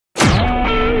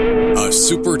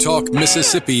SuperTalk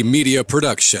Mississippi media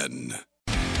production.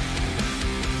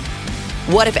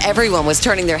 What if everyone was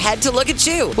turning their head to look at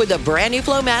you with a brand new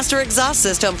Flowmaster exhaust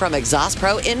system from Exhaust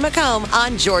Pro in Macomb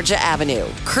on Georgia Avenue?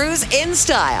 Cruise in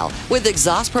style with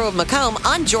Exhaust Pro of Macomb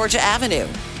on Georgia Avenue.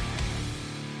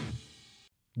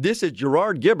 This is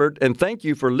Gerard Gibbert, and thank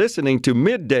you for listening to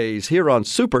Middays here on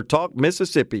SuperTalk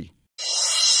Mississippi.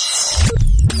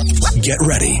 Get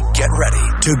ready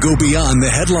to go beyond the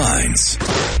headlines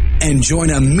and join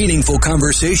a meaningful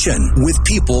conversation with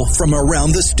people from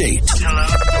around the state.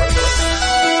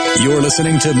 You're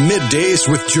listening to Middays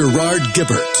with Gerard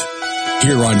Gibbert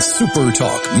here on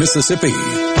SuperTalk Mississippi.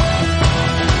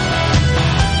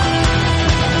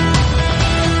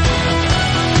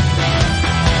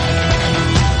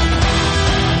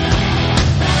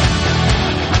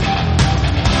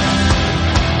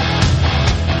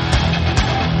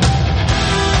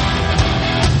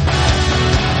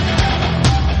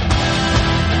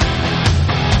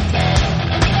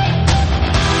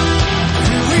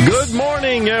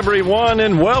 Everyone,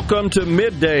 and welcome to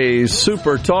Middays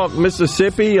Super Talk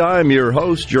Mississippi. I'm your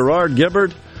host, Gerard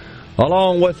Gibbert,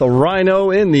 along with a Rhino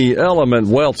in the Element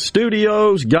Wealth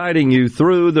Studios, guiding you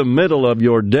through the middle of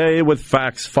your day with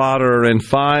facts, fodder, and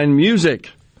fine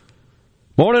music.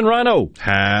 Morning, Rhino.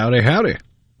 Howdy.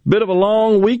 Bit of a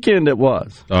long weekend it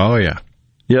was. Oh, yeah.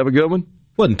 You have a good one?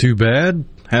 Wasn't too bad.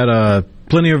 Had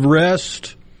plenty of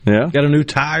rest. Yeah. Got a new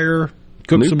tire.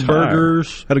 Cooked some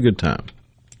burgers. Had a good time.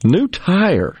 New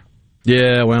tire?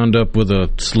 Yeah, I wound up with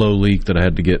a slow leak that I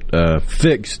had to get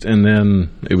fixed, and then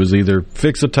it was either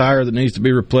fix a tire that needs to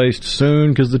be replaced soon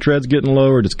because the tread's getting low,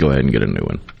 or just go ahead and get a new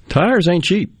one. Tires ain't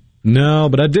cheap. No,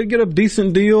 but I did get a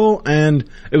decent deal, and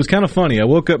it was kind of funny. I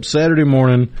woke up Saturday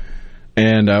morning,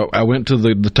 and I went to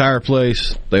the tire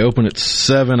place. They open at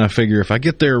 7. I figure if I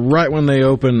get there right when they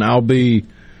open, I'll be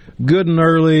good and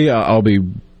early. I'll be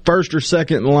first or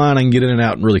second in line. I can get in and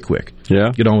out really quick.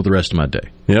 Yeah. Get on with the rest of my day.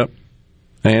 Yep.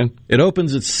 And? It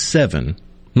opens at 7.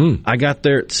 I got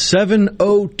there at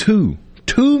 7:02,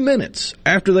 2 minutes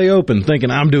after they opened, thinking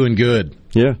I'm doing good.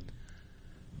 Yeah.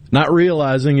 Not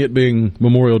realizing it being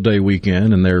Memorial Day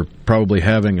weekend, and they're probably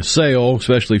having a sale,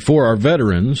 especially for our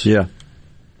veterans. Yeah.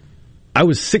 I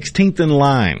was 16th in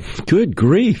line. Good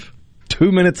grief.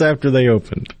 2 minutes after they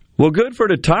opened. Well, good for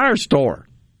the tire store.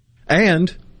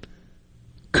 And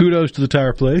kudos to the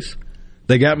tire place.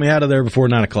 They got me out of there before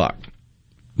 9 o'clock.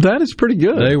 That is pretty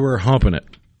good. They were humping it.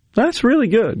 That's really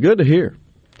good. Good to hear.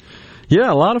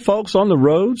 Yeah, a lot of folks on the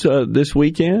roads this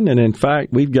weekend, and in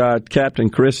fact, we've got Captain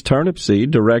Chris Turnipseed,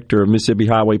 Director of Mississippi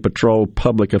Highway Patrol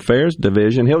Public Affairs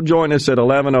Division. He'll join us at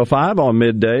 11:05 on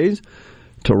Middays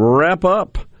to wrap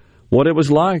up what it was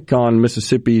like on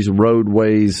Mississippi's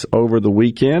roadways over the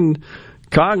weekend.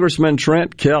 Congressman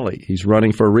Trent Kelly, he's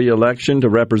running for re-election to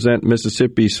represent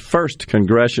Mississippi's 1st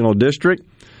Congressional District.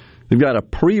 We've got a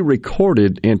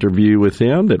pre-recorded interview with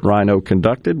him that Rhino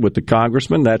conducted with the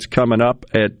congressman. That's coming up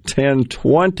at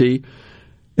 10:20.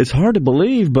 It's hard to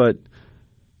believe, but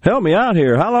help me out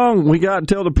here. How long we got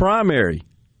until the primary?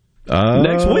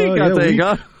 Next week, I think.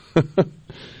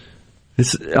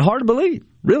 It's hard to believe.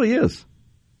 Really is.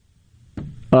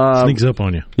 Sneaks up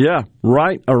on you. Yeah,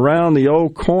 right around the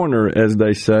old corner, as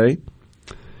they say.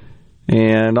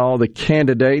 And all the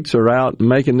candidates are out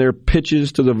making their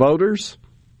pitches to the voters.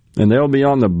 And they'll be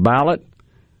on the ballot.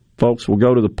 Folks will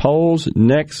go to the polls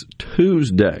next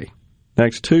Tuesday.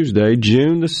 Next Tuesday,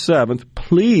 June the 7th.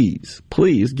 Please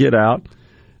get out.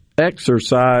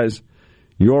 Exercise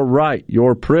your right,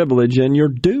 your privilege, and your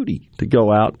duty to go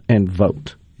out and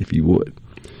vote, if you would.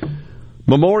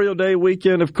 Memorial Day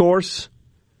weekend, of course,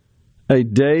 a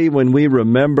day when we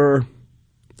remember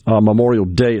Memorial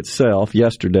Day itself,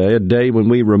 yesterday, a day when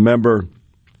we remember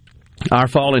our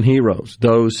fallen heroes,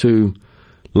 those who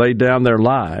laid down their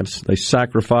lives. They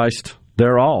sacrificed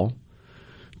their all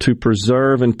to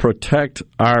preserve and protect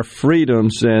our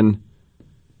freedoms. And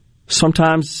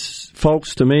sometimes,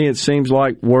 folks, to me, it seems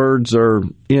like words are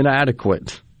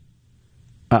inadequate.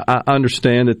 I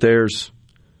understand that there's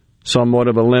somewhat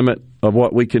of a limit of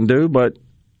what we can do, but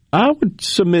I would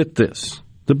submit this.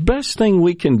 The best thing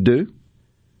we can do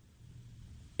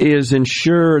is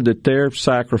ensure that their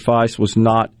sacrifice was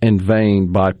not in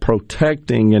vain by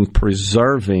protecting and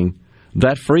preserving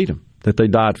that freedom that they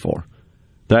died for.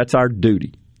 That's our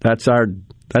duty. That's our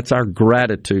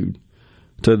gratitude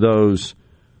to those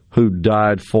who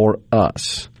died for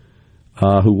us,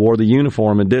 who wore the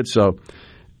uniform and did so.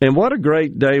 And what a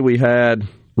great day we had,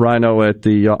 Rhino, at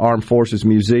the Armed Forces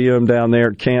Museum down there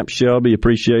at Camp Shelby.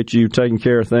 Appreciate you taking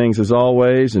care of things as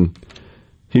always, and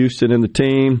Houston and the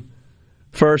team.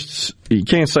 First, you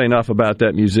can't say enough about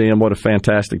that museum. What a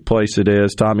fantastic place it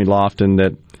is. Tommy Lofton,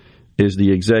 that is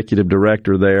the executive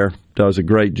director there, does a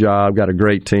great job, got a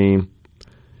great team.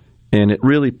 And it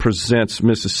really presents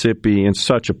Mississippi in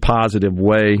such a positive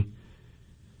way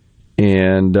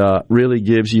and really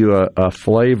gives you a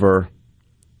flavor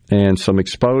and some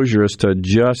exposure as to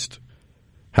just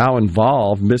how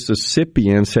involved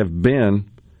Mississippians have been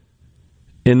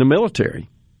in the military.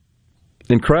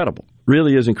 Incredible.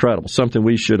 Really is incredible. Something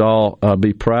we should all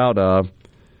be proud of.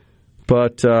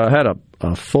 But I had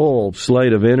a full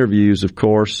slate of interviews, of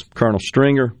course. Colonel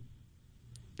Stringer,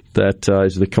 that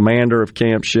is the commander of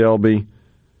Camp Shelby.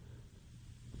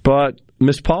 But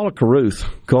Miss Paula Carruth,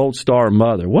 Gold Star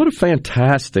mother, what a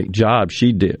fantastic job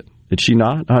she did. Did she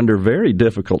not? Under very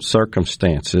difficult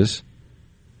circumstances.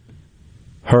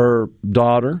 Her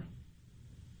daughter,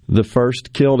 the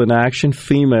first killed in action,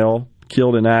 female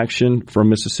killed in action from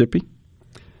Mississippi,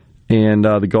 and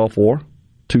the Gulf War,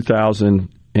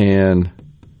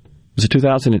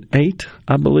 2008,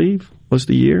 I believe, was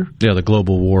the year? Yeah, the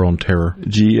Global War on Terror.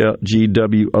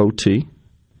 GWOT.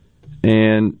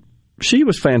 And she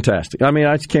was fantastic. I mean,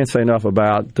 I just can't say enough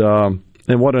about, and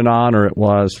what an honor it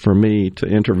was for me to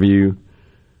interview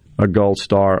a Gold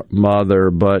Star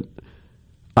mother. But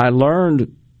I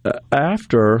learned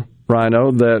after,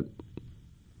 Rhino, that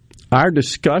our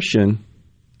discussion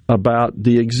about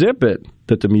the exhibit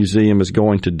that the museum is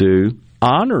going to do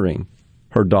honoring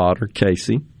her daughter,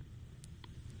 Casey,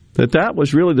 that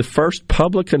was really the first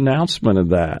public announcement of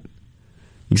that.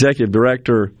 Executive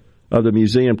Director of the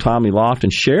museum, Tommy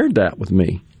Lofton, shared that with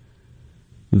me,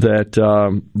 that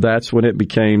that's when it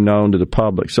became known to the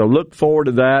public. So look forward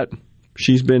to that.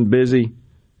 She's been busy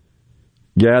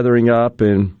gathering up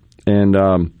and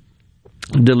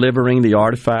delivering the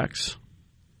artifacts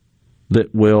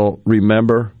that will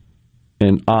remember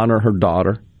and honor her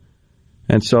daughter.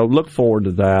 And so look forward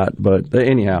to that. But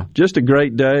anyhow, just a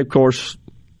great day. Of course,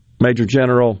 Major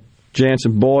General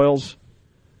Jansen Boyles,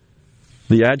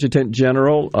 the Adjutant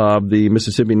General of the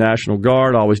Mississippi National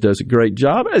Guard, always does a great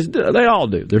job, as they all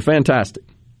do. They're fantastic.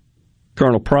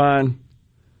 Colonel Prine,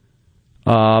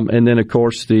 and then, of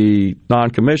course, the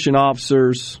non-commissioned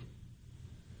officers.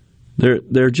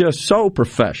 They're just so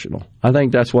professional. I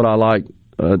think that's what I like.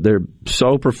 They're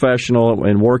so professional,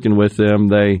 and working with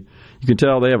them, you can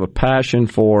tell they have a passion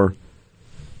for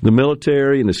the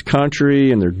military and this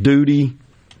country and their duty.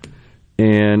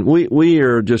 And we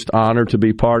are just honored to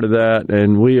be part of that,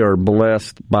 and we are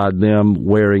blessed by them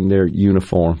wearing their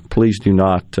uniform. Please do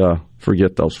not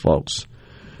forget those folks.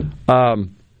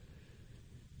 And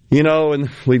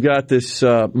we've got this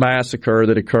massacre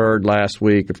that occurred last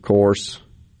week, of course,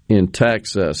 in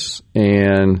Texas,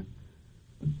 and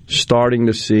starting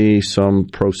to see some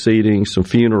proceedings, some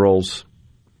funerals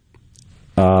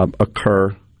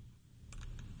occur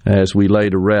as we lay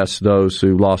to rest those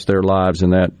who lost their lives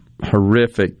in that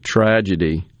horrific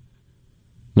tragedy,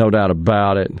 no doubt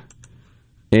about it.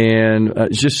 And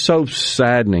it's just so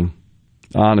saddening,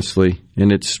 honestly.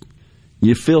 And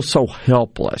you feel so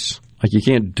helpless, like you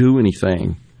can't do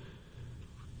anything.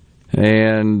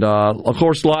 And, of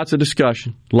course, lots of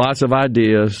discussion, lots of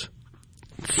ideas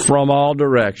from all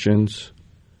directions,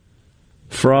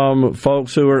 from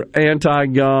folks who are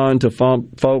anti-gun to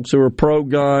folks who are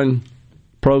pro-gun,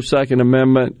 pro-Second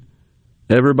Amendment.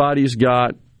 Everybody's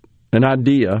got an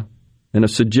idea and a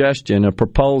suggestion, a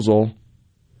proposal,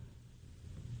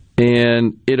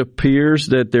 and it appears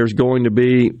that there's going to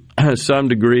be some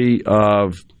degree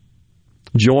of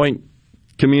joint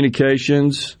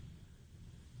communications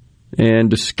and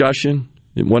discussion.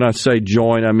 And when I say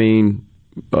joint, I mean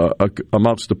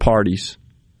amongst the parties,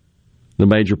 the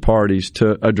major parties,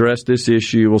 to address this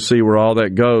issue. We'll see where all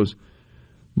that goes.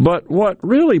 But what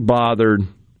really bothered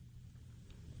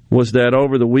was that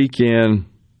over the weekend,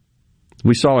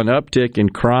 we saw an uptick in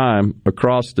crime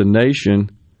across the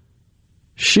nation.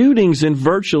 Shootings in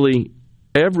virtually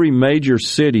every major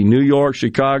city, New York,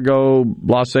 Chicago,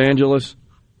 Los Angeles,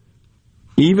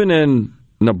 even in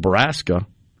Nebraska.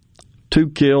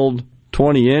 2 killed,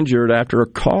 20 injured after a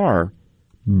car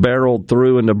barreled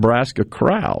through a Nebraska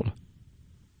crowd.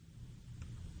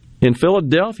 In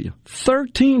Philadelphia,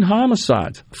 13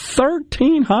 homicides.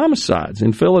 13 homicides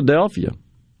in Philadelphia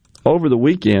over the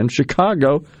weekend.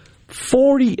 Chicago,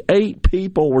 48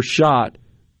 people were shot,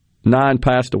 9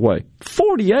 passed away.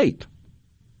 48.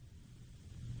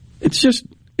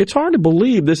 It's hard to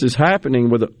believe this is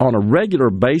happening on a regular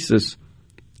basis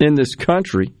in this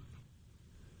country.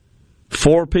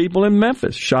 4 people in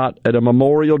Memphis shot at a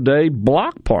Memorial Day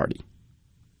block party.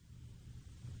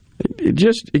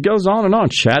 It goes on and on.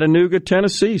 Chattanooga,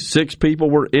 Tennessee, 6 people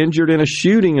were injured in a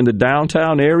shooting in the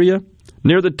downtown area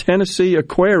near the Tennessee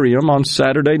Aquarium on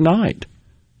Saturday night.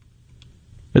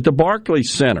 At the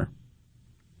Barclays Center.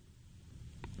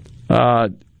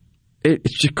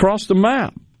 It's across the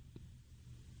map.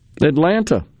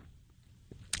 Atlanta.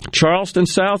 Charleston,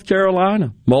 South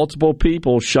Carolina. Multiple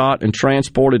people shot and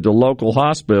transported to local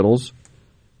hospitals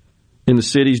in the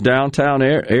city's downtown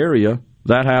area.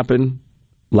 That happened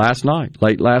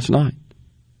late last night.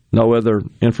 No other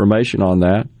information on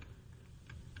that.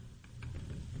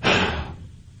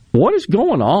 What is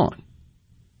going on?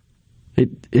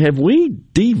 Have we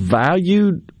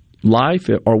devalued life?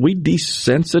 Are we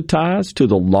desensitized to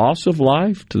the loss of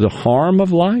life, to the harm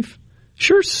of life?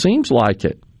 Sure seems like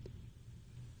it.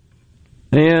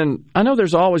 And I know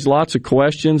there's always lots of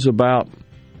questions about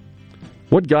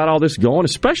what got all this going,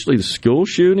 especially the school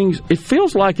shootings. It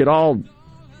feels like it all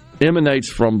emanates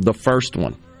from the first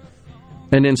one.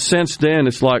 And then since then,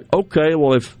 it's like, okay,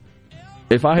 well, if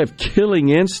I have killing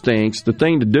instincts, the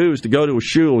thing to do is to go to a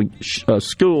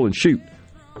school and shoot.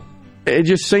 It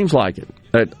just seems like it.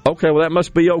 Okay, well, that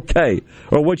must be okay.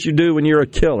 Or what you do when you're a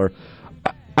killer.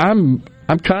 I'm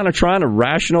kind of trying to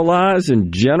rationalize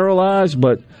and generalize,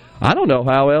 but I don't know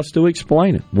how else to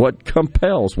explain it. What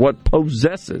compels, what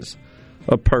possesses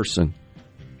a person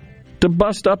to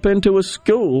bust up into a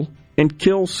school and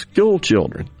kill school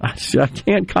children? I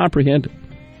can't comprehend it.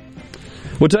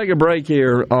 We'll take a break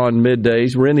here on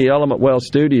Middays. We're in the Element Wealth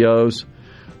studios.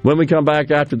 When we come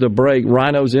back after the break,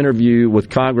 Rhino's interview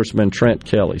with Congressman Trent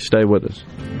Kelly. Stay with us.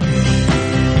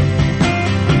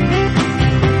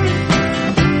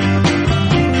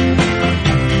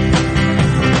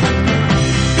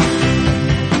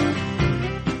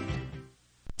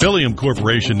 Phylium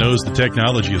Corporation knows the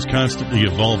technology is constantly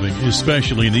evolving,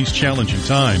 especially in these challenging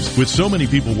times. With so many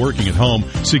people working at home,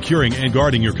 securing and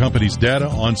guarding your company's data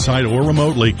on-site or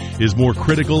remotely is more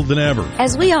critical than ever.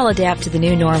 As we all adapt to the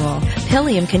new normal,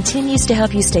 Phylium continues to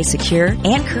help you stay secure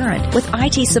and current with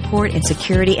IT support in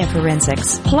security and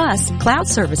forensics, plus cloud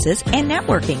services and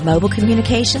networking, mobile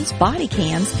communications, body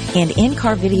cams, and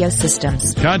in-car video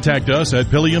systems. Contact us at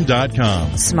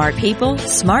Phylium.com. Smart people,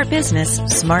 smart business,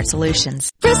 smart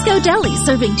solutions. Frisco Deli,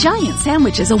 serving giant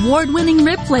sandwiches, award-winning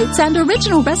rib plates, and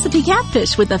original recipe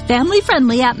catfish with a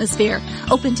family-friendly atmosphere.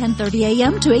 Open 10:30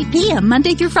 a.m. to 8 p.m.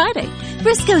 Monday through Friday.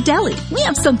 Frisco Deli, we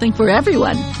have something for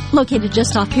everyone. Located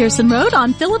just off Pearson Road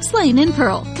on Phillips Lane in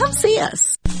Pearl. Come see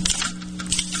us.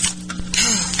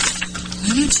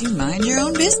 Why don't you mind your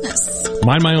own business?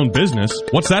 Mind my own business?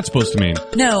 What's that supposed to mean?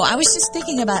 No, I was just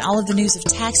thinking about all of the news of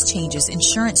tax changes,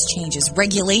 insurance changes,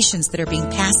 regulations that are being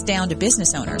passed down to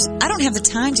business owners. I don't have the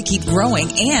time to keep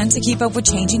growing and to keep up with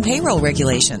changing payroll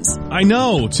regulations. I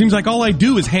know. It seems like all I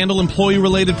do is handle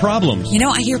employee-related problems. You know,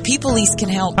 I hear People Lease can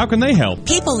help. How can they help?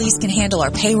 People Lease can handle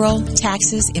our payroll,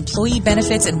 taxes, employee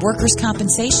benefits, and workers'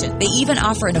 compensation. They even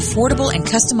offer an affordable and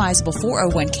customizable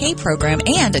 401k program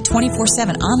and a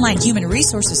 24/7 online human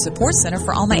resources support center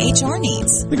for all my HR needs.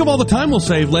 Think of all the time we'll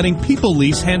save letting People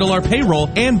Lease handle our payroll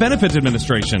and benefits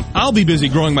administration. I'll be busy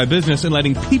growing my business and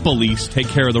letting People Lease take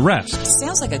care of the rest.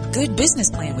 Sounds like a good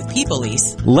business plan with People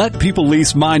Lease. Let People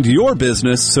Lease mind your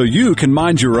business so you can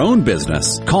mind your own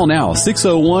business. Call now,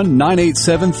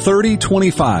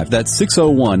 601-987-3025. That's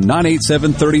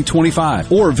 601-987-3025.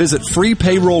 Or visit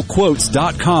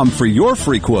freepayrollquotes.com for your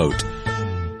free quote.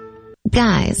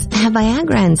 Guys, have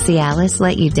Viagra and Cialis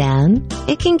let you down?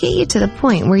 It can get you to the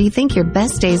point where you think your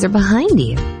best days are behind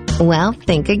you. Well,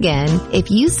 think again. If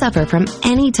you suffer from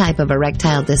any type of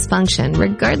erectile dysfunction,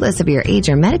 regardless of your age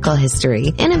or medical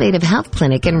history, Innovative Health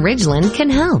Clinic in Ridgeland can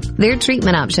help. Their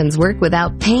treatment options work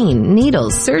without pain,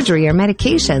 needles, surgery, or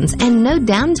medications, and no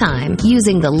downtime,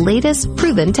 using the latest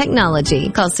proven technology.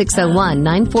 Call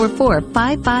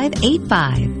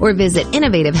 601-944-5585 or visit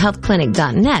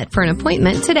innovativehealthclinic.net for an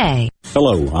appointment today.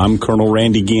 Hello, I'm Colonel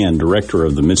Randy Ginn, Director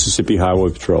of the Mississippi Highway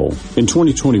Patrol. In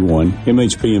 2021,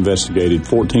 MHP investigated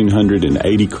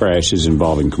 1,480 crashes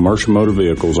involving commercial motor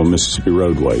vehicles on Mississippi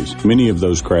roadways. Many of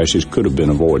those crashes could have been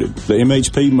avoided. The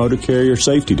MHP Motor Carrier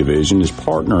Safety Division is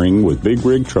partnering with Big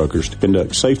Rig Truckers to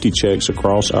conduct safety checks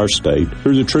across our state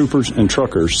through the Troopers and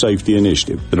Truckers Safety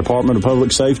Initiative. The Department of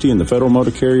Public Safety and the Federal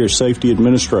Motor Carrier Safety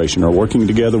Administration are working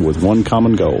together with one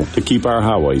common goal: to keep our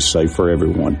highways safe for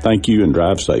everyone. Thank you and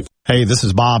drive safe. Hey, this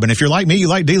is Bob, and if you're like me, you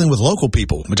like dealing with local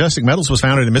people. Majestic Metals was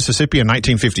founded in Mississippi in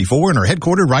 1954 and are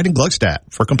headquartered right in Gluckstadt.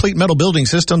 For complete metal building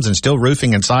systems and steel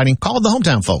roofing and siding, call the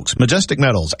hometown folks. Majestic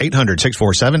Metals,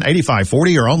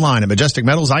 800-647-8540 or online at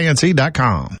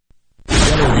majesticmetalsinc.com.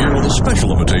 Gallo here with a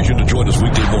special invitation to join us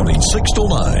weekday morning, 6 to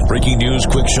 9. Breaking news,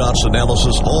 quick shots,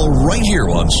 analysis, all right here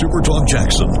on Super Talk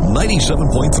Jackson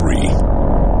 97.3.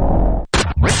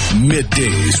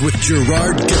 Middays with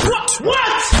Gerard Gibert.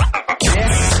 What?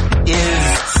 This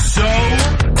is so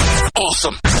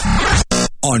awesome.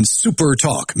 On Super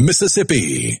Talk,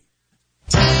 Mississippi.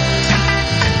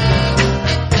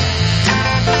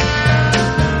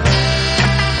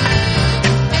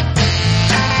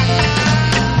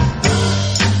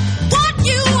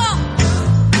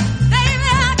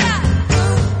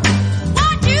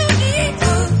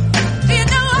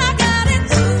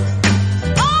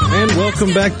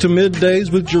 Welcome back to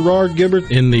Middays with Gerard Gibert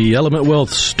in the Element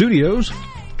Wealth studios.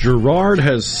 Gerard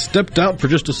has stepped out for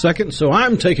just a second, so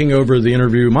I'm taking over the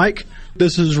interview. Mike,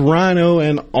 this is Rhino,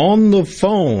 and on the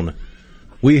phone,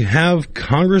 we have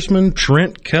Congressman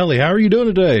Trent Kelly. How are you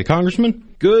doing today,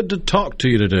 Congressman? Good to talk to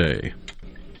you today.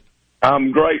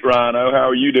 I'm great, Rhino. How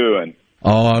are you doing?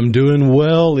 Oh, I'm doing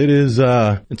well. It is,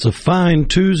 it's a fine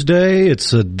Tuesday.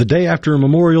 It's the day after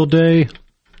Memorial Day.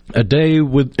 A day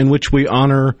in which we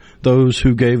honor those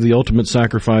who gave the ultimate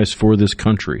sacrifice for this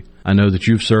country. I know that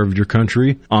you've served your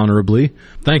country honorably.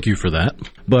 Thank you for that.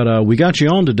 But we got you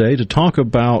on today to talk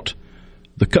about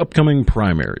the upcoming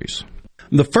primaries.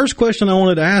 The first question I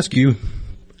wanted to ask you,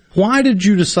 why did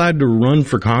you decide to run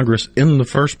for Congress in the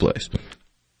first place?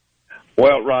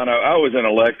 Well, Rhino, I was an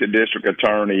elected district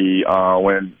attorney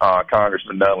when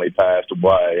Congressman Dunley passed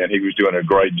away, and he was doing a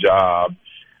great job.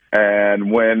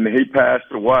 And when he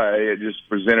passed away, it just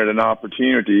presented an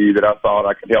opportunity that I thought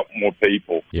I could help more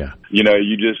people. Yeah. You know,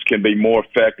 you just can be more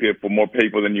effective for more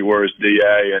people than you were as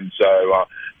DA. And so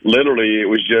literally it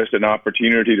was just an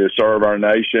opportunity to serve our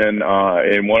nation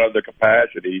in one other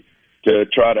capacity to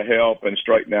try to help and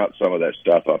straighten out some of that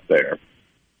stuff up there.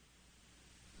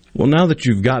 Well, now that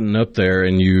you've gotten up there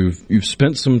and you've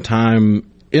spent some time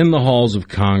in the halls of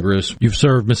Congress, you've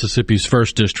served Mississippi's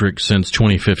 1st District since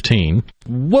 2015.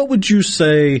 What would you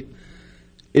say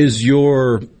is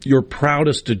your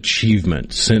proudest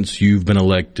achievement since you've been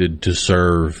elected to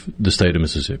serve the state of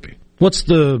Mississippi? What's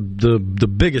the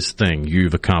biggest thing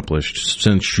you've accomplished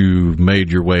since you made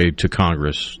your way to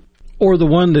Congress? Or the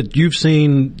one that you've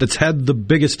seen that's had the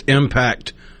biggest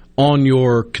impact on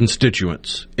your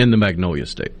constituents in the Magnolia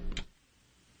State?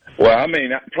 Well, I mean,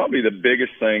 probably the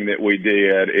biggest thing that we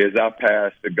did is I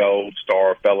passed the Gold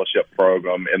Star Fellowship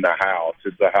Program in the House.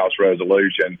 It's a House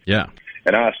resolution. Yeah.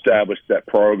 And I established that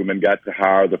program and got to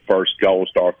hire the first Gold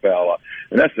Star Fellow.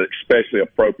 And that's especially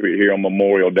appropriate here on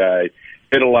Memorial Day.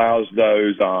 It allows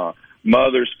those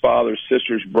mothers, fathers,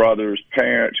 sisters, brothers,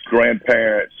 parents,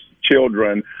 grandparents,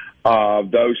 children,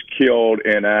 those killed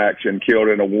in action, killed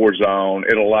in a war zone.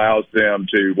 It allows them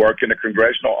to work in a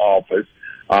congressional office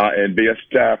and be a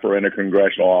staffer in a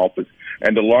congressional office,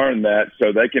 and to learn that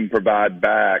so they can provide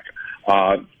back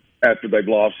after they've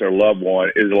lost their loved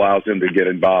one. It allows them to get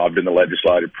involved in the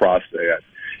legislative process.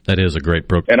 That is a great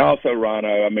program. And also,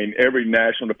 Rhino, I mean, every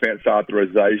National Defense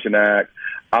Authorization Act,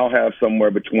 I'll have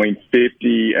somewhere between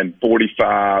 50 and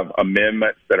 45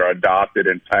 amendments that are adopted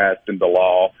and passed into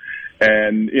law.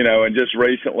 And, you know, and just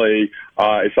recently,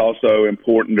 it's also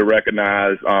important to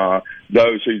recognize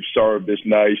those who served this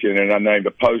nation. And I named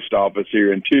a post office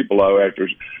here in Tupelo after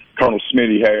Colonel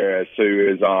Smitty Harris, who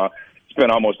has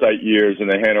spent almost 8 years in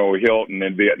the Hanoi Hilton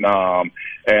in Vietnam.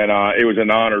 And it was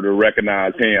an honor to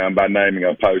recognize him by naming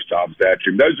a post office after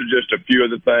him. Those are just a few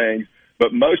of the things.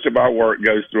 But most of our work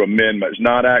goes through amendments,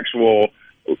 not actual,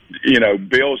 you know,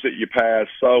 bills that you pass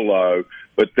solo,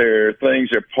 but they're things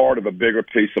that are part of a bigger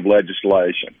piece of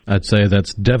legislation. I'd say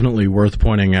that's definitely worth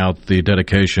pointing out, the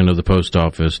dedication of the post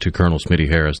office to Colonel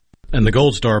Smitty Harris. And the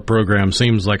Gold Star program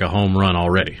seems like a home run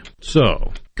already.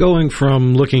 So, going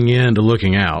from looking in to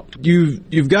looking out,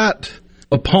 you've got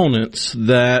opponents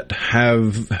that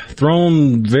have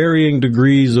thrown varying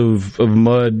degrees of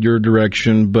mud your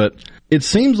direction, but it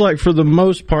seems like for the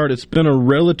most part it's been a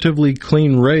relatively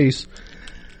clean race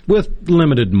with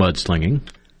limited mudslinging.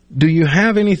 Do you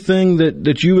have anything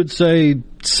that you would say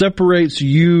separates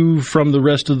you from the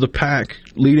rest of the pack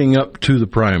leading up to the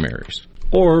primaries?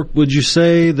 Or would you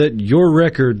say that your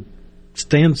record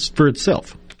stands for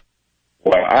itself?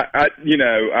 Well,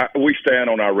 we stand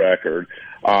on our record.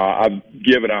 I've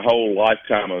given a whole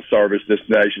lifetime of service to this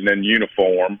nation in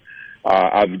uniform.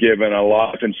 I've given a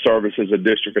lot in service as a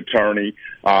district attorney.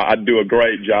 I do a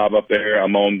great job up there.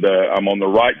 I'm on the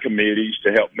right committees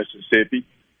to help Mississippi.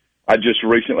 I just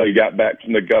recently got back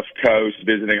from the Gulf Coast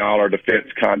visiting all our defense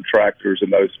contractors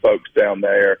and those folks down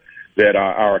there that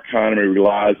our economy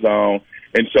relies on.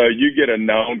 And so you get a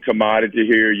known commodity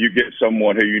here. You get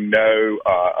someone who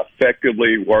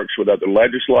effectively works with other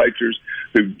legislatures,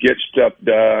 who gets stuff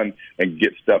done and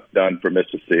gets stuff done for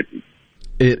Mississippi.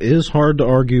 It is hard to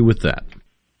argue with that.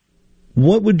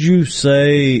 What would you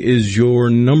say is your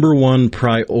number one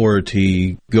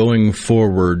priority going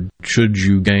forward should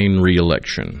you gain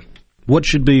re-election? What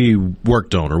should be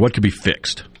worked on or what could be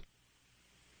fixed?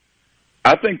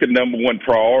 I think the number one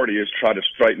priority is try to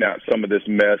straighten out some of this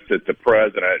mess that the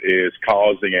president is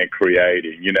causing and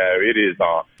creating. It is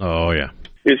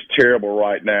it's terrible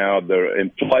right now. The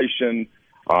inflation,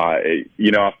 I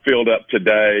filled up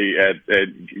today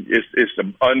it's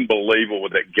unbelievable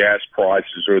that gas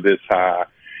prices are this high.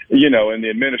 And the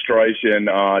administration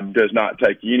does not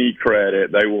take any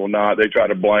credit. They will not. They try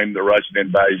to blame the Russian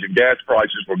invasion. Gas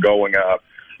prices were going up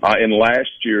in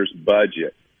last year's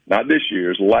budget. Not this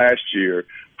year's, last year.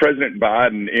 President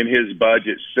Biden, in his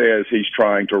budget, says he's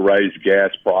trying to raise gas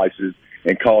prices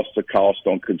and cost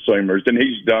on consumers, and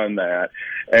he's done that.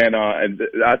 And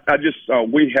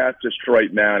we have to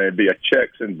straighten out and be a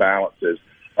checks and balances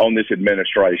on this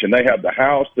administration. They have the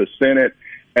House, the Senate,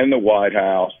 and the White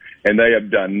House, and they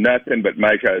have done nothing but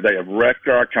they have wrecked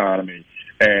our economy.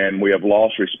 And we have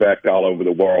lost respect all over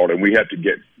the world, and we have to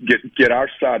get our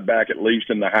side back, at least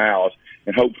in the House,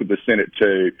 and hope for the Senate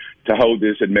too, to hold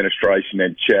this administration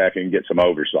in check and get some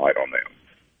oversight on them.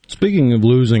 Speaking of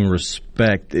losing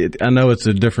respect, I know it's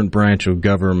a different branch of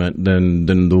government than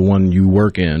the one you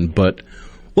work in, but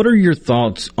what are your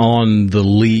thoughts on the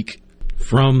leak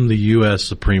from the U.S.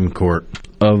 Supreme Court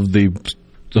of the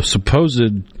supposed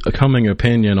coming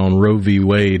opinion on Roe v.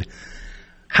 Wade?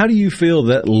 How do you feel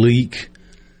that leak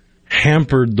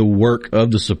hampered the work of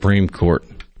the Supreme Court?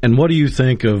 And what do you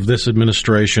think of this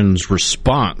administration's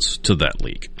response to that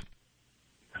leak?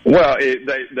 Well,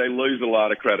 they lose a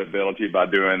lot of credibility by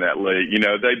doing that leak.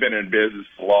 They've been in business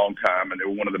a long time, and they're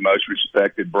one of the most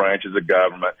respected branches of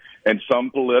government. And some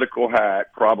political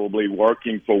hack, probably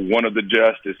working for one of the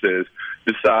justices,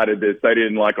 decided that they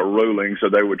didn't like a ruling, so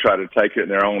they would try to take it in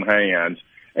their own hands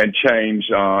and change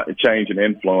and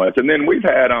influence. And then we've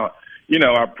had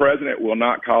our president will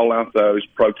not call out those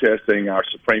protesting our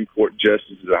Supreme Court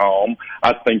justices at home.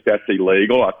 I think that's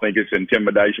illegal. I think it's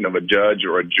intimidation of a judge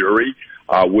or a jury,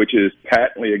 which is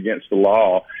patently against the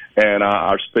law. And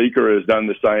our speaker has done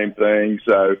the same thing.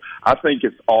 So I think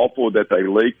it's awful that they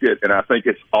leaked it, and I think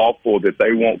it's awful that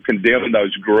they won't condemn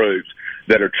those groups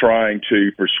that are trying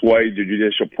to persuade the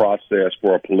judicial process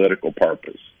for a political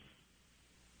purpose.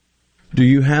 Do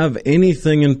you have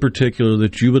anything in particular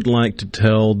that you would like to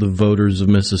tell the voters of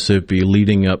Mississippi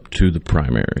leading up to the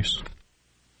primaries?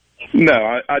 No,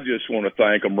 I just want to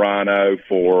thank them, Rhino,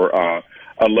 for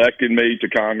electing me to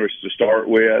Congress to start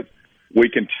with. We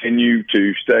continue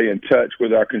to stay in touch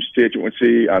with our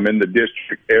constituency. I'm in the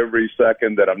district every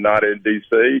second that I'm not in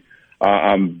D.C.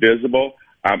 I'm visible.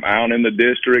 I'm out in the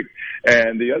district.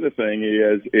 And the other thing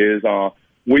is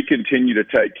we continue to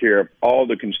take care of all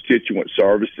the constituent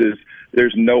services.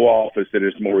 There's no office that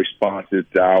is more responsive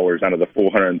to ours out of the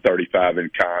 435 in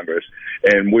Congress.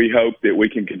 And we hope that we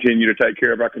can continue to take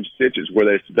care of our constituents,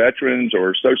 whether it's veterans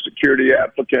or Social Security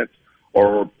applicants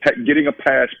or getting a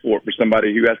passport for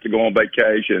somebody who has to go on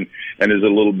vacation and is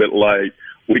a little bit late.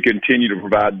 We continue to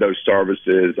provide those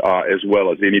services as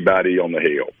well as anybody on the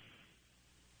Hill.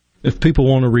 If people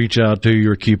want to reach out to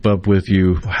you or keep up with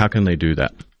you, how can they do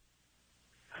that?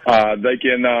 They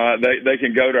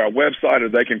can go to our website, or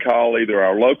they can call either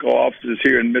our local offices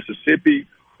here in Mississippi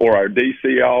or our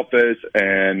D.C. office,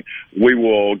 and we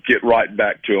will get right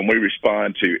back to them. We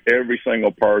respond to every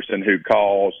single person who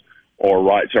calls or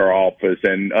writes our office.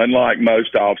 And unlike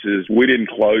most offices, we didn't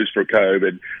close for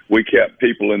COVID. We kept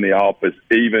people in the office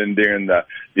even during the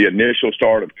initial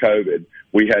start of COVID.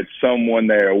 We had someone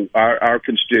there. Our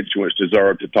constituents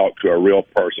deserve to talk to a real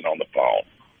person on the phone.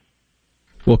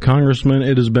 Well, Congressman,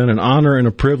 it has been an honor and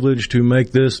a privilege to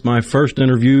make this my first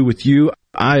interview with you.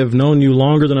 I have known you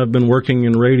longer than I've been working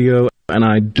in radio, and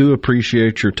I do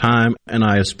appreciate your time, and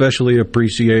I especially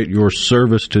appreciate your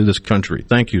service to this country.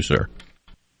 Thank you, sir.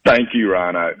 Thank you,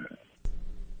 Rhino.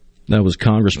 That was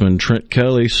Congressman Trent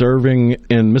Kelly, serving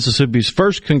in Mississippi's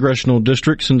 1st congressional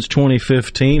district since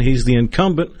 2015. He's the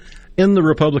incumbent in the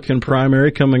Republican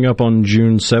primary coming up on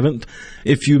June 7th.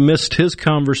 If you missed his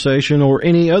conversation or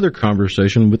any other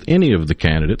conversation with any of the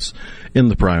candidates in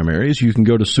the primaries, you can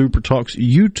go to SuperTalk's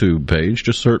YouTube page.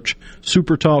 Just search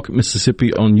SuperTalk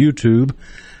Mississippi on YouTube,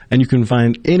 and you can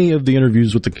find any of the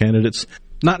interviews with the candidates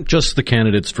Not just the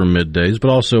candidates from Middays,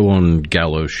 but also on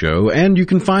Gallo Show. And you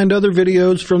can find other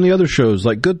videos from the other shows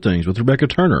like Good Things with Rebecca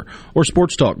Turner or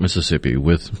Sports Talk Mississippi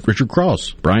with Richard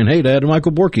Cross, Brian Haydad, and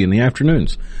Michael Borky in the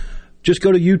afternoons. Just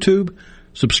go to YouTube,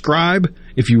 subscribe.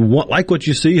 If you like what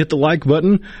you see, hit the like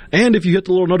button. And if you hit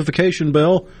the little notification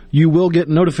bell, you will get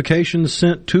notifications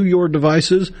sent to your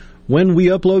devices when we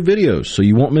upload videos, so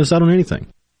you won't miss out on anything.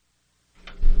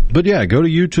 But yeah, go to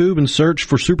YouTube and search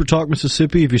for Super Talk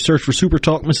Mississippi. If you search for Super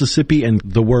Talk Mississippi and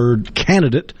the word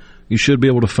candidate, you should be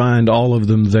able to find all of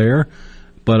them there.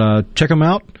 But check them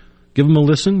out, give them a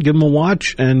listen, give them a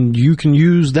watch, and you can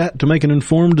use that to make an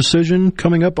informed decision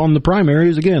coming up on the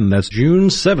primaries. Again, that's June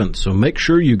 7th, so make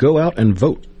sure you go out and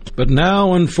vote. But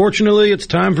now, unfortunately, it's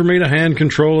time for me to hand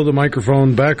control of the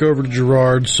microphone back over to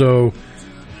Gerard. So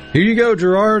here you go,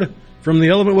 Gerard, from the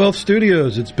Element Wealth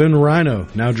Studios. It's been Rhino.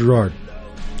 Now, Gerard,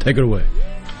 take it away.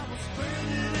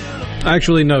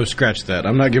 Actually, no, scratch that.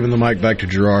 I'm not giving the mic back to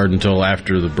Gerard until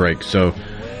after the break. So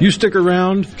you stick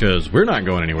around, because we're not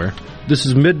going anywhere. This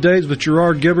is Middays with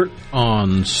Gerard Gibert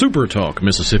on Super Talk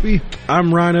Mississippi.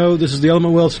 I'm Rhino. This is the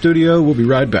Element Wealth Studio. We'll be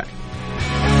right back.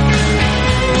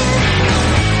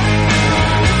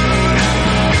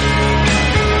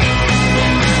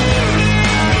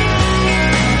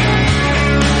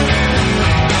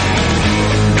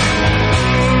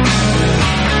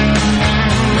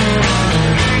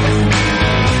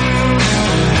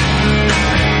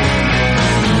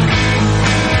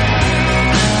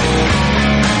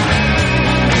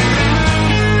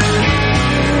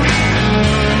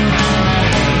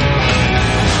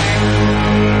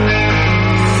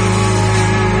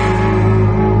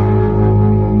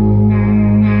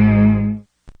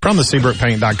 From the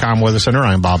SeabrookPaint.com Weather Center,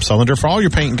 I'm Bob Sullender. For all your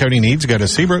paint and coating needs, go to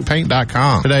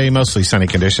SeabrookPaint.com. Today, mostly sunny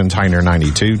conditions, high near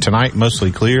 92. Tonight,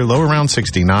 mostly clear, low around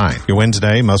 69. Your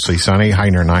Wednesday, mostly sunny, high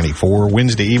near 94.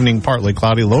 Wednesday evening, partly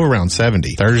cloudy, low around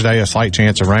 70. Thursday, a slight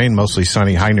chance of rain, mostly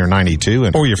sunny, high near 92.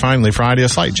 And for your finally Friday, a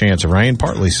slight chance of rain,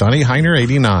 partly sunny, high near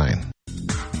 89.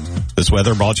 This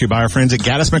weather brought to you by our friends at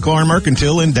Gaddis McLaurin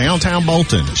Mercantile in downtown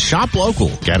Bolton. Shop local.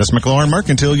 Gaddis McLaurin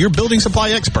Mercantile, your building supply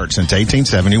expert since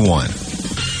 1871.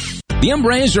 The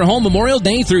Embraers are home Memorial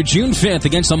Day through June 5th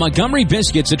against the Montgomery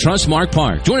Biscuits at Trustmark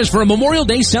Park. Join us for a Memorial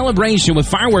Day celebration with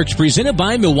fireworks presented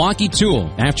by Milwaukee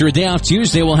Tool. After a day off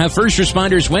Tuesday, we'll have First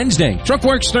Responders Wednesday,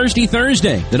 Truckworks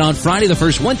Thursday. Then on Friday, the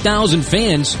first 1,000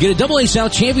 fans get a AA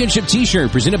South Championship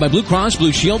t-shirt presented by Blue Cross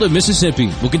Blue Shield of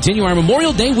Mississippi. We'll continue our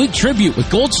Memorial Day week tribute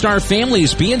with Gold Star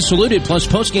families being saluted plus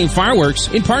post-game fireworks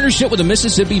in partnership with the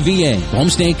Mississippi VA. The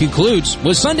homestand concludes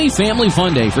with Sunday Family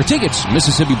Fun Day. For tickets,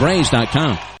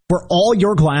 MississippiBraves.com. For all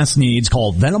your glass needs,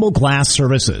 call Venable Glass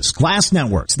Services. Glass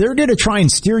Networks. They're going to try and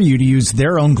steer you to use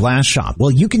their own glass shop. Well,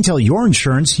 you can tell your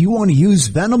insurance you want to use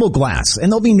Venable Glass,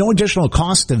 and there'll be no additional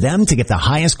cost to them to get the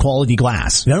highest quality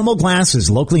glass. Venable Glass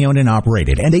is locally owned and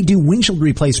operated, and they do windshield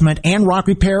replacement and rock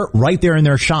repair right there in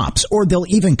their shops. Or they'll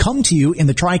even come to you in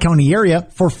the Tri-County area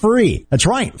for free. That's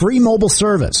right, free mobile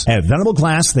service. At Venable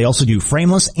Glass, they also do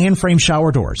frameless and frame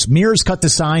shower doors, mirrors cut to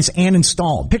size and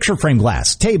installed, picture frame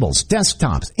glass, tables,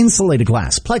 desktops, insulated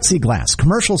glass, plexiglass,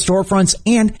 commercial storefronts,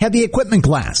 and heavy equipment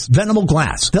glass. Venable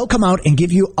Glass. They'll come out and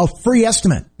give you a free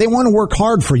estimate. They want to work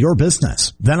hard for your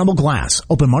business. Venable Glass.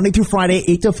 Open Monday through Friday,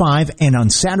 8 to 5, and on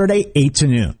Saturday, 8 to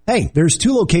noon. Hey, there's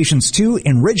two locations too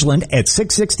in Ridgeland at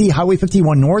 660 Highway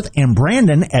 51 North and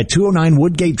Brandon at 209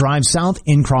 Woodgate Drive South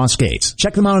in Cross Gates.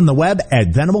 Check them out on the web at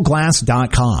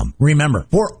venableglass.com. Remember,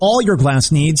 for all your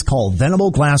glass needs, call Venable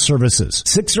Glass Services.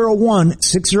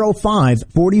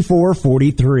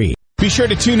 601-605-4443. Be sure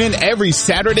to tune in every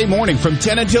Saturday morning from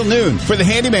 10 until noon for the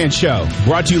Handyman Show.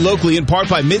 Brought to you locally in part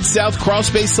by Mid-South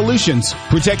Crawlspace Solutions,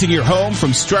 protecting your home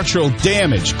from structural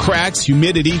damage, cracks,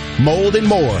 humidity, mold, and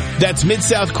more. That's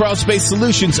Mid-South Crawlspace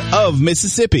Solutions of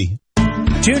Mississippi.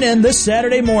 Tune in this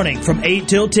Saturday morning from 8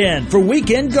 till 10 for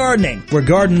Weekend Gardening, where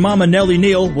Garden Mama Nellie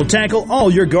Neal will tackle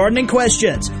all your gardening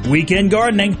questions. Weekend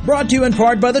Gardening, brought to you in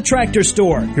part by The Tractor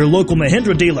Store, your local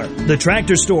Mahindra dealer. The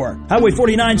Tractor Store, Highway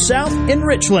 49 South in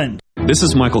Richland. This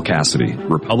is Michael Cassidy,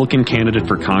 Republican candidate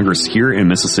for Congress here in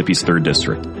Mississippi's 3rd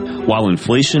District. While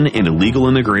inflation and illegal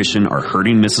immigration are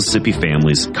hurting Mississippi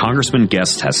families, Congressman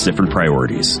Guest has different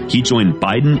priorities. He joined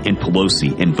Biden and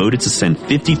Pelosi and voted to send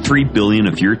 $53 billion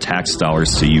of your tax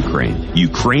dollars to Ukraine.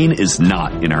 Ukraine is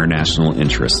not in our national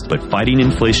interest, but fighting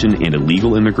inflation and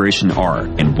illegal immigration are,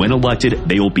 and when elected,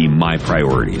 they will be my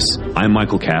priorities. I'm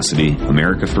Michael Cassidy,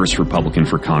 America First Republican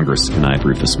for Congress, and I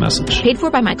approve this message. Paid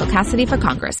for by Michael Cassidy for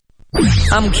Congress.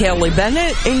 I'm Kelly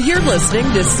Bennett, and you're listening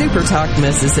to Super Talk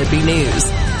Mississippi News.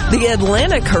 The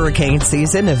Atlantic hurricane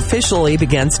season officially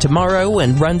begins tomorrow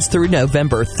and runs through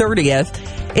November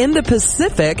 30th. In the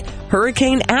Pacific,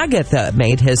 Hurricane Agatha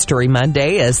made history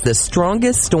Monday as the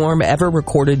strongest storm ever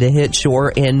recorded to hit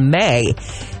shore in May.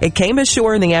 It came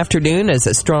ashore in the afternoon as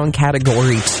a strong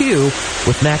Category 2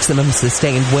 with maximum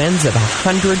sustained winds of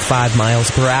 105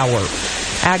 miles per hour.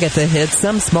 Agatha hit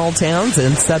some small towns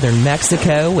in southern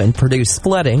Mexico and produced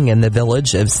flooding in the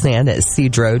village of San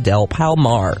Isidro del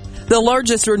Palmar. The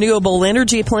largest renewable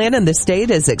energy plant in the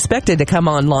state is expected to come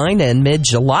online in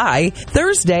mid-July.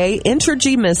 Thursday,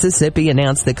 Entergy Mississippi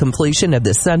announced the completion of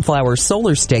the Sunflower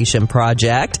Solar Station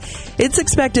project. It's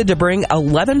expected to bring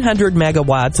 1,100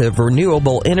 megawatts of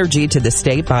renewable energy to the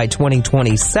state by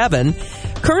 2027.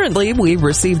 Currently, we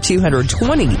receive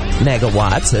 220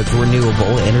 megawatts of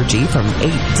renewable energy from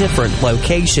 8 different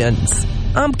locations.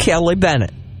 I'm Kelly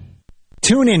Bennett.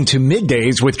 Tune in to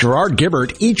Middays with Gerard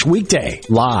Gibbert each weekday,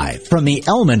 live from the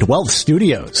Element Wealth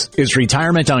Studios. Is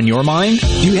retirement on your mind?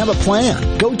 Do you have a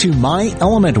plan? Go to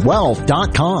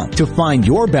myelementwealth.com to find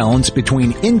your balance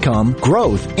between income,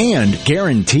 growth, and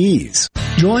guarantees.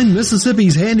 Join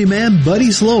Mississippi's handyman Buddy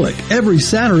Slowick every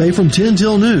Saturday from 10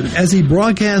 till noon as he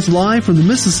broadcasts live from the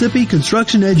Mississippi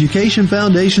Construction Education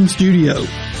Foundation studio.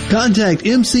 Contact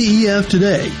MCEF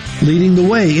today, leading the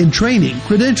way in training,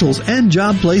 credentials, and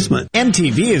job placement.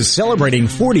 MTV is celebrating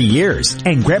 40 years,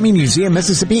 and Grammy Museum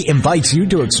Mississippi invites you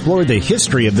to explore the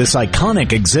history of this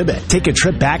iconic exhibit. Take a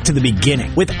trip back to the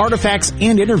beginning with artifacts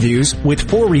and interviews with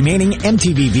 4 remaining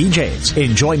MTV VJs.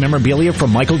 Enjoy memorabilia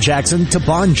from Michael Jackson to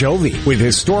Bon Jovi with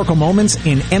historical moments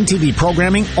in MTV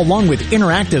programming along with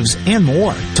interactives and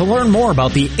more. To learn more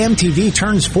about the MTV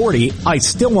Turns 40, I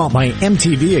Still Want My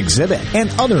MTV exhibit and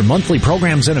other monthly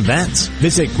programs and events,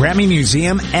 visit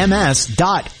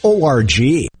GrammyMuseumMS.org.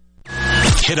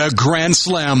 Hit a grand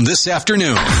slam this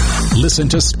afternoon. Listen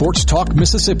to Sports Talk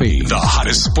Mississippi, the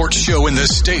hottest sports show in the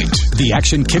state. The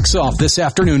action kicks off this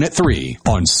afternoon at 3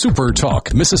 on Super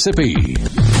Talk Mississippi,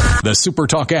 the Super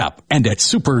Talk app, and at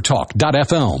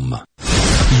supertalk.fm.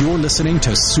 You're listening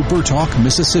to Super Talk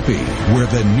Mississippi, where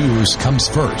the news comes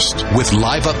first, with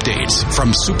live updates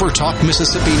from Super Talk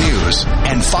Mississippi News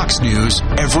and Fox News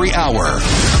every hour.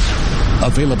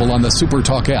 Available on the Super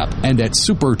Talk app and at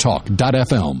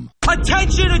supertalk.fm.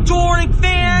 Attention, adoring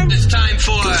fans! It's time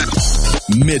for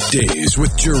Middays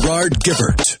with Gerard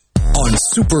Gibbert on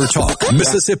Super Talk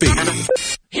Mississippi.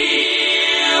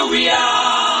 Here we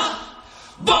are,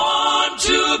 born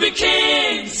to be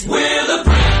kings. We're the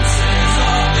princes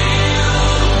of the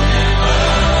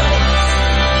universe.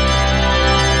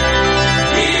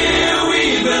 Here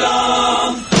we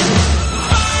belong.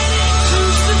 Fighting to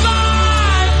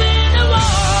survive in a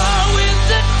war with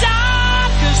the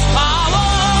darkest power.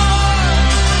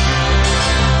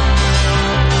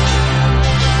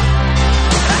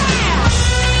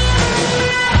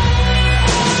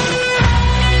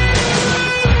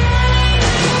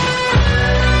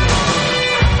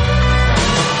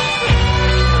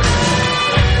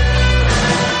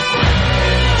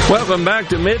 Welcome back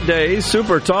to Middays,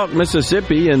 Super Talk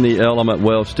Mississippi in the Element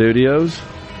Wealth Studios.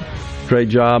 Great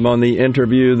job on the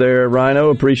interview there, Rhino.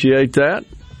 Appreciate that.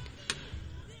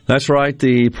 That's right,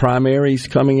 the primary's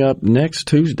coming up next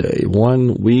Tuesday,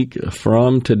 1 week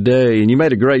from today. And you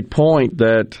made a great point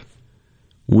that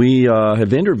we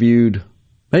have interviewed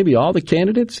maybe all the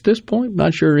candidates at this point.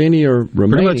 Not sure any are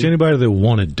remaining. Pretty much anybody that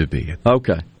wanted to be.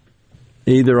 Okay.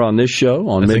 Either on this show,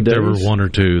 on Middays. I think there were 1 or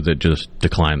 2 that just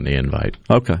declined the invite.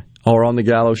 Okay. Or on the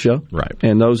Gallo Show. Right.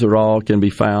 And those are all can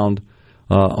be found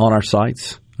on our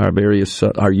sites, our various,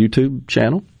 our YouTube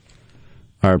channel,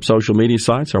 our social media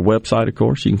sites, our website, of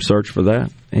course. You can search for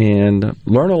that and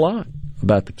learn a lot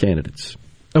about the candidates.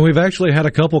 And we've actually had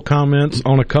a couple comments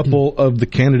on a couple of the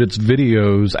candidates'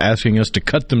 videos asking us to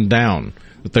cut them down,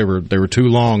 that they were too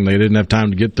long, they didn't have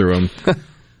time to get through them.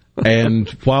 And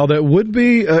while that would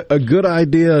be a good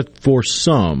idea for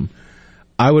some,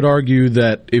 I would argue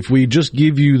that if we just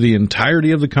give you the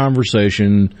entirety of the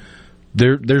conversation,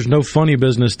 there's no funny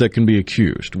business that can be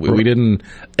accused. We didn't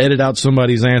edit out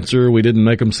somebody's answer. We didn't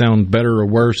make them sound better or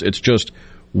worse. It's just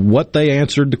what they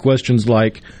answered the questions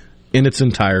like in its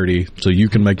entirety, so you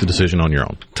can make the decision on your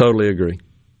own. Totally agree.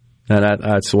 And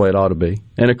that's the way it ought to be.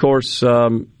 And, of course,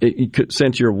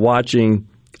 since you're watching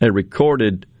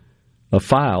a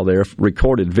file there,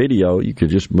 recorded video, you could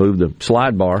just move the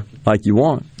slide bar like you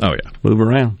want. Oh, yeah. Move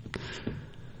around.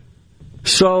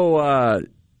 So,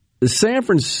 the San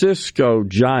Francisco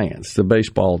Giants, the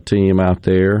baseball team out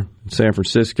there in San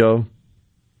Francisco,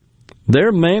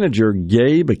 their manager,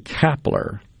 Gabe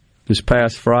Kapler, this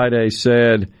past Friday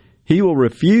said he will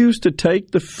refuse to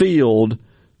take the field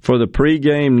for the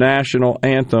pregame national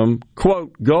anthem,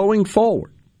 quote, going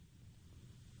forward.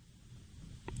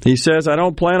 He says, I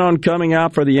don't plan on coming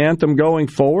out for the anthem going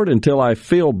forward until I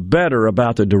feel better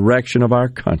about the direction of our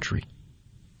country.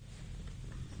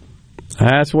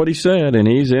 That's what he said, and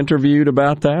he's interviewed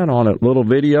about that on a little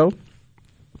video.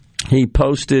 He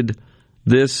posted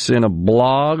this in a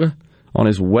blog on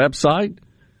his website.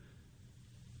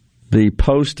 The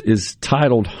post is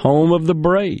titled Home of the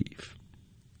Brave.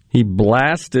 He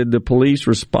blasted the police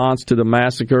response to the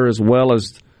massacre as well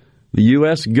as the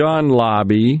U.S. gun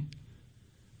lobby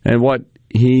and what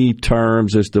he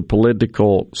terms as the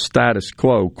political status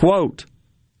quo. Quote,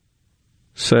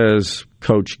 says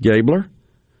Coach Gabler,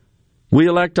 we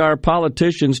elect our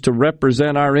politicians to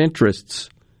represent our interests.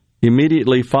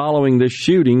 Immediately following this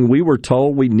shooting, we were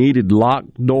told we needed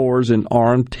locked doors and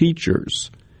armed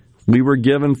teachers. We were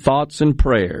given thoughts and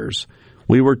prayers.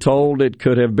 We were told it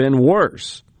could have been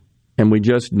worse, and we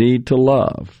just need to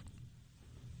love.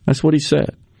 That's what he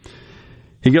said.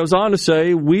 He goes on to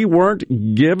say, we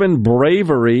weren't given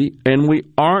bravery and we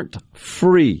aren't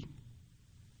free.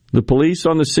 The police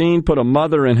on the scene put a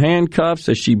mother in handcuffs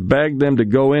as she begged them to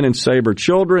go in and save her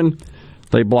children.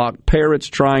 They blocked parents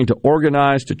trying to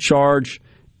organize to charge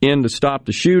in to stop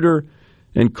the shooter,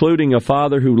 including a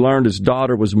father who learned his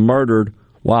daughter was murdered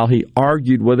while he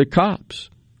argued with the cops.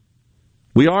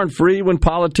 We aren't free when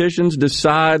politicians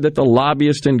decide that the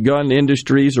lobbyists and gun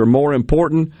industries are more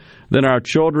important than our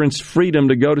children's freedom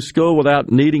to go to school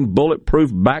without needing bulletproof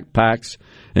backpacks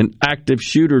and active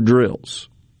shooter drills.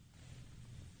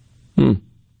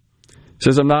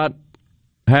 Says, I'm not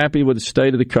happy with the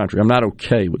state of the country. I'm not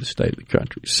okay with the state of the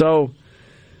country. So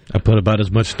I put about as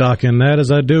much stock in that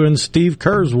as I do in Steve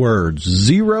Kerr's words.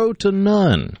 0 to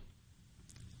none.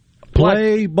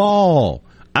 Play ball.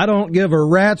 I don't give a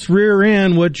rat's rear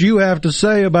end what you have to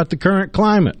say about the current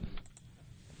climate.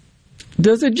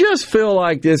 Does it just feel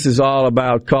like this is all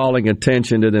about calling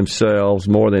attention to themselves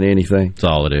more than anything? That's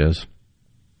all it is.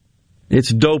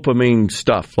 It's dopamine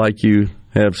stuff, like you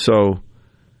have so,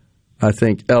 I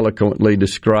think, eloquently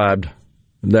described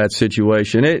that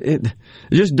situation. It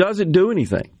just doesn't do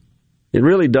anything. It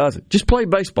really doesn't. Just play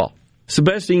baseball. It's the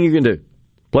best thing you can do.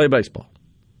 Play baseball.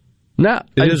 Now,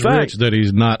 it is rich that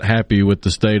he's not happy with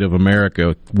the state of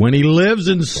America when he lives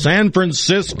in San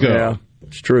Francisco. Yeah,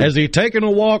 it's true. Has he taken a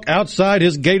walk outside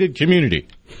his gated community?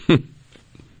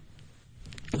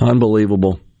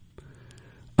 Unbelievable.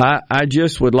 I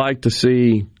just would like to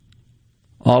see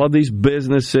all of these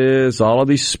businesses, all of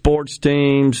these sports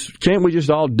teams, can't we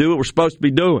just all do what we're supposed to be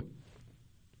doing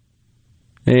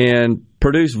and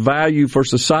produce value for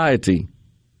society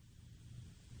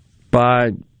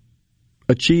by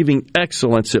achieving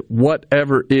excellence at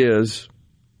whatever is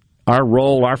our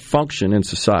role, our function in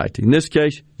society. In this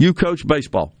case, you coach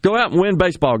baseball. Go out and win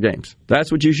baseball games.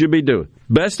 That's what you should be doing.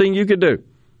 Best thing you could do.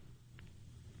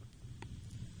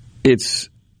 It's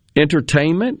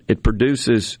entertainment. It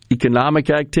produces economic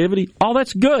activity. All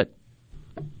that's good.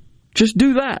 Just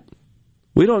do that.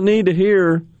 We don't need to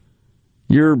hear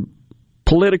your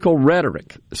political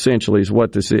rhetoric, essentially, is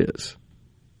what this is.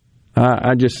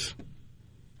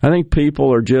 I think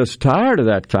people are just tired of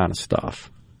that kind of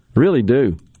stuff. Really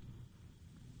do.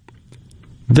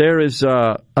 There is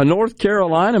a North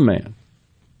Carolina man.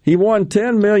 He won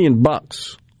 $10 million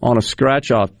on a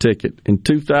scratch-off ticket in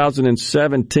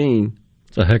 2017.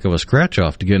 It's a heck of a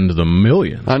scratch-off to get into the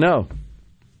millions. I know.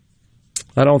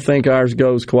 I don't think ours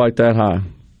goes quite that high.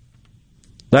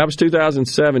 That was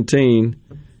 2017.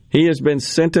 He has been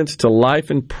sentenced to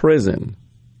life in prison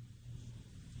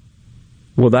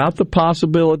without the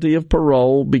possibility of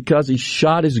parole because he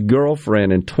shot his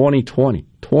girlfriend in 2020,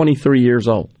 23 years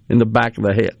old, in the back of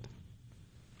the head.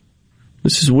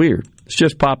 This is weird. It's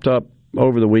just popped up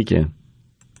over the weekend.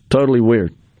 Totally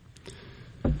weird.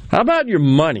 How about your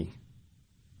money?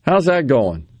 How's that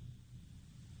going?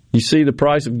 You see the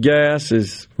price of gas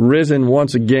has risen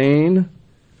once again,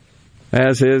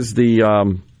 as has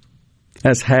the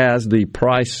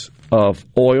price of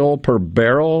oil per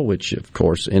barrel, which, of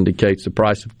course, indicates the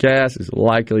price of gas is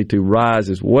likely to rise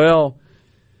as well.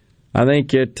 I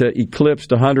think it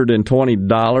eclipsed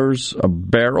 $120 a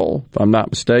barrel, if I'm not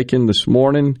mistaken, this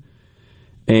morning.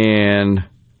 And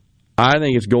I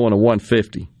think it's going to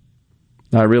 $150.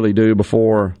 I really do,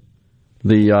 before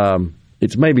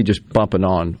it's maybe just bumping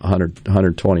on 100,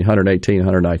 120, 118,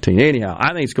 119. Anyhow,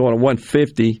 I think it's going to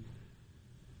 $150.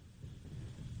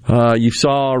 You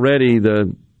saw already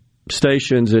the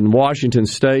stations in Washington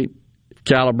State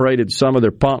calibrated some of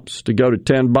their pumps to go to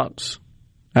 $10.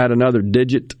 Add another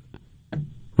digit.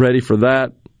 Ready for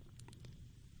that.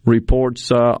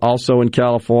 Reports also in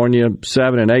California,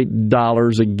 $7 and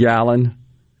 $8 a gallon.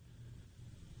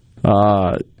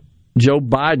 Joe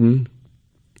Biden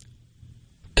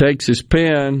takes his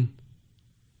pen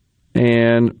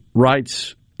and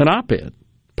writes an op-ed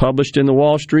published in the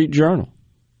Wall Street Journal.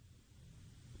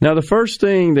 Now, the first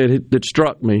thing that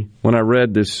struck me when I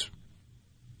read this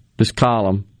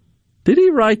column, did he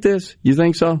write this? You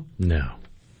think so? No.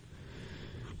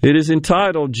 It is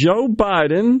entitled, Joe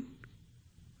Biden,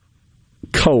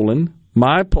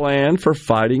 My Plan for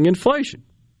Fighting Inflation.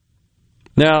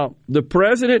 Now, the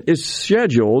president is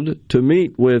scheduled to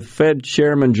meet with Fed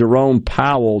Chairman Jerome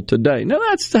Powell today. Now,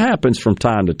 that happens from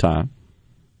time to time.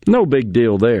 No big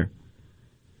deal there.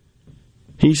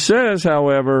 He says,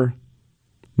 however,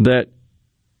 that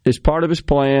as part of his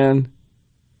plan,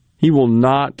 he will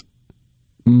not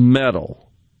meddle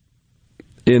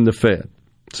in the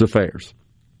Fed's affairs.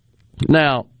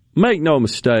 Now, make no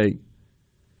mistake,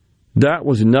 that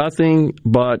was nothing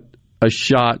but a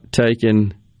shot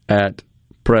taken at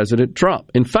President Trump.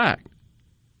 In fact,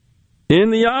 in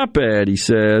the op-ed, he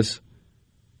says,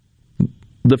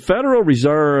 the Federal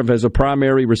Reserve has a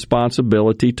primary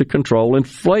responsibility to control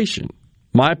inflation.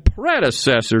 My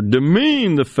predecessor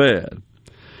demeaned the Fed,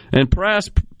 and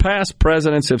past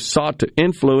presidents have sought to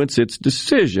influence its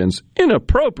decisions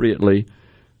inappropriately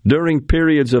during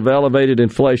periods of elevated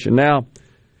inflation. Now,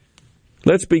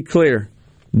 let's be clear.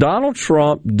 Donald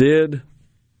Trump did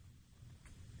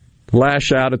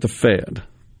lash out at the Fed,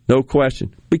 no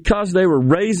question, because they were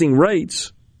raising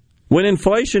rates when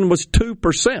inflation was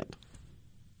 2%.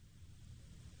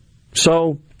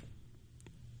 So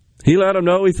he let them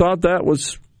know he thought that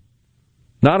was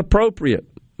not appropriate,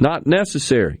 not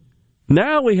necessary.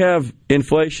 Now we have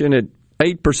inflation at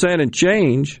 8% and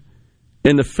change,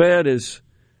 and the Fed is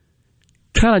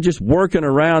kind of just working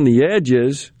around the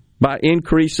edges by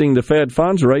increasing the Fed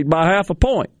funds rate by 0.5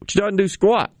 point, which doesn't do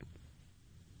squat.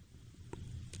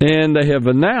 And they have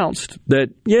announced that,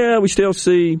 we still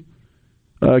see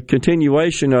a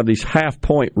continuation of these 0.5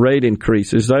 point rate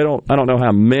increases. I don't know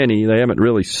how many. They haven't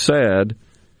really said.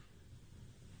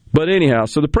 But anyhow,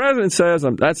 so the president says,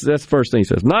 that's the first thing he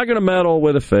says, not going to meddle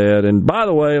with the Fed. And by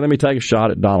the way, let me take a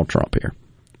shot at Donald Trump here.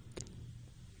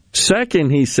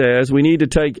 Second, he says, we need to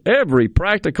take every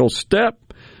practical step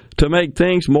to make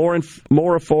things more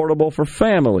affordable for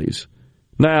families.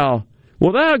 Now,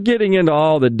 without getting into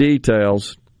all the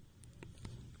details,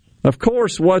 of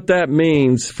course, what that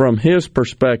means from his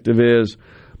perspective is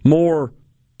more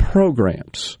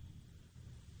programs,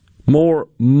 more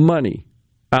money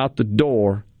out the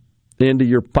door into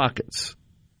your pockets.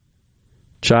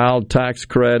 Child tax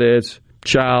credits,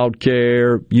 child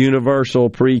care, universal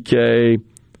pre-K,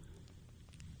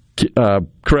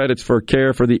 credits for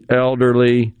care for the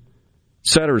elderly, et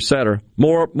cetera, et cetera.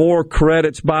 More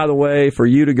credits, by the way, for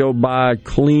you to go buy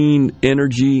clean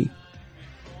energy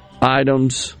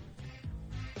items,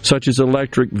 such as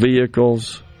electric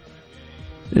vehicles.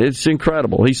 It's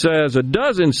incredible. He says, a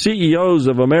dozen CEOs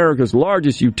of America's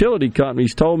largest utility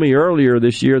companies told me earlier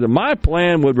this year that my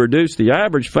plan would reduce the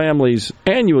average family's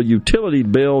annual utility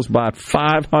bills by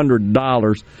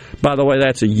 $500. By the way,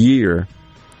 that's a year.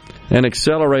 And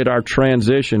accelerate our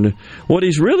transition. What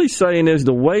he's really saying is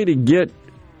the way to get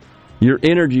your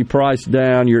energy price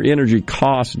down, your energy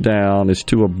cost down, is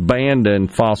to abandon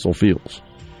fossil fuels.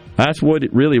 That's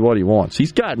really what he wants.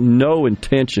 He's got no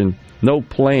intention, no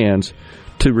plans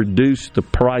to reduce the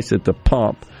price at the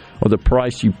pump or the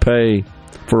price you pay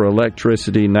for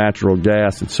electricity, natural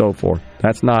gas, and so forth.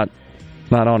 That's not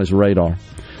on his radar.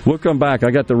 We'll come back.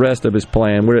 I got the rest of his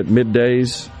plan. We're at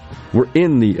middays. We're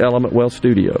in the Element Wealth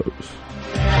Studios.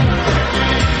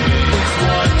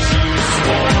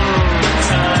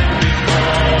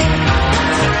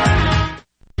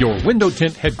 Your window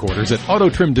tint headquarters at Auto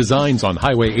Trim Designs on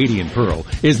Highway 80 in Pearl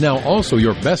is now also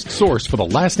your best source for the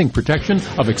lasting protection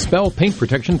of Expel paint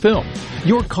protection film.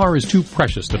 Your car is too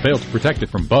precious to fail to protect it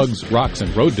from bugs, rocks,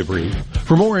 and road debris.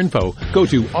 For more info, go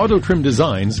to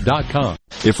autotrimdesigns.com.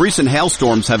 If recent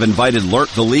hailstorms have invited Lurk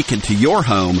the Leak into your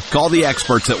home, call the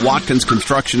experts at Watkins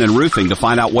Construction and Roofing to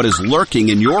find out what is lurking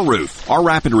in your roof. Our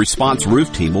rapid response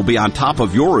roof team will be on top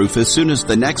of your roof as soon as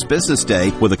the next business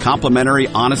day with a complimentary,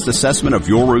 honest assessment of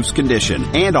your roof's condition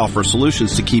and offer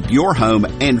solutions to keep your home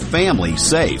and family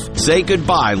safe. Say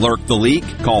goodbye, Lurk the Leak.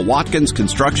 Call Watkins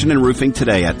Construction and Roofing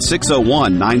today at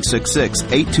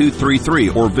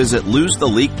 601-966-8233 or visit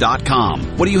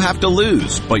losetheleak.com. What do you have to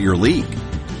lose but your leak?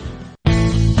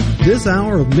 This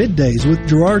hour of Middays with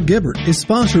Gerard Gibbert is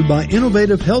sponsored by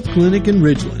Innovative Health Clinic in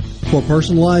Ridgeland. For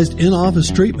personalized in-office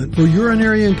treatment for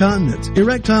urinary incontinence,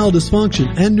 erectile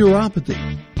dysfunction, and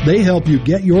neuropathy, they help you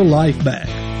get your life back.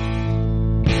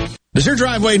 Does your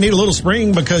driveway need a little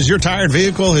spring because your tired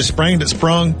vehicle has sprained its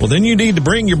sprung? Well, then you need to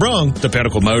bring your brung to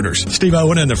Pinnacle Motors. Steve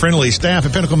Owen and the friendly staff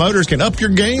at Pinnacle Motors can up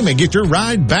your game and get your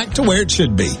ride back to where it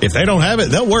should be. If they don't have it,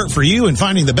 they'll work for you in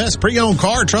finding the best pre-owned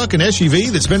car, truck, and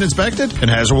SUV that's been inspected and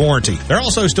has a warranty. They're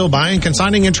also still buying,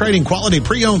 consigning, and trading quality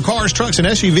pre-owned cars, trucks, and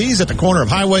SUVs at the corner of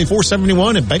Highway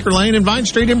 471 and Baker Lane and Vine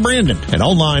Street in Brandon, and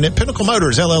online at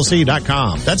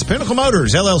PinnacleMotorsLLC.com. That's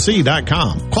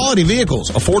PinnacleMotorsLLC.com. Quality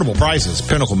vehicles, affordable prices,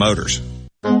 Pinnacle Motors.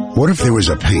 What if there was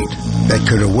a paint that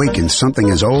could awaken something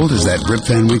as old as that Rip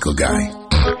Van Winkle guy?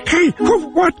 Hey,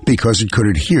 what? Because it could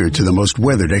adhere to the most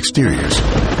weathered exteriors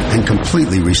and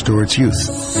completely restore its youth.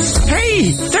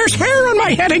 Hey, there's hair on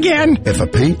my head again! If a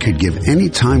paint could give any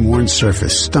time-worn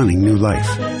surface stunning new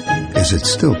life, is it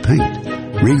still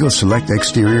paint? Regal Select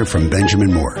Exterior from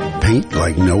Benjamin Moore. Paint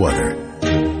like no other.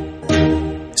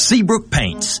 Seabrook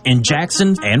Paints in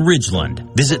Jackson and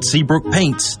Ridgeland. Visit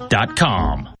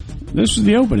SeabrookPaints.com. This is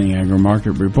the opening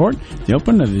agri-market report. The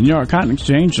open of the New York Cotton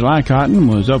Exchange, July cotton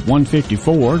was up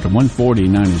 154 to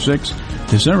 140.96.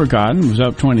 December cotton was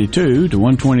up 22 to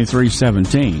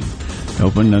 123.17. The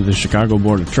open of the Chicago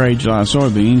Board of Trade, July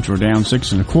soybeans were down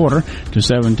 6 1/4 to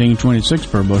 17.26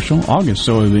 per bushel. August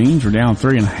soybeans were down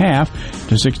 3 1/2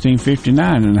 to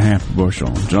 16.59 per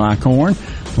bushel. July corn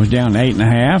was down 8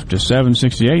 1/2 to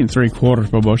 7.68 3/4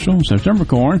 per bushel. September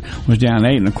corn was down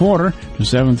 8 1/4 to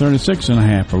 7.36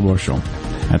 1/2 per bushel.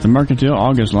 At the Mercantile,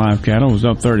 August live cattle was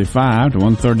up 35 to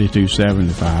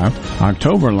 132.75.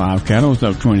 October live cattle was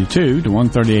up 22 to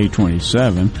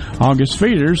 138.27. August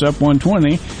feeders up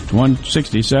 120 to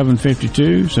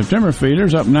 167.52. September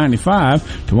feeders up 95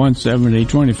 to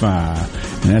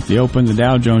 170.25. And at the open, the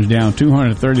Dow Jones down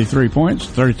 233 points,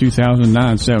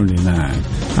 32,979.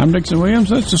 I'm Dixon Williams.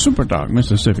 That's the Super Talk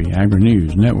Mississippi Agri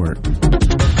News Network.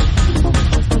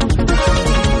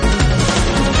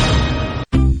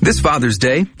 This Father's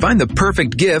Day, find the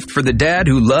perfect gift for the dad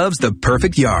who loves the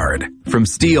perfect yard. From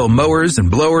steel mowers and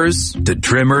blowers to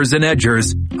trimmers and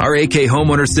edgers, our AK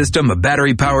Homeowner System of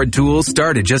battery-powered tools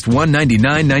start at just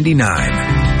 $199.99.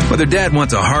 Whether dad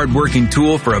wants a hard-working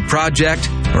tool for a project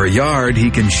or a yard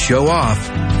he can show off,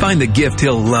 find the gift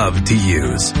he'll love to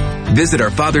use. Visit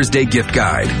our Father's Day gift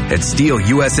guide at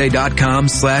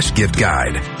steelusa.com/gift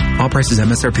guide. All prices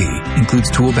MSRP.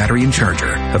 Includes tool, battery, and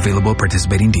charger. Available at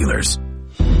participating dealers.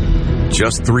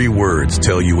 Just 3 words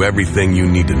tell you everything you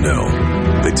need to know.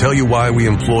 They tell you why we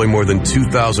employ more than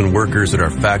 2,000 workers at our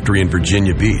factory in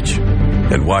Virginia Beach,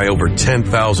 and why over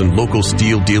 10,000 local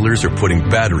steel dealers are putting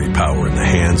battery power in the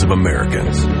hands of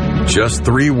Americans. Just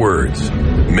 3 words.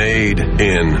 Made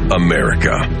in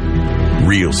America.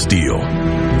 Real steel.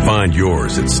 Find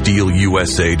yours at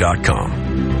steelusa.com.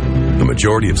 The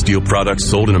majority of steel products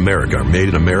sold in America are made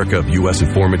in America of U.S.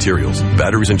 and foreign materials.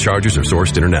 Batteries and chargers are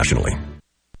sourced internationally.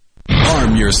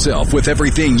 Arm yourself with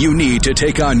everything you need to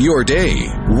take on your day.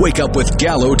 Wake up with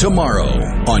Gallo tomorrow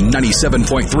on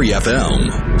 97.3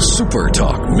 FM. Super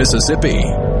Talk, Mississippi.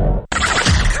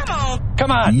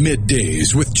 Come on.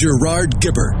 Middays with Gerard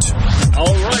Gibbert.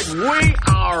 All right, we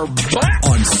are back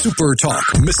on Super Talk,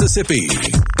 Mississippi.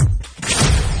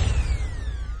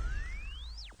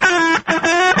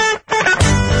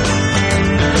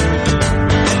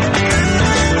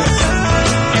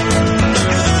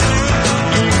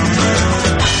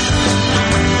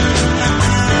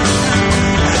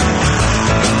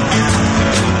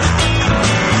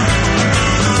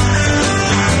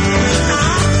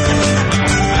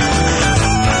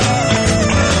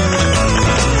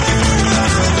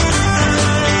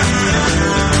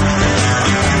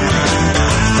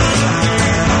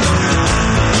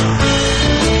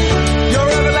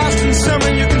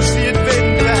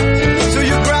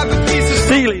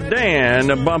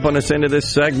 Bumping us into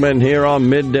this segment here on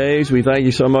Middays. We thank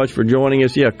you so much for joining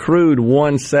us. Yeah, crude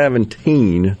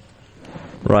 117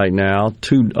 right now,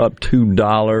 up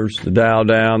 $2. The Dow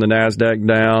down, the NASDAQ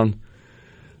down.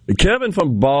 Kevin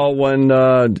from Baldwin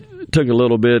took a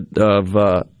little bit of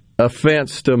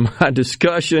offense to my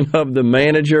discussion of the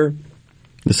manager,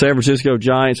 the San Francisco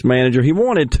Giants manager. He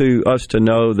wanted us to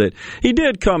know that he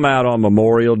did come out on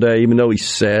Memorial Day, even though he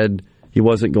said he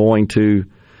wasn't going to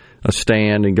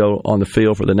stand and go on the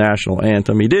field for the national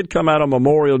anthem. He did come out on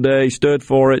Memorial Day, stood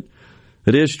for it.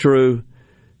 It is true.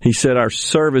 He said our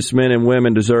servicemen and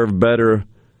women deserve better,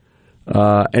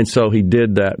 and so he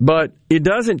did that. But it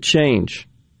doesn't change,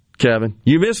 Kevin.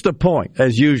 You missed the point,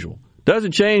 as usual.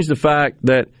 Doesn't change the fact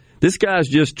that this guy's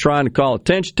just trying to call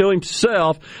attention to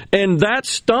himself, and that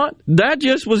stunt, that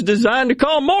just was designed to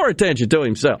call more attention to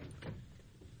himself.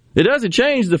 It doesn't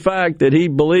change the fact that he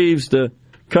believes the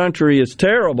country is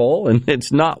terrible and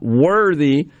it's not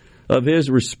worthy of his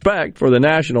respect for the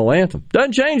national anthem.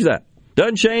 Doesn't change that.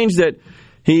 Doesn't change that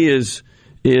he is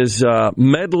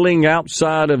meddling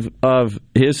outside of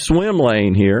his swim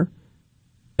lane here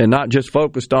and not just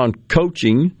focused on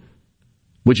coaching,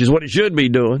 which is what he should be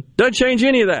doing. Doesn't change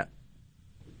any of that.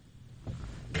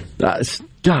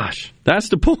 Gosh, that's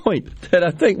the point that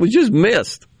I think was just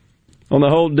missed on the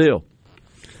whole deal.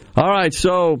 All right,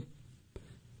 so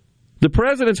the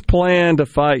president's plan to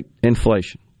fight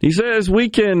inflation. He says we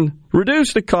can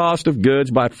reduce the cost of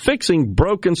goods by fixing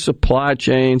broken supply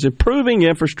chains, improving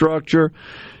infrastructure,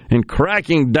 and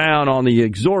cracking down on the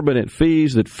exorbitant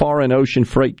fees that foreign ocean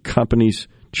freight companies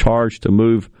charge to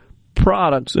move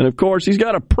products. And, of course, he's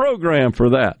got a program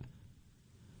for that.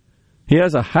 He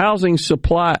has a housing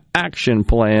supply action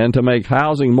plan to make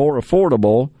housing more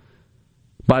affordable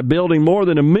by building more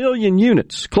than 1 million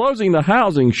units, closing the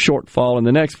housing shortfall in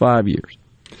the next 5 years.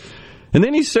 And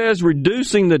then he says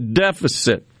reducing the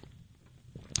deficit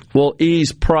will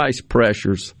ease price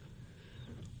pressures.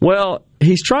 Well,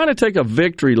 he's trying to take a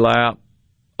victory lap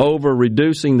over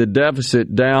reducing the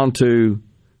deficit down to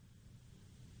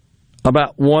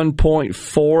about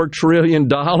 $1.4 trillion.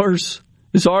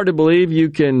 It's hard to believe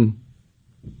you can,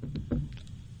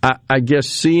 I guess,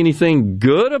 see anything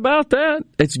good about that.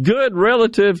 It's good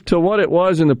relative to what it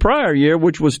was in the prior year,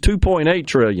 which was $2.8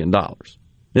 trillion.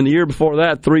 In the year before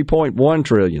that, $3.1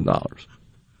 trillion.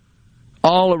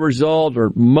 All a result,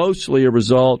 or mostly a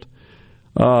result,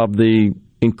 of the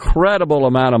incredible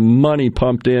amount of money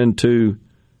pumped into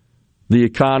the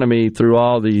economy through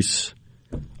all these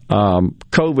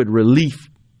COVID relief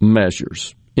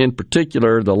measures. In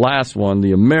particular, the last one,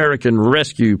 the American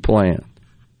Rescue Plan.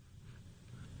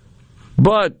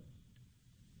 But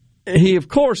he, of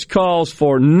course, calls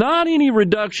for not any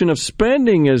reduction of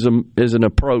spending as an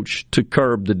approach to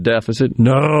curb the deficit.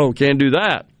 No, can't do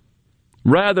that.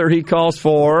 Rather, he calls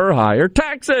for higher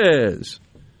taxes.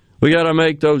 We got to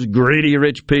make those greedy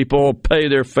rich people pay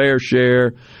their fair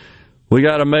share. We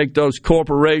got to make those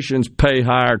corporations pay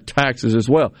higher taxes as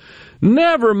well.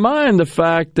 Never mind the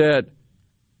fact that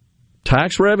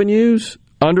tax revenues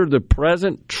under the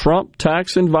present Trump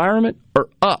tax environment are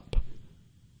up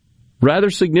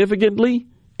rather significantly,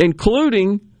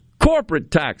 including corporate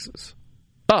taxes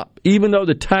up, even though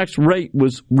the tax rate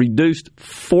was reduced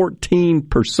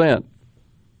 14%,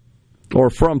 or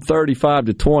from 35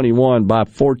 to 21 by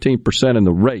 14% in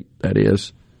the rate, that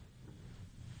is.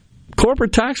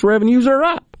 Corporate tax revenues are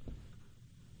up.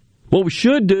 What we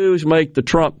should do is make the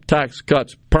Trump tax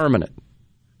cuts permanent.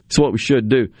 That's what we should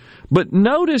do. But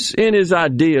notice in his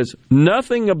ideas,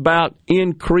 nothing about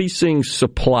increasing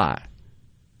supply.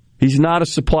 He's not a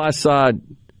supply side,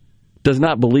 does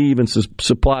not believe in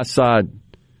supply side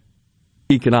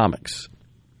economics.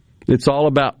 It's all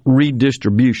about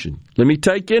redistribution. Let me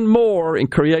take in more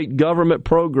and create government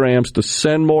programs to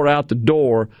send more out the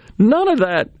door. None of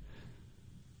that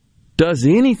does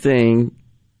anything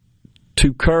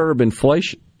to curb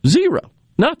inflation. Zero.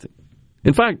 Nothing.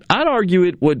 In fact, I'd argue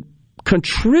it would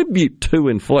contribute to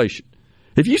inflation.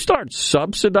 If you start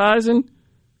subsidizing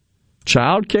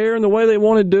child care in the way they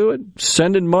want to do it,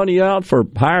 sending money out for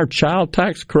higher child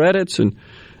tax credits and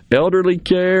elderly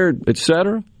care,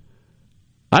 etc.,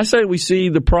 I say we see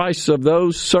the price of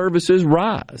those services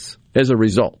rise as a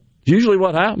result. Usually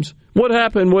what happens. What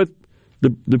happened with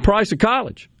the price of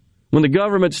college when the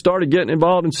government started getting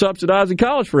involved in subsidizing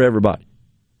college for everybody?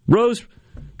 Rose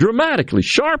dramatically,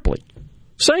 sharply.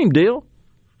 Same deal.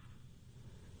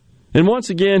 And once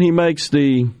again, he makes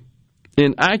the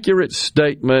inaccurate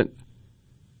statement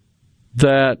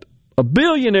that a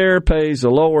billionaire pays a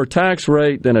lower tax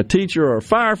rate than a teacher or a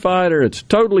firefighter. It's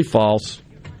totally false.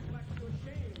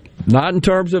 Not in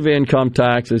terms of income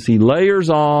taxes. He layers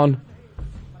on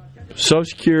Social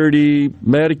Security,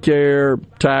 Medicare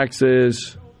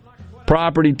taxes,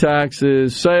 property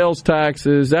taxes, sales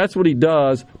taxes. That's what he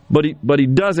does, but he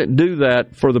doesn't do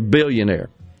that for the billionaire.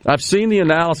 I've seen the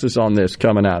analysis on this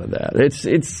coming out of that.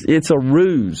 It's a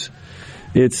ruse.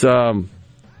 It's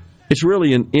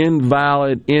really an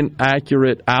invalid,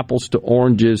 inaccurate, apples to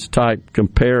oranges type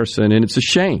comparison, and it's a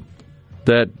shame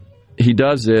that he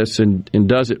does this and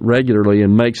does it regularly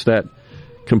and makes that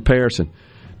comparison.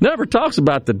 Never talks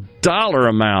about the dollar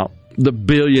amount the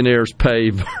billionaires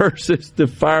pay versus the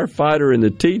firefighter and the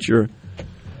teacher.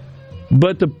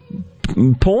 But the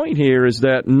point here is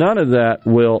that none of that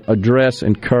will address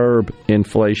and curb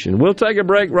inflation. We'll take a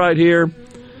break right here.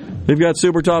 We've got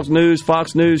Super Talks News,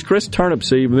 Fox News, Chris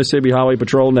Turnipseed with Mississippi Highway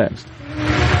Patrol next.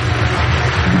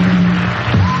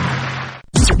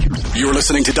 You're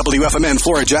listening to WFMN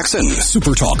Flora Jackson,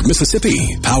 Super Talk,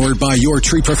 Mississippi, powered by your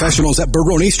tree professionals at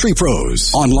Barone's Tree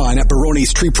Pros. Online at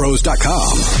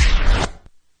baronestreepros.com.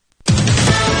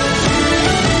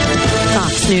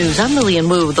 Fox News, I'm Lillian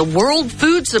Wu. The world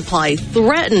food supply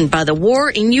threatened by the war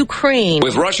in Ukraine.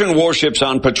 With Russian warships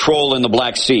on patrol in the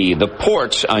Black Sea, the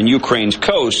ports on Ukraine's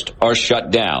coast are shut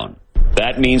down.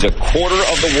 That means a quarter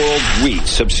of the world's wheat,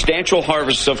 substantial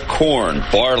harvests of corn,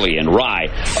 barley, and rye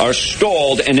are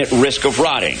stalled and at risk of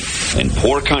rotting. In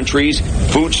poor countries,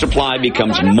 food supply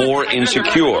becomes more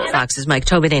insecure. Fox's Mike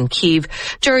Tobin in Kyiv.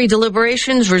 Jury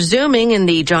deliberations resuming in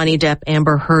the Johnny Depp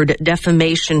Amber Heard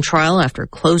defamation trial after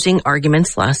closing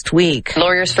arguments last week.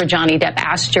 Lawyers for Johnny Depp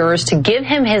asked jurors to give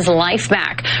him his life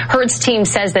back. Heard's team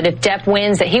says that if Depp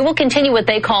wins, that he will continue what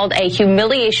they called a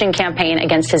humiliation campaign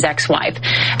against his ex-wife.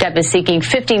 Depp is seeking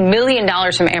 $50 million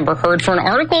from Amber Heard for an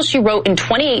article she wrote in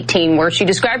 2018 where she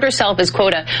described herself as,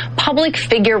 quote, a public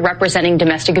figure representing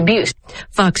domestic abuse.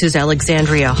 Fox's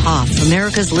Alexandria Hoff.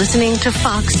 America's listening to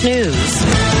Fox News.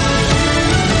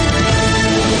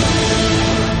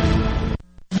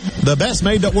 The best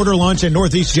made-to-order lunch in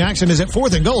Northeast Jackson is at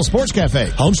 4th and Goal Sports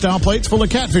Cafe. Homestyle plates full of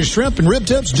catfish, shrimp, and rib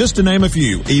tips, just to name a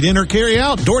few. Eat in or carry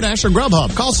out, DoorDash or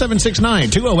Grubhub. Call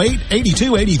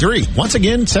 769-208-8283. Once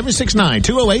again,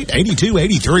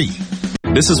 769-208-8283.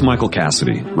 This is Michael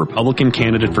Cassidy, Republican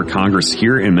candidate for Congress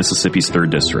here in Mississippi's 3rd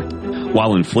District.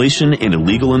 While inflation and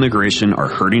illegal immigration are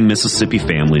hurting Mississippi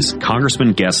families,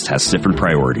 Congressman Guest has different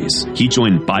priorities. He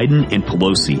joined Biden and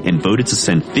Pelosi and voted to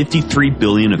send $53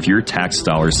 billion of your tax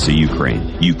dollars to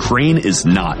Ukraine. Ukraine is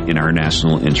not in our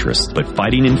national interest, but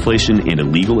fighting inflation and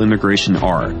illegal immigration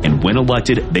are, and when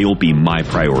elected, they will be my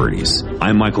priorities.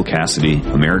 I'm Michael Cassidy,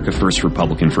 America First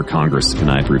Republican for Congress, and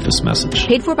I approve this message.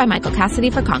 Paid for by Michael Cassidy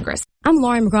for Congress. I'm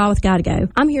Lauren McGraw with Gotta Go.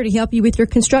 I'm here to help you with your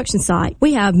construction site.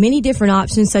 We have many different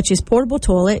options such as portable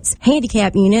toilets,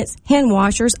 handicap units, hand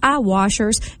washers, eye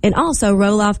washers, and also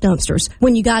roll-off dumpsters.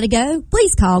 When you gotta go,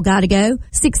 please call Gotta Go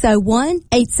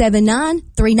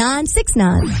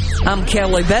 601-879-3969. I'm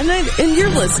Kelly Bennett, and you're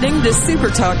listening to Super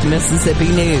Talk Mississippi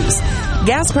News.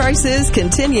 Gas prices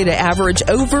continue to average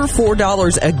over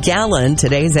 $4 a gallon.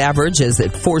 Today's average is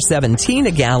at $4.17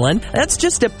 a gallon. That's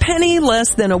just a penny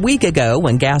less than a week ago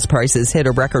when gas prices hit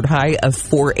a record high of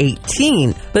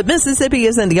 $4.18. But Mississippi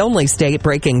isn't the only state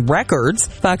breaking records.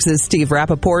 Fox's Steve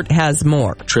Rappaport has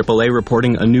more. AAA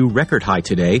reporting a new record high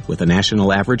today with a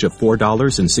national average of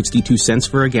 $4.62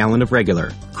 for a gallon of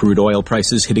regular. Crude oil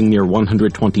prices hitting near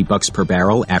 $120 per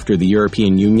barrel after the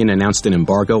European Union announced an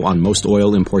embargo on most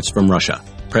oil imports from Russia.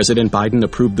 President Biden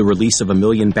approved the release of 1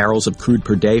 million barrels of crude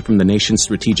per day from the nation's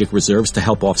strategic reserves to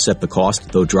help offset the cost,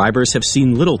 though drivers have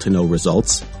seen little to no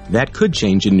results. That could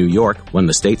change in New York when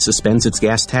the state suspends its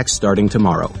gas tax starting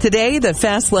tomorrow. Today, the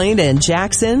fast lane in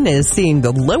Jackson is seeing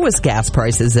the lowest gas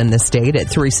prices in the state at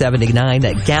 $3.79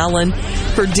 a gallon.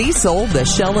 For diesel, the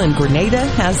Shell in Grenada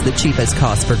has the cheapest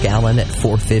cost per gallon at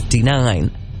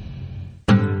 $4.59.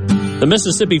 The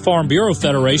Mississippi Farm Bureau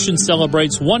Federation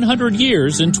celebrates 100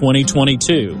 years in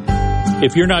 2022.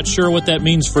 If you're not sure what that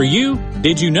means for you,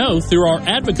 did you know through our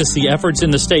advocacy efforts in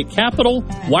the state capitol,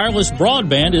 wireless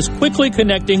broadband is quickly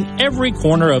connecting every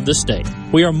corner of the state.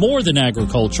 We are more than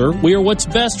agriculture. We are what's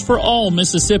best for all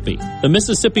Mississippi. The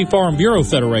Mississippi Farm Bureau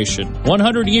Federation,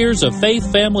 100 years of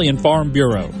faith, family, and farm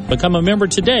bureau. Become a member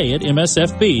today at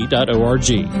msfb.org.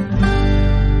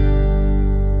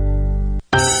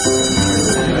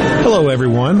 Hello,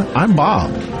 everyone. I'm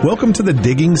Bob. Welcome to the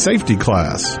digging safety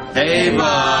class. Hey,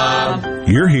 Bob.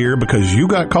 You're here because you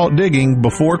got caught digging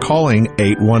before calling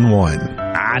 811.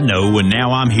 I know, and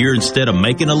now I'm here instead of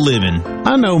making a living.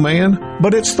 I know, man,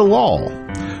 but it's the law.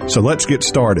 So let's get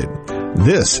started.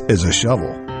 This is a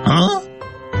shovel. Huh?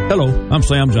 Hello, I'm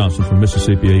Sam Johnson from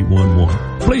Mississippi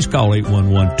 811. Please call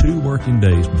 811 2 working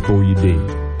days before you dig.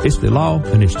 It's the law,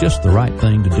 and it's just the right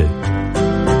thing to do.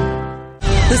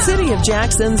 The City of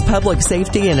Jackson's Public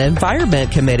Safety and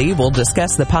Environment Committee will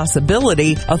discuss the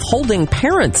possibility of holding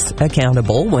parents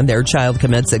accountable when their child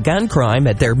commits a gun crime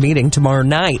at their meeting tomorrow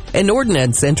night. An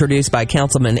ordinance introduced by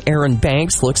Councilman Aaron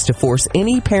Banks looks to force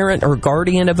any parent or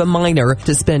guardian of a minor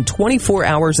to spend 24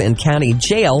 hours in county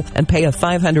jail and pay a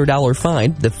 $500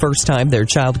 fine the first time their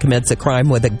child commits a crime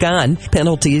with a gun.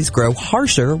 Penalties grow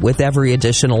harsher with every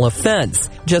additional offense.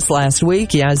 Just last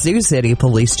week, Yazoo City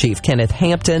Police Chief Kenneth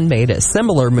Hampton made a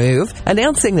similar similar move,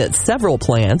 announcing that several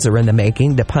plans are in the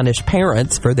making to punish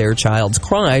parents for their child's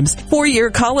crimes.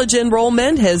 Four-year college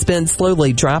enrollment has been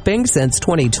slowly dropping since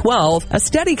 2012. A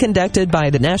study conducted by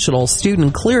the National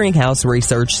Student Clearinghouse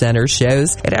Research Center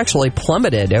shows it actually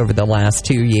plummeted over the last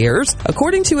 2 years.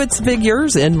 According to its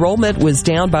figures, enrollment was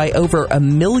down by over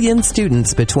 1 million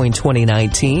students between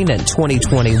 2019 and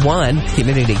 2021.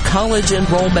 Community college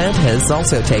enrollment has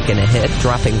also taken a hit,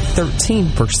 dropping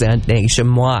 13%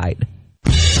 nationwide.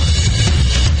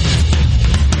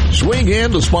 Swing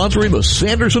in to sponsoring the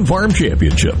Sanderson Farm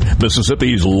Championship,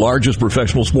 Mississippi's largest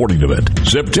professional sporting event,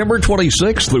 September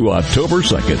 26th through October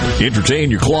 2nd. Entertain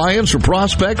your clients or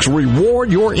prospects,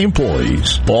 reward your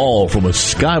employees. Ball from a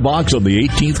skybox on the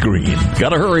 18th green.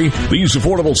 Gotta hurry. These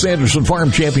affordable Sanderson Farm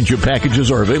Championship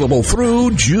packages are available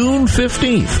through June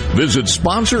 15th. Visit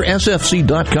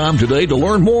sponsorsfc.com today to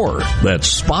learn more.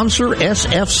 That's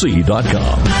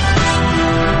sponsorsfc.com.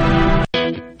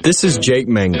 This is Jake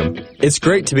Mangum. It's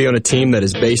great to be on a team that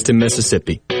is based in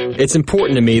Mississippi. It's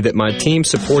important to me that my team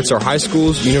supports our high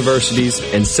schools, universities,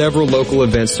 and several local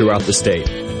events throughout the state.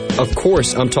 Of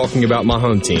course, I'm talking about my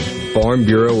home team, Farm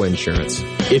Bureau Insurance.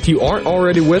 If you aren't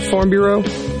already with Farm Bureau,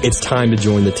 it's time to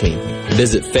join the team.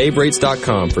 Visit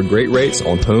favrates.com for great rates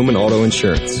on home and auto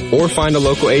insurance, or find a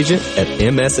local agent at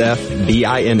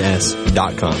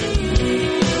msfbins.com.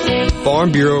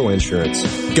 Farm Bureau Insurance.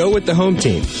 Go with the home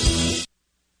team.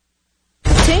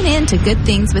 Tune in to Good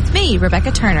Things with me,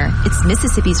 Rebecca Turner. It's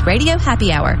Mississippi's Radio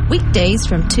Happy Hour, weekdays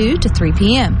from 2 to 3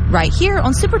 p.m., right here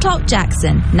on Super Talk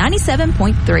Jackson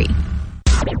 97.3.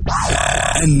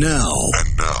 And now,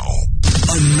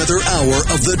 another hour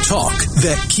of the talk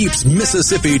that keeps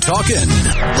Mississippi talking.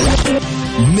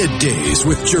 Middays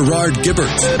with Gerard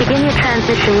Gibbert. Begin your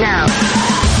transition now.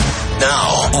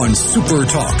 Now on Super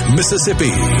Talk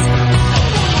Mississippi.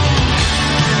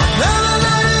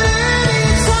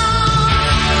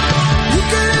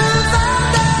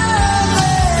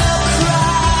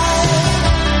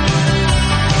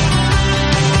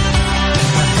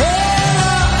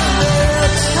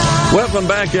 Welcome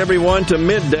back, everyone, to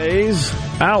Middays,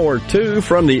 Hour 2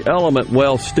 from the Element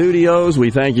Wealth Studios.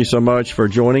 We thank you so much for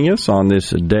joining us on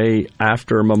this day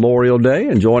after Memorial Day.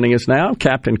 And joining us now,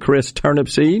 Captain Chris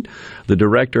Turnipseed, the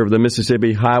Director of the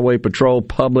Mississippi Highway Patrol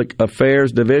Public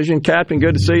Affairs Division. Captain,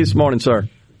 good to see you this morning, sir.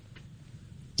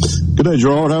 Good day,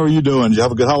 Gerard. How are you doing? Did you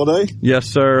have a good holiday? Yes,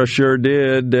 sir, I sure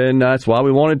did. And that's why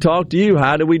we wanted to talk to you.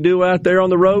 How did we do out there on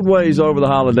the roadways over the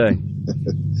holiday?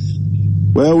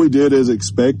 Well, we did as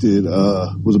expected. It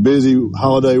was a busy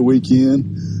holiday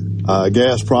weekend.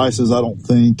 Gas prices, I don't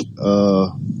think,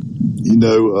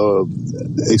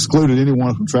 excluded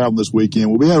anyone from traveling this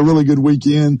weekend. Well, we had a really good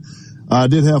weekend. I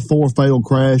did have 4 fatal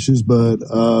crashes, but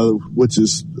which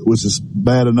is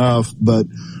bad enough. But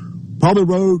probably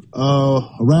wrote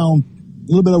around a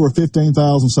little bit over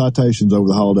 15,000 citations over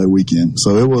the holiday weekend.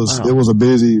 So it was a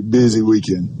busy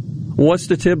weekend. What's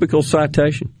the typical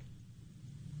citation?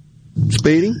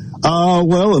 Speeding?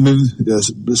 Well, I mean, a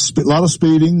lot of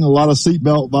speeding, a lot of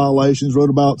seatbelt violations. Wrote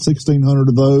about 1,600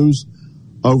 of those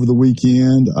over the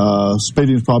weekend.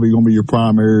 Speeding is probably going to be your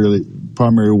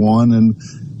primary one, and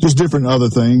just different other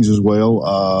things as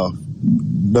well.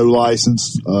 No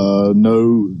license,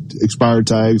 no expired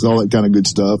tags, all that kind of good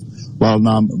stuff. A lot of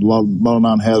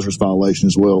non-hazardous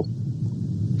violations as well.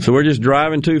 So we're just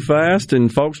driving too fast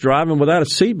and folks driving without a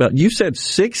seatbelt. You said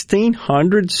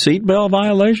 1,600 seatbelt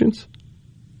violations?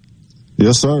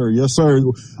 Yes, sir. Yes, sir.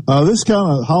 This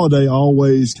kind of holiday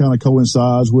always kind of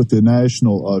coincides with the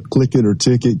national Click It or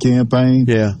Ticket campaign.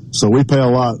 Yeah. So we pay a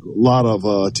lot of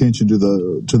attention to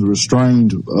the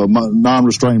restrained,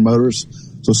 non-restrained motorists.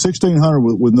 So 1,600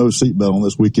 with no seatbelt on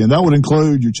this weekend. That would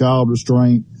include your child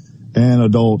restraint and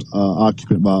adult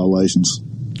occupant violations.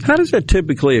 How does that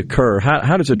typically occur?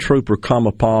 How does a trooper come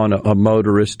upon a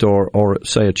motorist or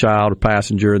say a child or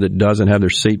passenger that doesn't have their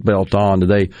seatbelt on? Do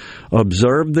they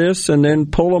observe this and then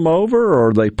pull them over, or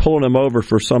are they pulling them over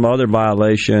for some other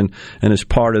violation, and as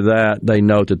part of that they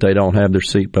note that they don't have their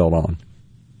seatbelt on?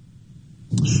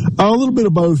 A little bit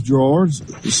of both, George.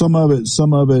 Some of it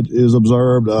is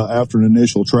observed after an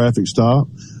initial traffic stop.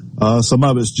 Some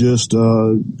of it's just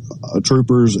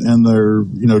troopers and they're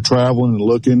traveling and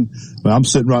looking. I mean, I'm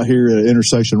sitting right here at an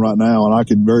intersection right now, and I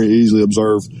can very easily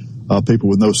observe people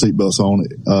with no seatbelts on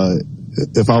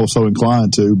if I was so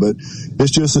inclined to. But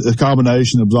it's just a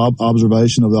combination of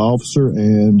observation of the officer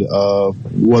and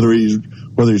whether he's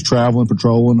traveling,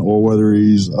 patrolling, or whether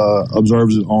he's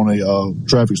observes it on a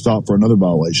traffic stop for another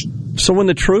violation. So when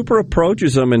the trooper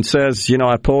approaches them and says,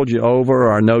 I pulled you over,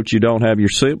 or I note you don't have your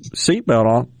seatbelt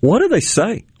on, what do they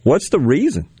say? What's the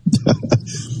reason?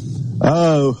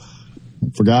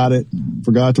 forgot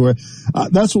to wear.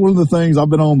 That's one of the things. I've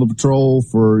been on the patrol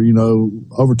for,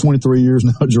 over 23 years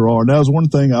now, Gerard. That was one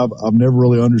thing I've never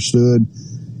really understood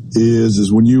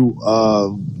is when you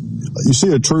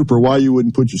see a trooper, why you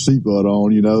wouldn't put your seatbelt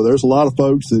on. There's a lot of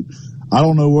folks that I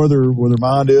don't know where their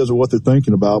mind is or what they're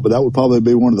thinking about, but that would probably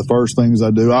be one of the first things I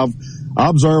do. I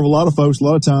observe a lot of folks a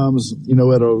lot of times,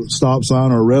 at a stop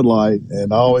sign or a red light,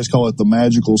 and I always call it the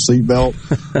magical seatbelt,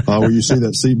 where you see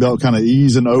that seatbelt kind of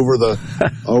easing over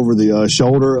the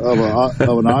shoulder of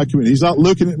an occupant. He's not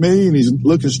looking at me, and he's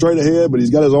looking straight ahead, but he's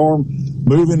got his arm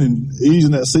moving and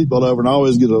easing that seatbelt over, and I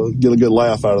always get a good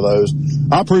laugh out of those.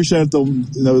 I appreciate them,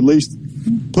 at least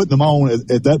putting them on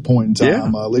at that point in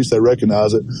time. At least they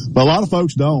recognize it. But a lot of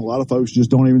folks don't. A lot of folks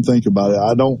just don't even think about it.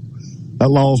 That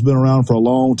law's been around for a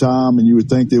long time, and you would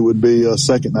think it would be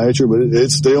second nature, but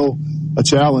it's still a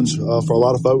challenge for a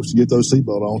lot of folks to get those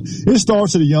seatbelt on. It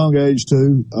starts at a young age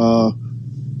too.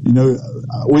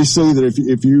 We see that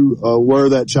if you wear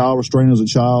that child restraint as a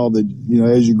child, that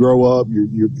as you grow up,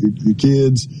 your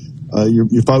kids,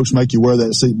 your folks make you wear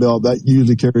that seatbelt. That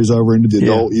usually carries over into the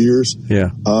adult years.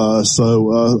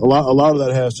 So a lot of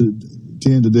that has to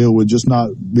tend to deal with just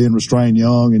not being restrained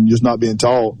young and just not being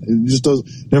taught. It just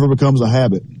never becomes a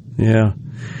habit. Yeah.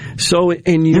 So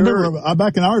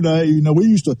back in our day, we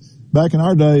used to, back in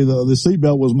our day, the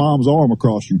seatbelt was mom's arm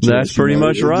across your chest. That's pretty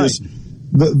much right.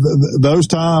 Those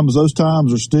times are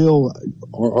still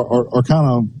are kind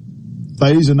of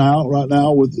phasing out right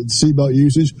now with the seatbelt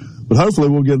usage. But hopefully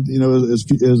we'll get,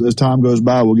 as time goes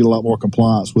by, we'll get a lot more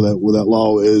compliance with that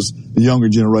law as the younger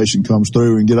generation comes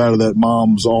through and get out of that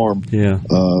mom's arm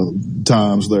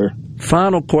times there.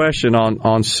 Final question on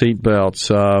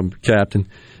seatbelts, Captain.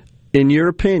 In your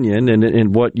opinion, and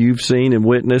in what you've seen and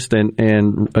witnessed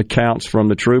and accounts from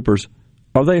the troopers,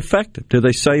 are they effective? Do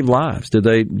they save lives? Do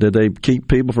they keep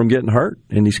people from getting hurt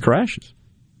in these crashes?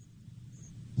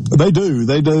 They do.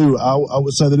 I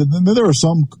would say that there are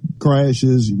some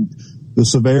crashes, the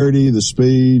severity, the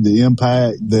speed, the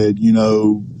impact that,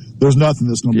 there's nothing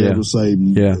that's going to be able to save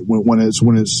you when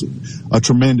it's a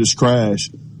tremendous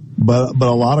crash. But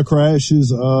a lot of crashes,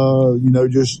 there's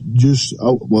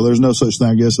no such thing,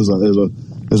 I guess, as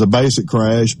a basic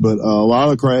crash, but a lot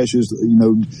of crashes,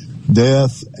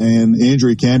 death and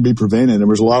injury can be prevented. And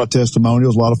there's a lot of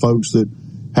testimonials, a lot of folks that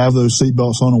have those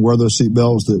seatbelts on and wear those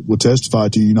seatbelts that will testify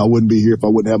to you. I wouldn't be here if I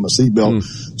wouldn't have my seatbelt.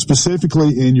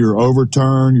 Specifically in your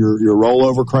overturn, your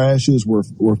rollover crashes where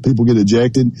people get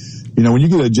ejected. When you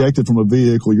get ejected from a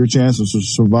vehicle, your chances of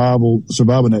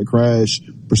surviving that crash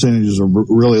percentages are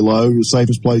really low. The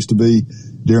safest place to be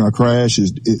during a crash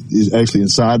is actually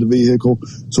inside the vehicle.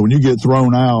 So when you get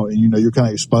thrown out and, you're kind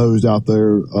of exposed out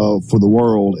there, for the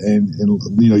world and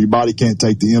your body can't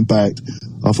take the impact,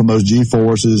 from those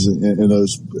G-forces and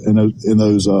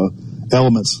those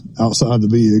elements outside the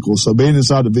vehicle. So being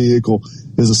inside the vehicle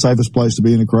is the safest place to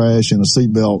be in a crash, and a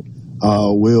seatbelt,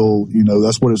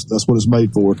 that's what it's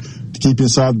made for, to keep you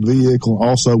inside the vehicle.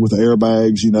 Also with the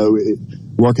airbags,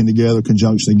 working together,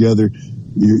 conjunction together,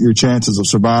 your chances of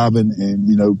surviving and,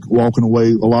 walking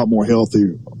away a lot more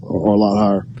healthy or a lot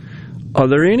higher. Are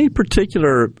there any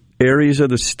particular areas of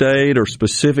the state or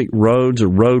specific roads or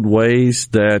roadways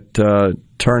that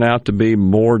turn out to be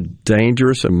more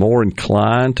dangerous and more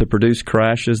inclined to produce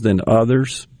crashes than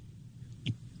others?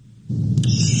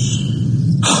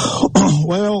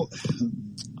 Well,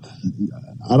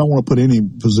 I don't want to put any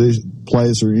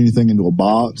place or anything into a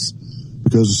box,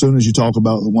 because as soon as you talk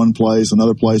about one place,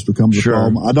 another place becomes a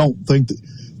problem. I don't think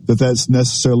that that's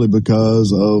necessarily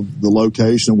because of the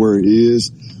location where it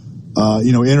is.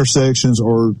 Intersections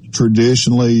are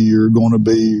traditionally, you're going to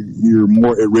be your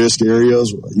more at risk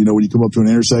areas. When you come up to an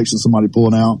intersection, somebody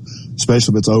pulling out,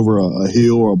 especially if it's over a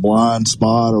hill or a blind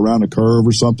spot around a curve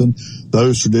or something,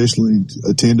 those traditionally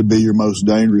tend to be your most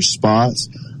dangerous spots.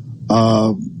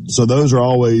 So those are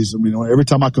always, every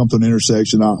time I come to an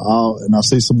intersection, I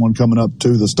see someone coming up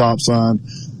to the stop sign,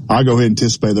 I go ahead and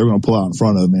anticipate they're going to pull out in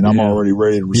front of me, and I'm already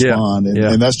ready to respond.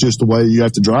 And that's just the way you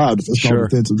have to drive. It's not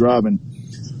defensive driving.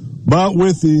 But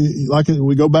with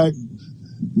we go back,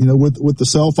 with the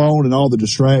cell phone and all the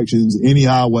distractions, any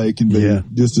highway can be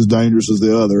just as dangerous as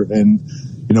the other. And,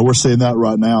 we're seeing that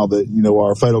right now, that,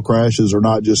 our fatal crashes are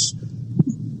not just,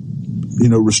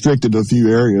 restricted to a few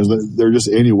areas. They're just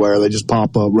anywhere. They just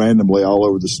pop up randomly all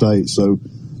over the state. So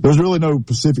there's really no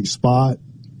specific spot.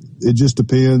 It just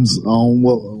depends on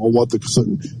what the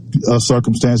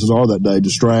circumstances are that day.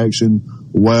 Distraction,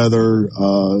 weather,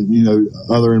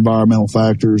 other environmental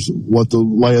factors, what the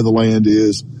lay of the land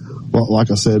is,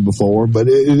 like I said before. But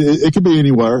it could be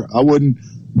anywhere. I wouldn't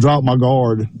drop my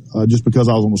guard just because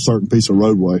I was on a certain piece of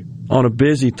roadway. On a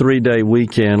busy 3-day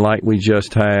weekend like we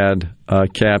just had,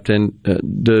 Captain,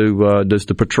 does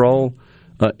the patrol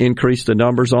increase the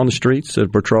numbers on the streets that are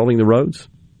patrolling the roads?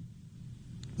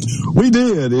 We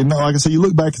did, and like I said, you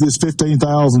look back at this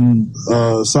 15,000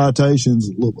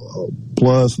 citations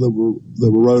plus that were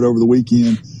wrote over the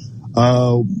weekend.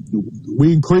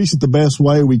 We increase it the best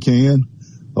way we can.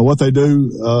 What they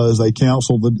do is they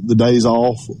cancel the days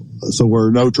off, so where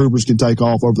no troopers can take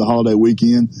off over the holiday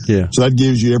weekend. Yeah. So that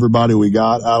gives you everybody we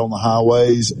got out on the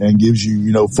highways and gives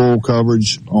you full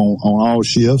coverage on all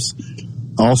shifts.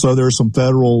 Also, there's some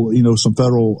federal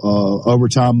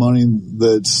overtime money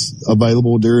that's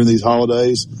available during these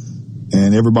holidays,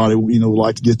 and everybody, would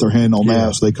like to get their hand on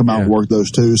that, so they come out and work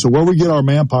those too. So where we get our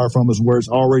manpower from is where it's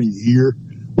already here,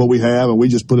 what we have, and we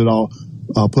just put them all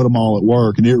at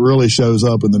work, and it really shows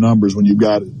up in the numbers when you've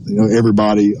got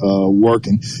everybody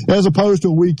working, as opposed to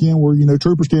a weekend where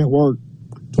troopers can't work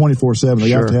 24/7. They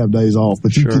have to have days off,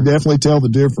 but you can definitely tell the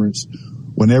difference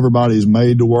when everybody's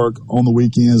made to work on the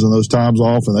weekends and those times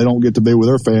off, and they don't get to be with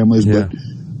their families, but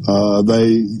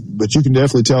you can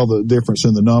definitely tell the difference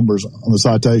in the numbers on the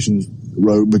citations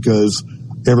road because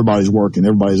everybody's working,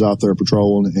 everybody's out there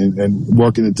patrolling and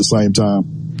working at the same time.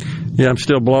 Yeah, I'm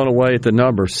still blown away at the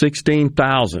number.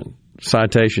 16,000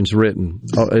 citations written.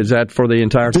 Is that for the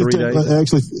entire 3 days?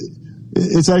 Actually,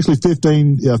 it's actually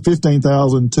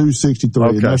 15,263.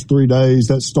 Okay. And that's 3 days.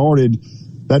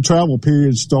 That travel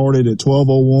period started at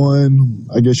 12:01,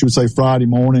 I guess you would say Friday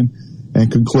morning,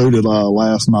 and concluded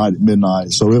last night at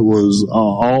midnight. So it was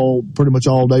pretty much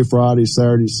all day Friday,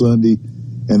 Saturday, Sunday,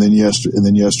 and then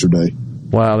yesterday.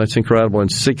 Wow, that's incredible. And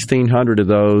 1,600 of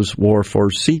those were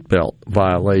for seatbelt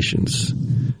violations,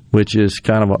 which is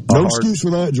kind of no excuse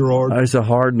for that, Gerard. It's a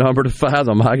hard number to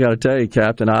fathom. I got to tell you,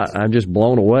 Captain, I'm just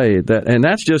blown away at that. And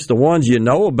that's just the ones you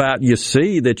know about, you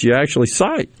see that you actually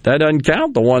cite. That doesn't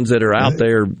count the ones that are out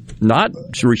there not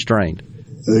restrained.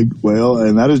 Well,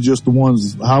 and that is just the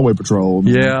ones Highway Patrol.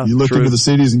 Yeah, you look into the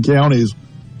cities and counties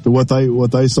to what they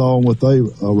saw and what they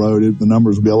wrote. The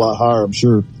numbers would be a lot higher, I'm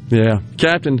sure. Yeah.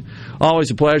 Captain,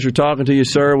 always a pleasure talking to you,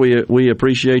 sir. We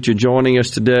appreciate you joining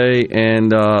us today,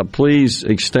 and please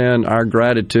extend our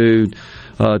gratitude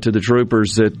to the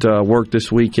troopers that work this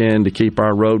weekend to keep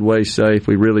our roadways safe.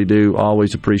 We really do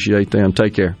always appreciate them.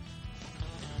 Take care.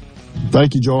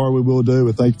 Thank you, Jar. We will do,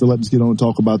 and thank you for letting us get on and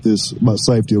talk about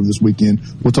safety over this weekend.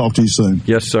 We'll talk to you soon.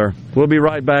 Yes, sir. We'll be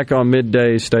right back on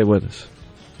Midday. Stay with us.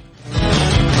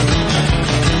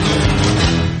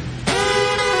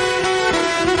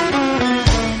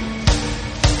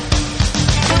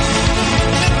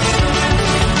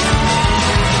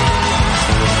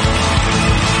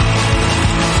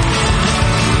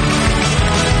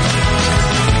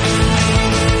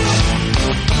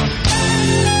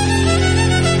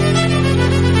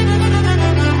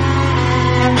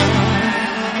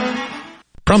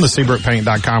 From the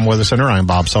SeabrookPaint.com Weather Center, I'm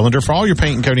Bob Sullender. For all your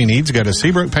paint and coating needs, go to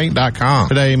SeabrookPaint.com.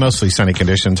 Today, mostly sunny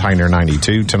conditions, high near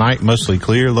 92. Tonight, mostly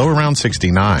clear, low around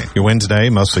 69. Your Wednesday,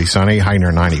 mostly sunny, high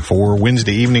near 94.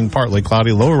 Wednesday evening, partly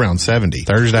cloudy, low around 70.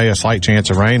 Thursday, a slight chance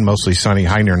of rain, mostly sunny,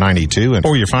 high near 92. And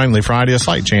for your finally Friday, a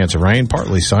slight chance of rain,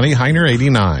 partly sunny, high near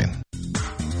 89.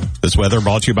 This weather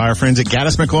brought to you by our friends at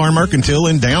Gaddis McLaurin Mercantile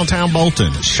in downtown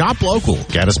Bolton. Shop local.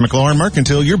 Gaddis McLaurin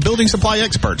Mercantile, your building supply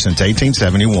expert since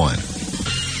 1871.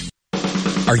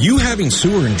 Are you having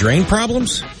sewer and drain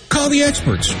problems? Call the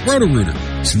experts, Roto-Rooter.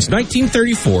 Since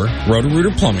 1934,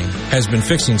 Roto-Rooter Plumbing has been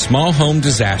fixing small home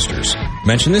disasters.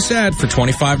 Mention this ad for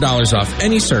 $25 off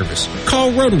any service.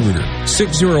 Call Roto-Rooter,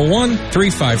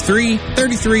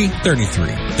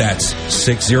 601-353-3333. That's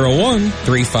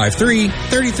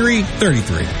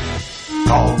 601-353-3333.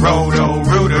 Call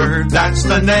Roto-Rooter, that's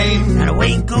the name. And we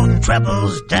ain't good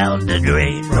troubles down the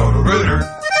drain.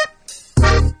 Roto-Rooter.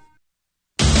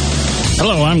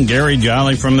 Hello, I'm Gary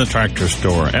Jolly from the Tractor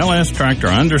Store. LS Tractor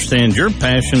understands your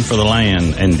passion for the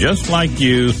land, and just like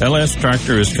you, LS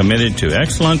Tractor is committed to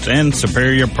excellence and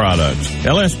superior products.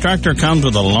 LS Tractor comes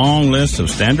with a long list of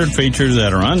standard features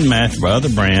that are unmatched by other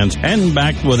brands and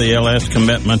backed with the LS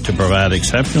commitment to provide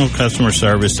exceptional customer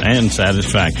service and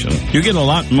satisfaction. You get a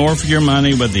lot more for your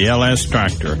money with the LS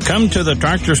Tractor. Come to the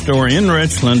Tractor Store in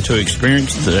Richland to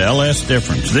experience the LS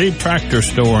difference. The Tractor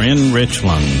Store in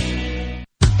Richland.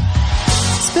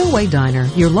 Spillway Diner,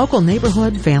 your local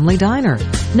neighborhood family diner.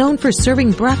 Known for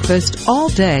serving breakfast all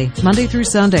day, Monday through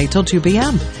Sunday till 2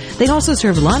 p.m. They also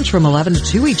serve lunch from 11 to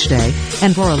 2 each day.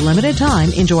 And for a limited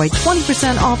time, enjoy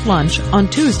 20% off lunch on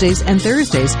Tuesdays and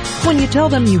Thursdays when you tell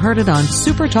them you heard it on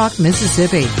Super Talk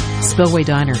Mississippi. Spillway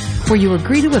Diner, where you are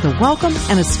greeted with a welcome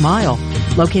and a smile.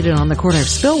 located on the corner of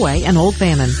Spillway and Old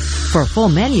Famine. For a full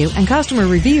menu and customer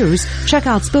reviews, check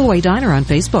out Spillway Diner on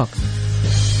Facebook.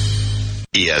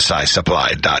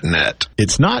 ESISupply.net.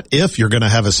 It's not if you're going to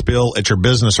have a spill at your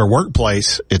business or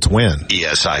workplace, it's when.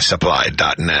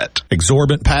 ESISupply.net.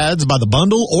 Exorbitant pads by the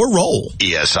bundle or roll.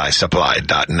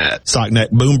 ESISupply.net.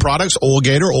 Socknet boom products, Oil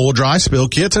Gator, Oil Dry, spill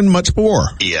kits, and much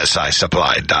more.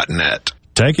 ESISupply.net.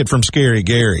 Take it from Scary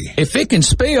Gary. If it can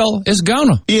spill, it's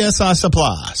gonna. ESI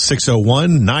Supply,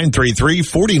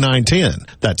 601-933-4910.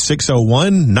 That's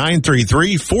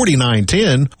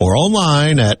 601-933-4910 or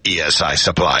online at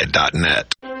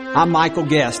ESISupply.net. I'm Michael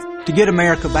Guest. To get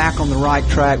America back on the right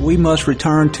track, we must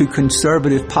return to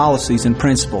conservative policies and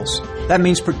principles. That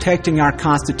means protecting our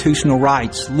constitutional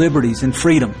rights, liberties, and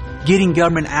freedom, getting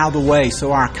government out of the way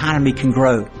so our economy can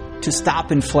grow, to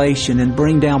stop inflation and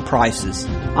bring down prices.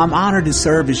 I'm honored to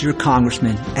serve as your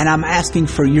congressman, and I'm asking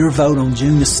for your vote on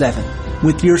June the 7th.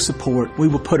 With your support, we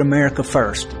will put America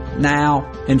first,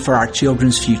 now and for our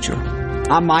children's future.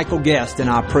 I'm Michael Guest, and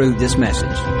I approve this message.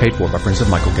 Paid for by Friends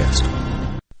of Michael Guest.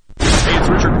 Hey, it's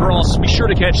Richard Cross. Be sure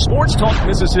to catch Sports Talk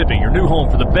Mississippi, your new home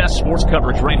for the best sports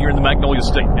coverage right here in the Magnolia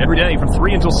State. Every day from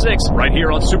 3 until 6, right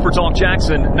here on Super Talk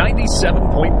Jackson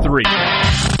 97.3.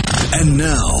 And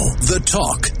now, the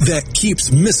talk that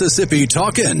keeps Mississippi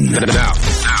talking. Now,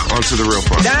 onto the real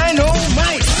part.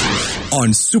 Dynamite!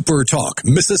 On Super Talk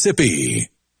Mississippi.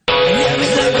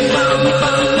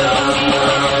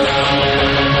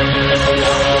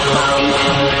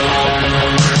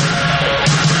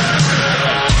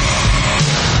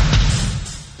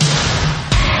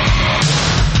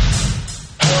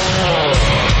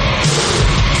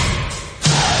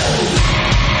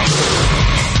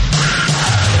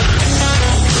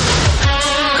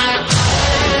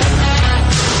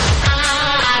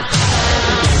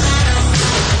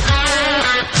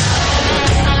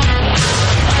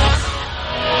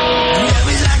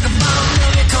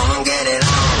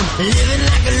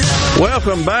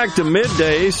 Welcome back to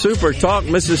Midday Super Talk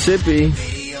Mississippi.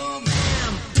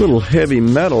 Little heavy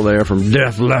metal there from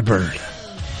Def Leppard.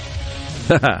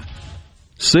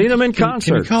 Seen them in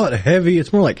concert. Can you call it heavy?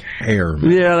 It's more like hair.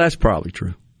 Man. Yeah, that's probably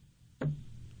true.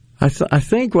 I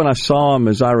think when I saw him,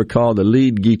 as I recall, the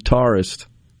lead guitarist,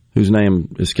 whose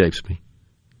name escapes me,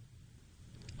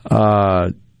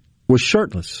 was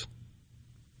shirtless.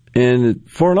 And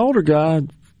for an older guy,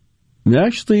 he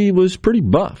actually was pretty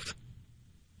buffed.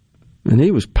 And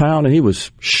he was pounding, he was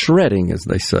shredding, as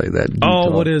they say, that guitar. Oh,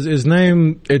 what is his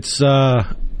name? It's,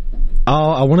 I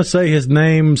want to say his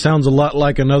name sounds a lot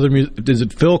like another music. Is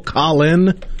it Phil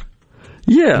Collins?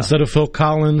 Yeah. Instead of Phil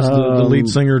Collins, the lead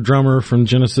singer, drummer from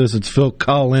Genesis, it's Phil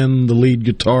Collins, the lead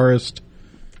guitarist.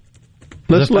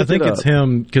 I think it's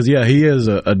him, because, yeah, he is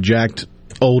a jacked,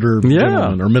 older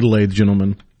gentleman, or middle-aged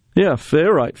gentleman. Yeah,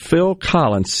 right. Phil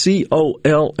Collins,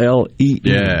 C-O-L-L-E-N.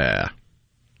 Yeah.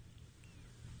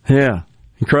 Yeah,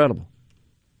 incredible.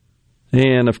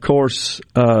 And, of course,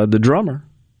 the drummer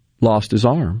lost his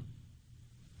arm.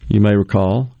 You may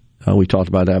recall, we talked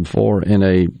about that before, in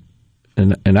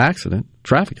an accident,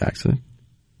 traffic accident,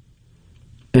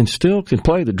 and still can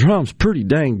play the drums pretty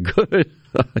dang good,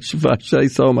 if I say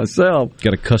so myself.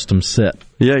 Got a custom set.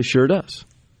 Yeah, he sure does.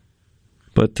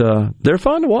 But they're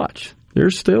fun to watch. They're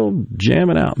still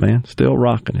jamming out, man, still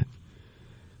rocking it.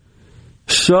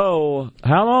 So,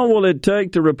 how long will it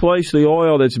take to replace the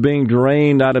oil that's being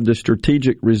drained out of the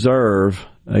strategic reserve?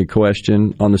 A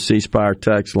question on the C Spire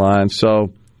text line.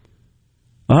 So,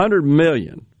 100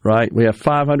 million, right? We have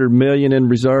 500 million in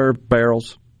reserve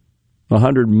barrels.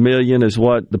 100 million is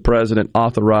what the president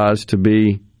authorized to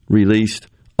be released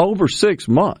over 6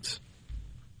 months.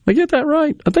 I get that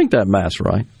right? I think that math's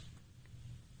right.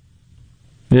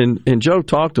 And Joe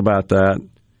talked about that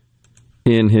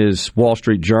in his Wall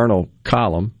Street Journal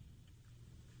column.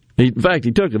 In fact, he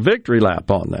took a victory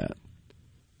lap on that.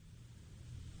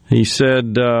 He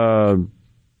said,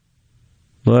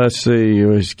 let's see,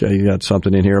 you got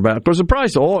something in here about it. Because the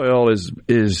price of oil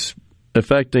is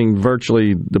affecting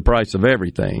virtually the price of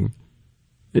everything,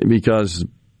 because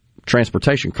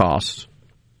transportation costs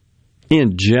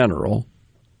in general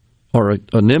are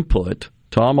an input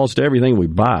to almost everything we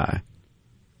buy.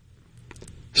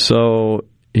 So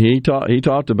he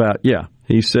talked about,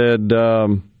 he said,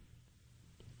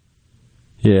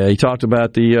 he talked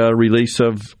about the release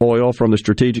of oil from the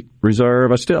strategic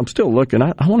reserve. I'm still looking.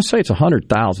 I want to say it's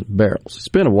 100,000 barrels. It's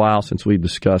been a while since we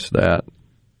discussed that,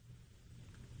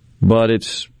 but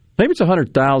maybe it's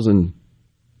 100,000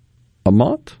 a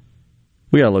month.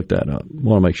 We got to look that up.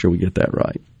 Want to make sure we get that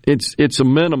right. It's a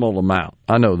minimal amount.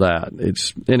 I know that.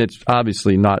 It's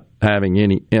obviously not having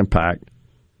any impact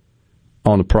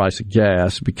on the price of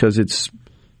gas, because it's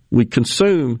we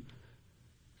consume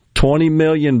 20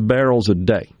 million barrels a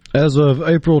day. As of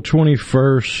April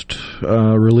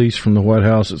 21st, release from the White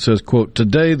House, it says, quote,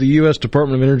 today the U.S.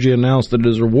 Department of Energy announced that it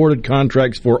has awarded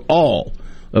contracts for all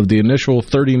of the initial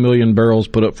 30 million barrels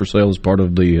put up for sale as part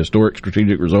of the historic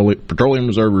Strategic Petroleum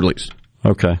Reserve release.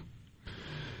 Okay.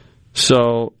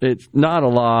 So it's not a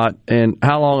lot, and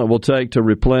how long it will take to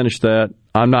replenish that,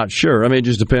 I'm not sure. I mean, it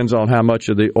just depends on how much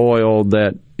of the oil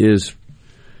that is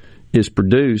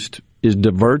produced is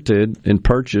diverted and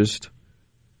purchased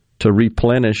to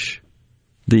replenish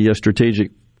the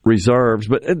strategic reserves.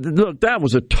 But look, that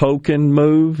was a token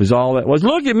move, is all that was.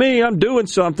 Look at me, I'm doing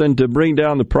something to bring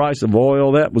down the price of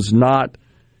oil. That was not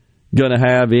going to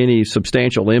have any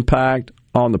substantial impact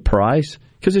on the price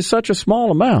because it's such a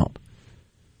small amount.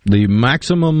 The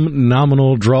maximum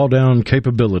nominal drawdown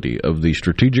capability of the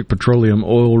Strategic Petroleum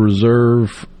Oil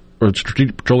Reserve, or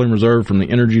Strategic Petroleum Reserve from the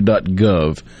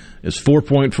energy.gov, is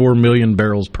 4.4 million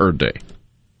barrels per day.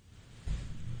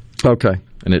 Okay.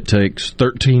 And it takes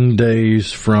 13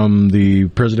 days from the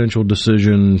presidential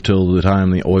decision till the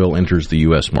time the oil enters the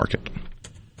U.S. market.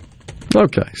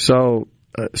 Okay. So,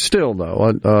 still,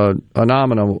 though, a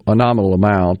nominal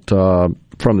amount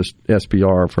from the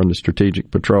SPR, from the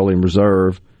Strategic Petroleum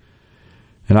Reserve.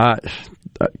 And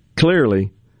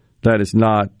clearly, that is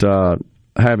not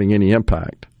having any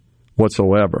impact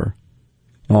whatsoever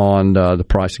on the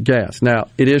price of gas. Now,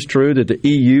 it is true that the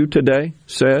EU today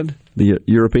said, the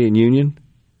European Union,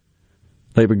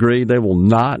 they've agreed they will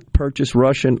not purchase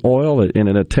Russian oil in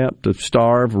an attempt to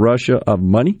starve Russia of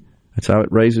money. That's how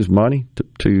it raises money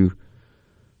to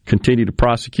continue to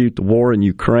prosecute the war in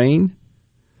Ukraine.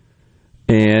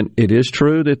 And it is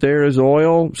true that there is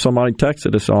oil. Somebody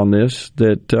texted us on this,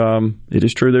 that it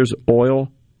is true there's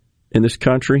oil in this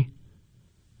country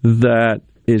that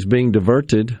is being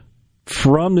diverted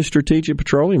from the Strategic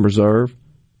Petroleum Reserve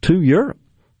to Europe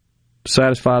to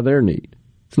satisfy their need.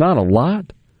 It's not a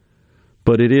lot,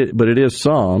 but it is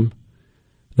some.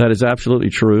 That is absolutely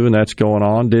true, and that's going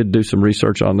on. Did do some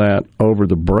research on that over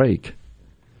the break.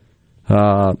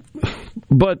 But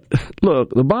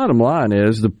look, the bottom line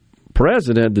is the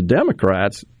president, the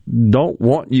Democrats, don't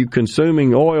want you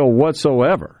consuming oil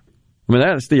whatsoever. I mean,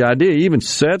 that's the idea. He even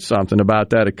said something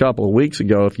about that a couple of weeks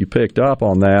ago, if you picked up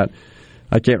on that.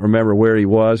 I can't remember where he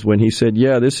was when he said,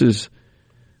 yeah, this is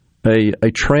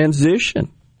a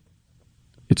transition.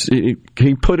 He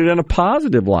put it in a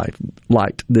positive light.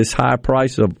 Like this high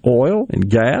price of oil and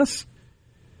gas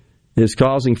is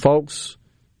causing folks,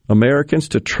 Americans,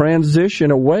 to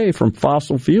transition away from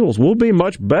fossil fuels. We'll be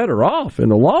much better off in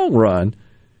the long run.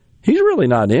 He's really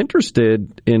not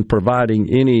interested in providing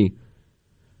any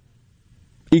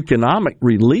economic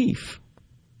relief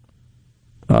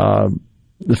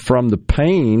from the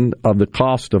pain of the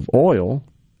cost of oil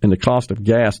and the cost of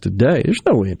gas today. There's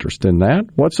no interest in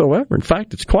that whatsoever. In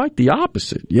fact, it's quite the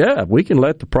opposite. Yeah, if we can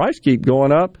let the price keep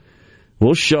going up,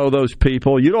 we'll show those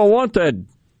people you don't want that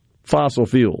fossil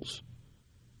fuels.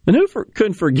 And who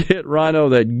couldn't forget, Rhino,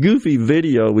 that goofy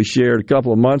video we shared a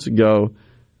couple of months ago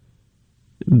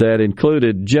that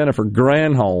included Jennifer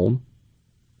Granholm,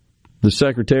 the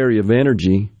Secretary of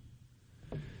Energy,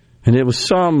 and it was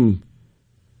some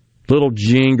little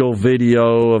jingle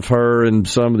video of her and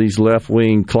some of these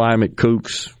left-wing climate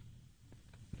kooks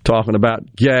talking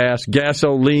about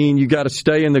gasoline, you got to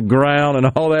stay in the ground and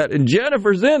all that, and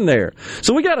Jennifer's in there.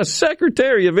 So we got a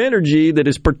Secretary of Energy that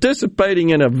is participating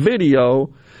in a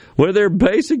video where they're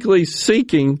basically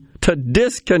seeking to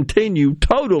discontinue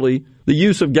totally the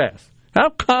use of gas. How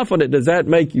confident does that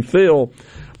make you feel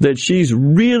that she's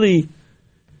really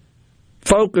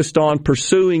focused on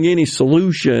pursuing any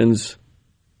solutions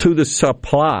to the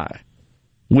supply,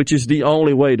 which is the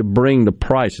only way to bring the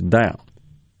price down?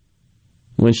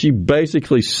 When she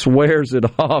basically swears it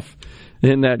off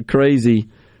in that crazy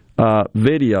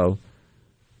video.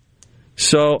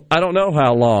 So I don't know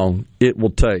how long it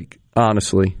will take,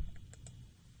 honestly.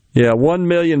 Yeah, 1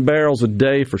 million barrels a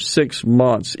day for 6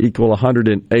 months equal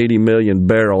 180 million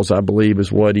barrels, I believe,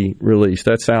 is what he released.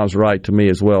 That sounds right to me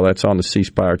as well. That's on the C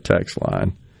Spire text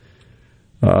line.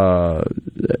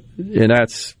 And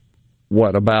that's,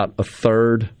 about a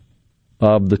third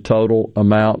of the total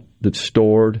amount that's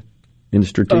stored in the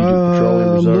Strategic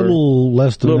Petroleum Reserve? A little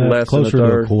less than that, closer to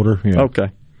a quarter. Yeah. Okay.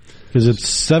 Because it's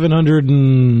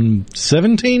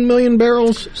 717 million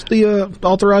barrels is the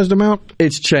authorized amount?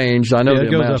 It's changed. I know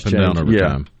it goes up and down over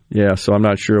time. Yeah, so I'm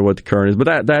not sure what the current is.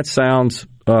 But that sounds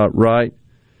right.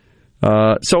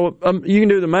 So you can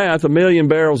do the math. 1 million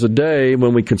barrels a day,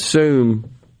 when we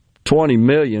consume 20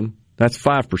 million, that's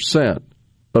 5%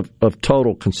 of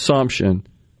total consumption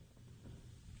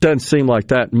doesn't seem like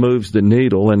that moves the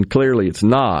needle, and clearly it's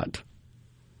not.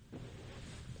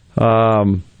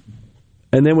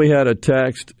 And then we had a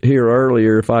text here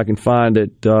earlier, if I can find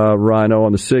it, Rhino,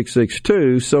 on the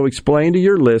 662. So explain to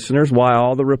your listeners why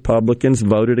all the Republicans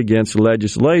voted against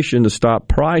legislation to stop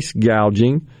price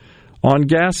gouging on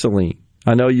gasoline.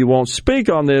 I know you won't speak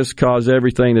on this because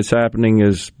everything that's happening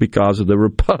is because of the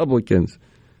Republicans.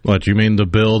 What, you mean the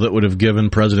bill that would have given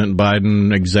President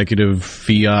Biden executive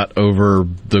fiat over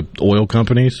the oil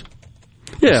companies?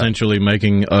 Yeah. Essentially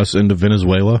making us into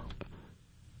Venezuela?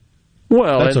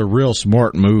 Well, that's a real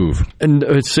smart move. And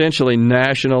essentially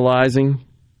nationalizing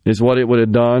is what it would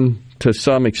have done to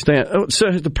some extent.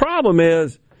 So the problem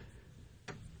is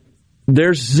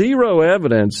there's zero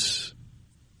evidence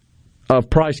of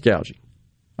price gouging.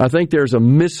 I think there's a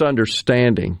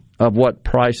misunderstanding of what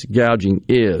price gouging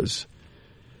is.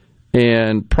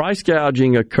 And price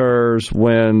gouging occurs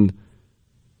when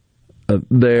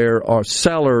there are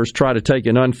sellers try to take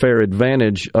an unfair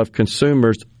advantage of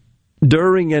consumers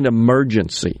during an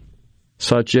emergency,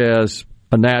 such as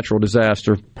a natural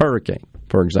disaster, hurricane,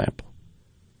 for example.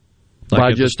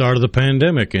 Like at the start of the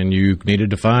pandemic, and you needed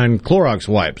to find Clorox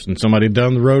wipes, and somebody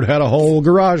down the road had a whole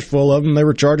garage full of them. They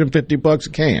were charging $50 a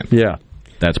can. Yeah.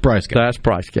 That's price gouging. That's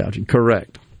price gouging,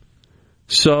 correct.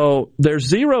 So there's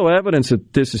zero evidence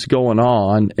that this is going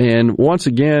on, and once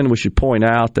again, we should point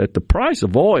out that the price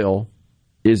of oil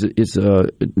is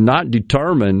not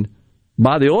determined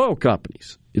by the oil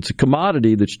companies. It's a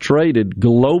commodity that's traded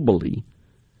globally.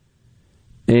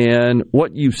 And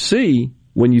what you see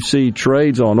when you see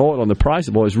trades on oil and the price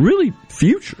of oil is really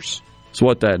futures. That's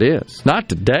what that is. Not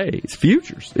today. It's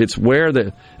futures. It's where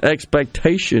the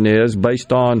expectation is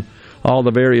based on all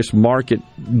the various market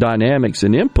dynamics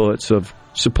and inputs of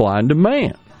supply and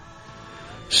demand.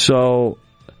 So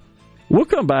we'll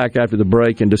come back after the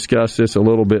break and discuss this a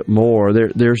little bit more.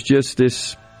 There's just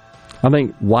this, I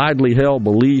think, widely held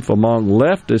belief among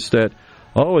leftists that,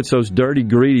 it's those dirty,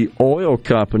 greedy oil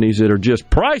companies that are just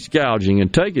price gouging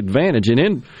and take advantage. And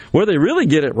then where they really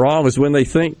get it wrong is when they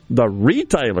think the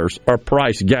retailers are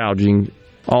price gouging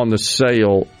on the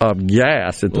sale of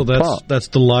gas at the pump. That's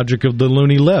the logic of the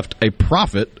loony left. A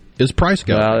profit is price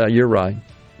gouging. You're right.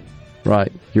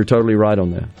 Right. You're totally right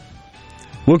on that.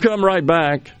 We'll come right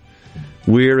back.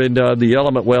 We're in the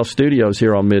Element Wealth Studios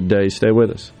here on Midday. Stay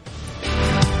with us.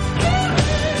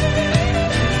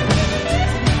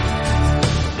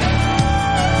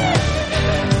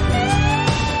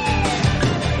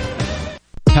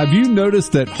 Have you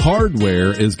noticed that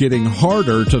hardware is getting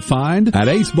harder to find? At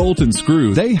Ace Bolt and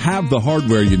Screw, they have the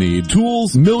hardware you need.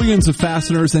 Tools, millions of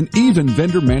fasteners, and even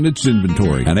vendor-managed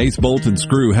inventory. And Ace Bolt and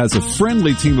Screw has a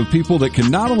friendly team of people that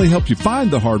can not only help you find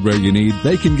the hardware you need,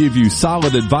 they can give you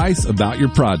solid advice about your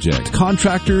project.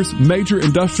 Contractors, major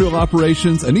industrial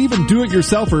operations, and even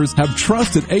do-it-yourselfers have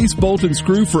trusted Ace Bolt and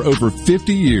Screw for over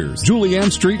 50 years.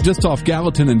 Julianne Street, just off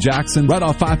Gallatin and Jackson, right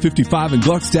off 555 in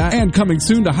Gluckstadt, and coming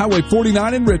soon to Highway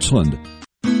 49 in Richland.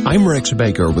 I'm Rex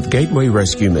Baker with Gateway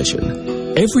Rescue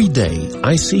Mission. Every day,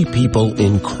 I see people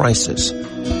in crisis.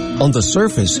 On the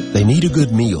surface, they need a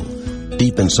good meal.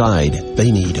 Deep inside,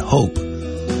 they need hope.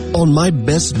 On my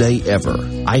best day ever,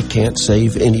 I can't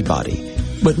save anybody,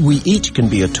 but we each can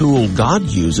be a tool God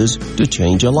uses to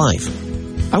change a life.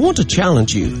 I want to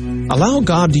challenge you. Allow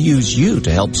God to use you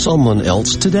to help someone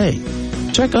else today.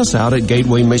 Check us out at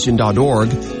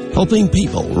gatewaymission.org, helping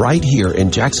people right here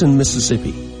in Jackson,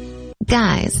 Mississippi.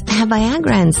 Guys, have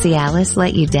Viagra and Cialis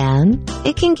let you down?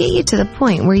 It can get you to the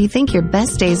point where you think your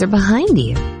best days are behind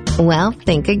you. Well,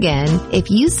 think again.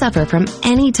 If you suffer from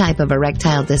any type of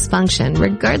erectile dysfunction,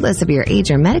 regardless of your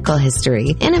age or medical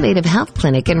history, Innovative Health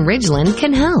Clinic in Ridgeland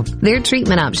can help. Their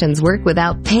treatment options work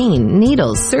without pain,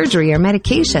 needles, surgery, or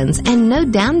medications, and no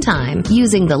downtime,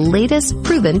 using the latest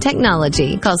proven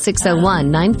technology. Call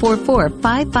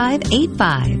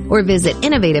 601-944-5585 or visit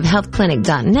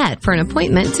innovativehealthclinic.net for an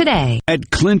appointment today.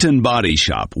 At Clinton Body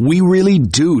Shop, we really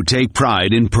do take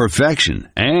pride in perfection,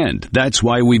 and that's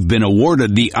why we've been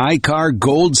awarded the ICAR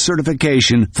Gold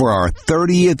certification for our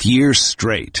 30th year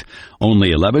straight.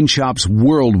 Only 11 shops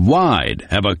worldwide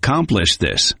have accomplished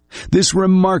this. This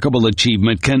remarkable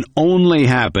achievement can only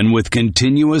happen with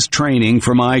continuous training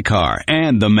from ICAR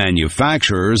and the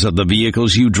manufacturers of the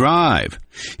vehicles you drive.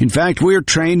 In fact, we're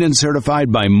trained and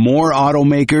certified by more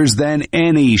automakers than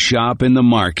any shop in the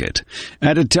market.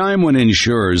 At a time when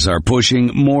insurers are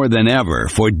pushing more than ever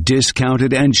for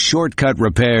discounted and shortcut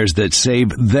repairs that save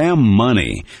them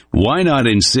money, why not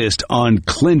insist on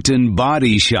Clinton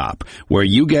Body Shop, where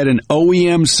you get an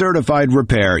OEM certified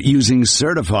repair using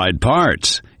certified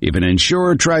parts. If an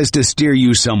insurer tries to steer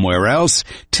you somewhere else,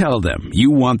 tell them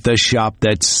you want the shop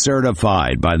that's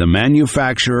certified by the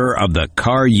manufacturer of the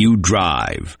car you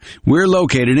drive. We're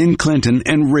located in Clinton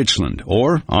and Richland,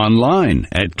 or online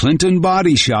at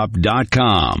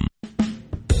ClintonBodyShop.com.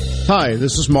 Hi,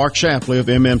 this is Mark Shapley of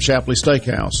MM Shapley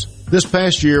Steakhouse. This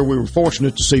past year, we were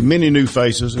fortunate to see many new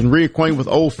faces and reacquaint with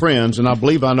old friends, and I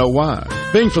believe I know why.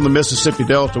 Being from the Mississippi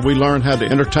Delta, we learned how to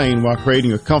entertain while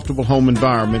creating a comfortable home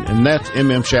environment, and that's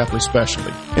MM Shapley's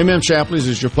specialty. MM Shapley's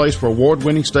is your place for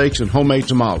award-winning steaks and homemade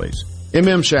tamales.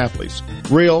 MM Shapley's,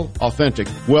 real, authentic,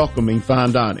 welcoming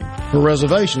fine dining. For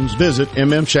reservations, visit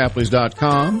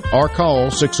mmshapleys.com or call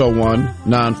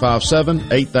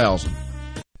 601-957-8000.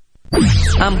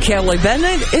 I'm Kelly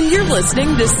Bennett, and you're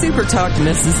listening to Super Talk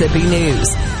Mississippi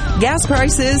News. Gas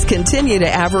prices continue to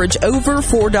average over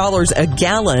 $4 a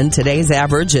gallon. Today's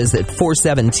average is at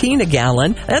 $4.17 a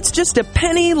gallon. That's just a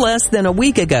penny less than a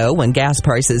week ago when gas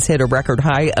prices hit a record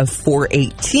high of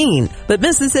 $4.18. But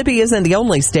Mississippi isn't the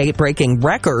only state breaking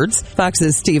records.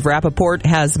 Fox's Steve Rappaport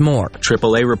has more.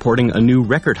 AAA reporting a new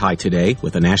record high today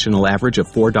with a national average of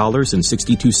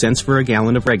 $4.62 for a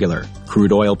gallon of regular.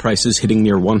 Crude oil prices hitting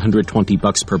near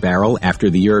 $120 per barrel after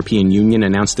the European Union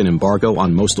announced an embargo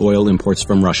on most oil imports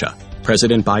from Russia.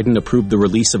 President Biden approved the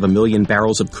release of 1 million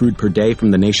barrels of crude per day from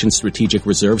the nation's strategic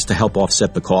reserves to help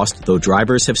offset the cost, though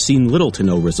drivers have seen little to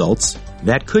no results.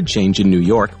 That could change in New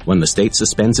York when the state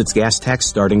suspends its gas tax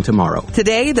starting tomorrow.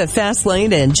 Today, the fast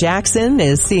lane in Jackson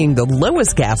is seeing the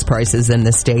lowest gas prices in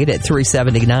the state at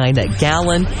 $3.79 a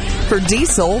gallon. For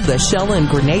diesel, the Shell in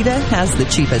Grenada has the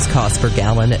cheapest cost per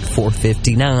gallon at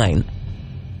 $4.59.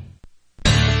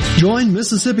 Join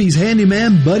Mississippi's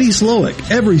handyman Buddy Slowick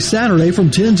every Saturday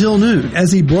from 10 till noon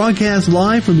as he broadcasts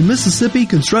live from the Mississippi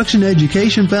Construction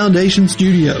Education Foundation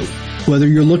studio. Whether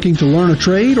you're looking to learn a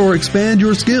trade or expand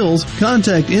your skills,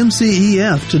 contact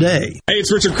MCEF today. Hey,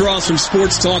 it's Richard Cross from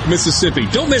Sports Talk Mississippi.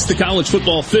 Don't miss the college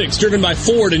football fix, driven by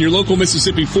Ford and your local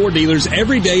Mississippi Ford dealers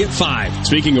every day at 5.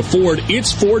 Speaking of Ford,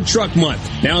 it's Ford Truck Month.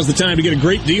 Now's the time to get a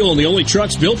great deal on the only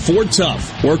trucks built Ford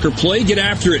tough. Work or play, get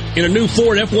after it in a new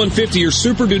Ford F-150 or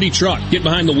Super Duty truck. Get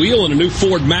behind the wheel in a new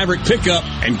Ford Maverick pickup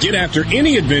and get after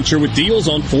any adventure with deals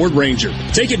on Ford Ranger.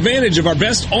 Take advantage of our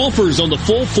best offers on the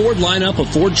full Ford lineup of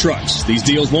Ford trucks. These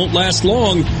deals won't last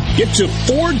long. Get to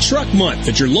Ford Truck Month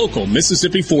at your local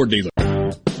Mississippi Ford dealer.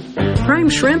 Prime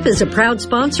Shrimp is a proud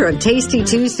sponsor of Tasty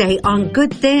Tuesday on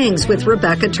Good Things with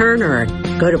Rebecca Turner.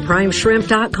 Go to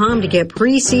primeshrimp.com to get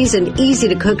pre-seasoned,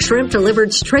 easy-to-cook shrimp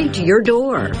delivered straight to your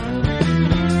door.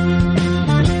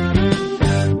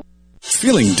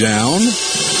 Feeling down?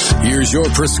 Here's your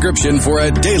prescription for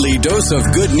a daily dose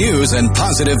of good news and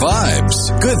positive vibes.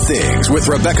 Good Things with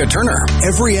Rebecca Turner.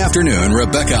 Every afternoon,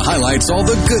 Rebecca highlights all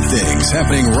the good things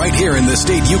happening right here in the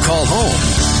state you call home.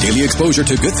 Daily exposure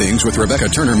to Good Things with Rebecca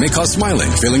Turner may cause smiling,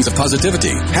 feelings of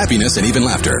positivity, happiness, and even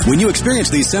laughter. When you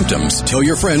experience these symptoms, tell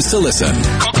your friends to listen.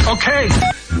 Okay.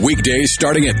 Weekdays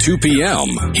starting at 2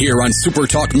 p.m. here on Super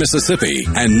Talk Mississippi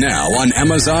and now on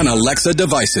Amazon Alexa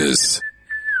devices.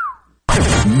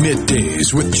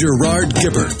 Middays with Gerard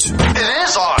Gibbert. It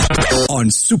is on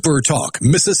Super Talk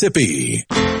Mississippi.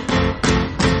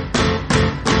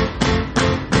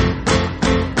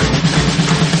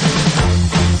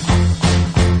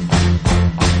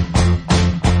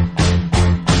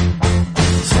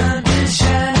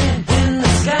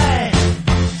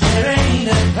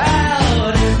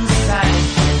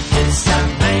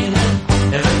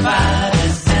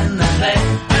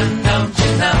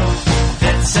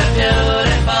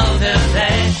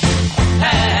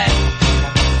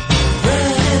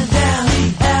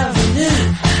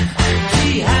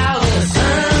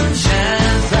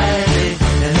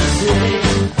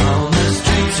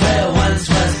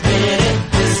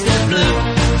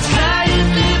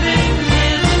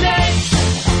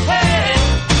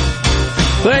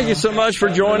 Thank you so much for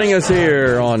joining us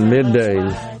here on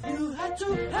Middays.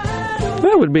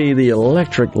 That would be the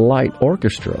Electric Light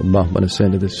Orchestra bumping us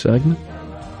into this segment.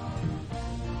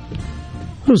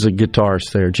 Who's the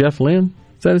guitarist there? Jeff Lynne?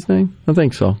 Is that his name? I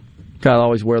think so. Kind of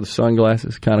always wear the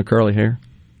sunglasses, kind of curly hair.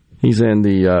 He's in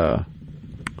the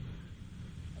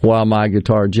While My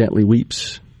Guitar Gently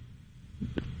Weeps.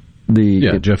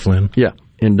 Jeff Lynne. Yeah,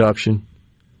 induction.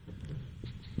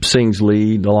 Sings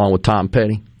lead along with Tom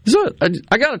Petty. So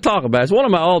I got to talk about it. It's one of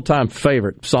my all-time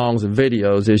favorite songs and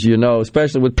videos, as you know,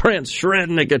 especially with Prince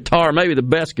shredding the guitar, maybe the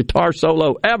best guitar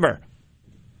solo ever.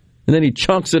 And then he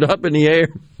chunks it up in the air.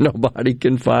 Nobody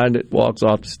can find it. Walks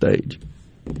off the stage.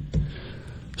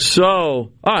 So, all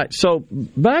right. So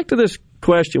back to this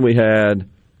question we had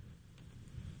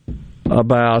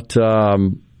about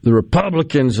the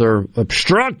Republicans are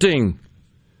obstructing.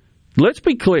 Let's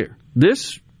be clear.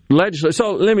 This legislation.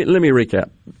 So let me recap.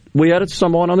 We had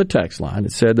someone on the text line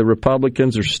that said the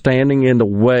Republicans are standing in the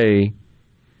way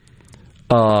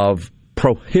of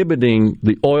prohibiting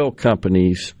the oil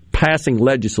companies passing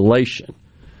legislation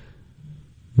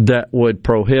that would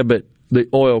prohibit the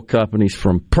oil companies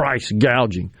from price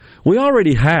gouging. We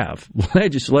already have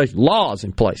laws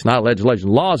in place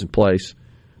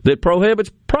that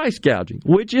prohibits price gouging,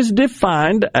 which is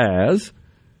defined as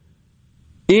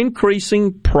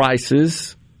increasing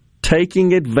prices,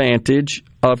 taking advantage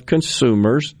of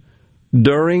consumers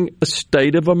during a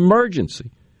state of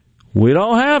emergency. We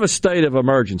don't have a state of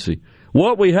emergency.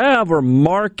 What we have are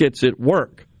markets at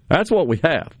work. That's what we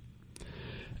have.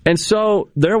 And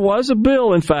so there was a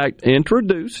bill, in fact,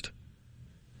 introduced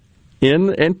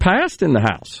and passed in the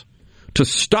House to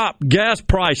stop gas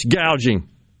price gouging.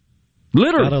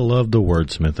 Literally. Gotta love the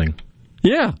wordsmithing.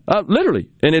 Yeah,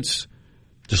 literally. And it's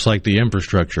just like the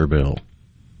infrastructure bill.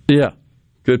 Yeah,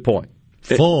 good point.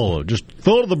 Full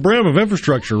to the brim of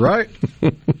infrastructure, right?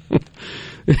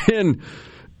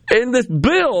 And this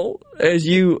bill, as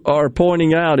you are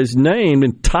pointing out, is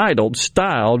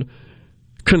styled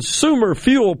Consumer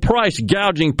Fuel Price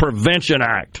Gouging Prevention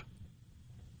Act.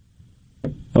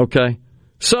 Okay?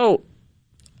 So,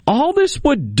 all this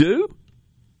would do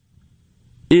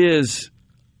is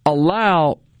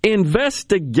allow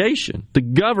investigation, the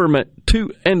government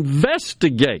to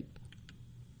investigate.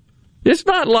 It's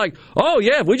not like, oh,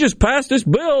 yeah, if we just pass this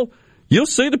bill, you'll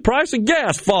see the price of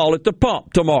gas fall at the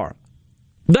pump tomorrow.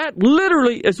 That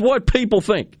literally is what people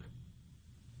think.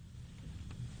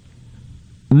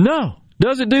 No.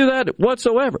 Doesn't do that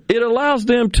whatsoever. It allows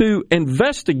them to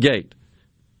investigate.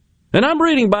 And I'm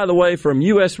reading, by the way, from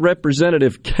U.S.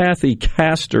 Representative Kathy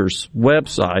Castor's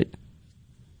website.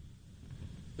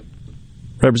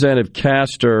 Representative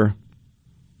Castor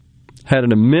had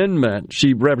an amendment.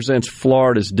 She represents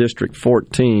Florida's District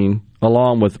 14,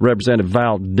 along with Representative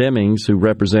Val Demings, who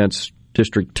represents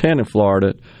District 10 in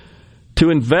Florida, to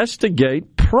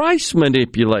investigate price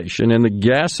manipulation in the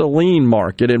gasoline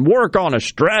market and work on a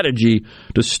strategy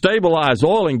to stabilize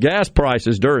oil and gas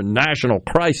prices during national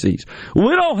crises.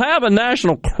 We don't have a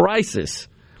national crisis.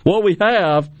 What we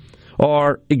have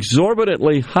are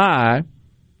exorbitantly high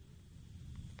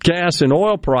gas and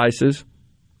oil prices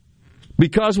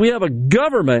because we have a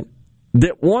government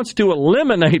that wants to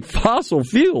eliminate fossil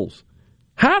fuels.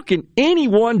 How can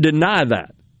anyone deny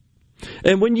that?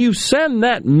 And when you send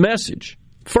that message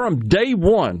from day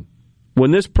one,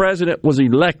 when this president was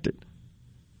elected,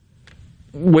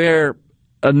 where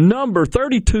a number,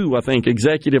 32, I think,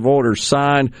 executive orders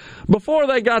signed before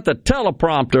they got the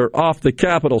teleprompter off the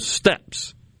Capitol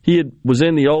steps. He was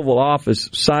in the Oval Office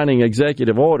signing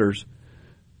executive orders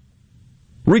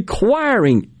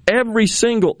requiring every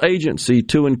single agency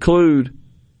to include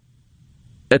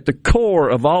at the core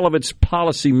of all of its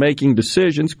policy-making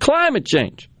decisions climate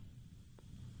change.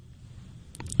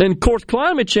 And, of course,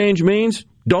 climate change means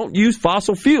don't use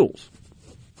fossil fuels.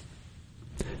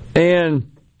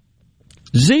 And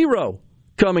zero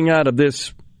coming out of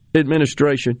this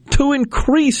administration to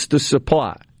increase the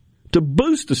supply, to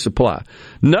boost the supply.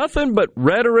 Nothing but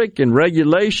rhetoric and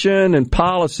regulation and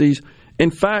policies. In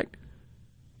fact,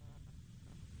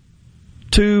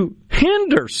 to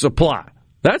hinder supply.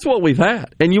 That's what we've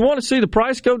had. And you want to see the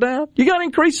price go down? You got to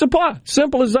increase supply.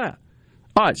 Simple as that.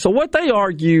 All right, so what they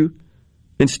argue,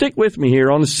 and stick with me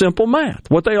here on the simple math,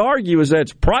 what they argue is that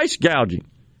it's price gouging.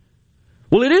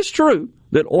 Well, it is true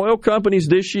that oil companies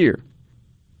this year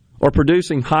are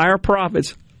producing higher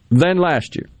profits than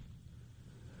last year.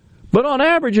 But on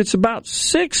average, it's about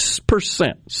 6%,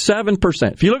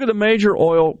 7%. If you look at the major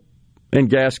oil and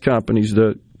gas companies,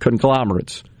 the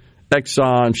conglomerates,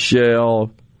 Exxon,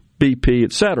 Shell, BP,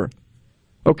 etc.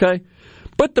 Okay?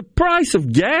 But the price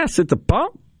of gas at the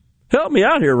pump, help me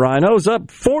out here, Rhino, is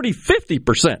up 40,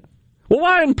 50%. Well,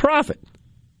 why isn't profit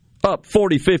up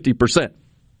 40, 50%?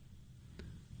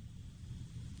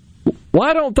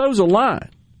 Why don't those align?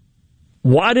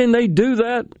 Why didn't they do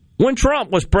that when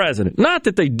Trump was president? Not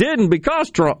that they didn't because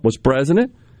Trump was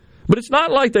president, but it's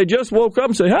not like they just woke up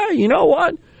and said, hey, you know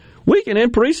what? We can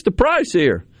increase the price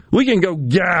here. We can go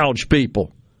gouge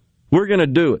people. We're going to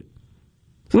do it.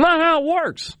 It's not how it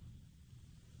works.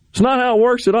 It's not how it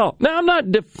works at all. Now, I'm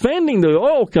not defending the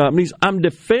oil companies. I'm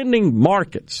defending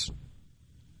markets.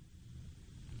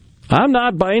 I'm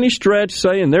not by any stretch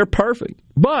saying they're perfect.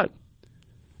 But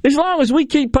as long as we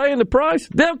keep paying the price,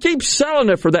 they'll keep selling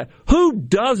it for that. Who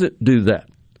doesn't do that?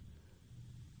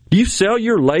 Do you sell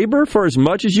your labor for as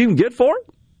much as you can get for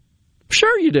it?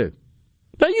 Sure you do.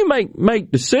 Now, you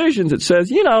make decisions that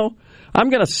says, I'm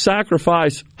going to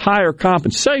sacrifice higher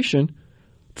compensation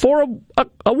for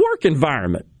a work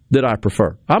environment that I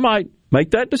prefer. I might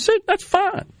make that decision. That's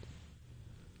fine.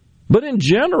 But in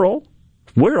general,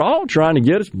 we're all trying to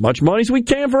get as much money as we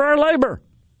can for our labor.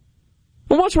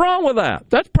 Well, what's wrong with that?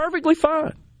 That's perfectly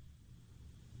fine.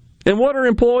 And what are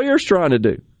employers trying to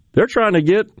do? They're trying to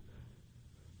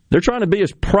be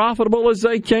as profitable as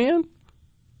they can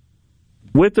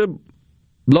with the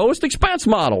lowest expense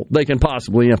model they can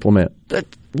possibly implement.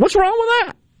 What's wrong with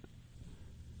that?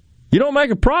 You don't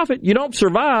make a profit, you don't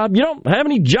survive, you don't have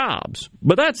any jobs.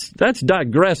 But that's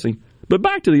digressing. But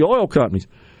back to the oil companies.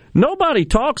 Nobody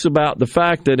talks about the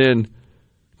fact that in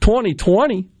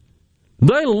 2020,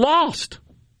 they lost.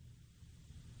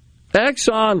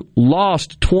 Exxon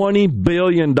lost $20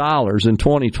 billion in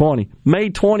 2020,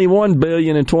 made $21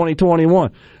 billion in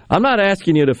 2021. I'm not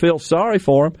asking you to feel sorry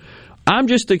for them. I'm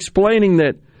just explaining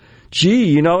that,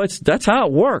 that's how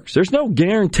it works. There's no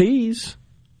guarantees.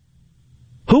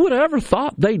 Who would have ever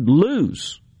thought they'd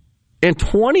lose in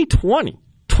 2020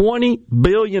 $20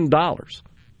 billion?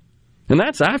 And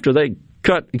that's after they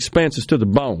cut expenses to the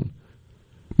bone.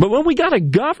 But when we got a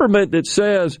government that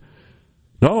says,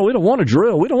 no, we don't want to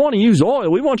drill, we don't want to use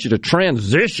oil, we want you to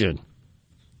transition.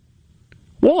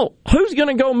 Well, who's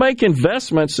going to go make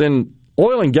investments in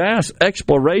oil and gas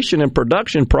exploration and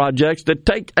production projects that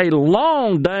take a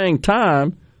long dang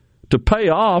time to pay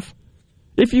off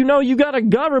if you got a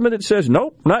government that says,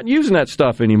 nope, not using that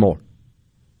stuff anymore?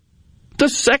 The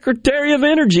Secretary of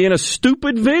Energy in a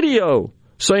stupid video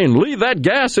saying, leave that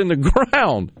gas in the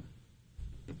ground.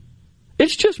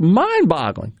 It's just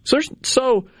mind-boggling.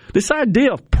 So this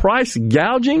idea of price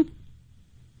gouging,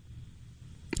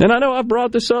 and I know I've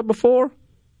brought this up before,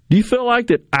 do you feel like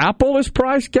that Apple is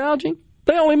price gouging?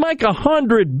 They only make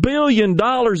 $100 billion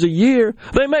a year.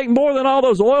 They make more than all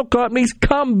those oil companies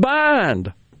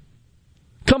combined.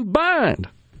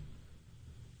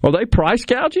 Are they price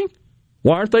gouging?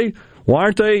 Why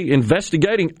aren't they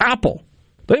investigating Apple?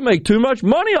 They make too much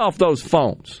money off those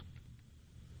phones.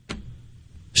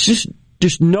 It's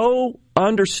just no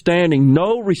understanding,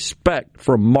 no respect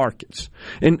for markets.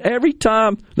 And every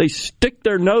time they stick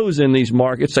their nose in these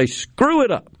markets, they screw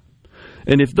it up.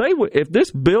 And if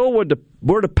this bill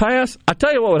were to pass, I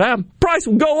tell you what would happen. Price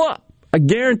would go up. I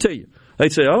guarantee you.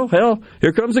 They'd say, oh, hell,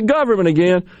 here comes the government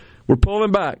again. We're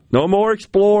pulling back. No more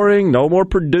exploring, no more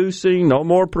producing, no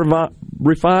more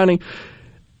refining.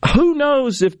 Who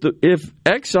knows if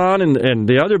Exxon and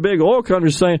the other big oil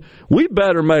companies are saying, we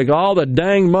better make all the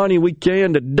dang money we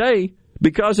can today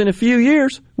because in a few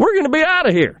years, we're going to be out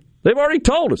of here. They've already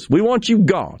told us, we want you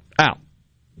gone, out.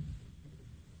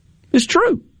 It's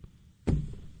true.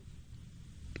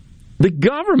 The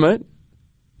government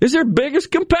is their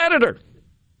biggest competitor.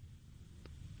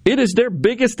 It is their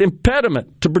biggest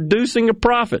impediment to producing a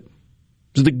profit.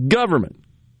 It's the government.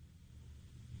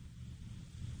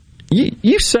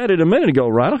 You said it a minute ago,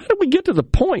 Rhino. How did we get to the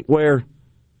point where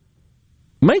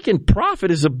making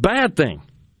profit is a bad thing?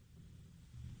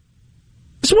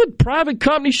 This is what private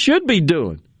companies should be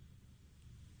doing.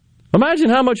 Imagine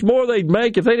how much more they'd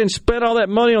make if they didn't spend all that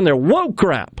money on their woke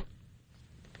crap.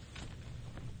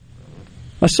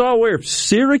 I saw where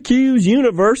Syracuse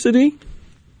University,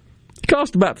 it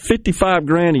cost about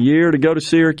 $55,000 a year to go to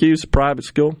Syracuse, a private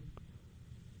school.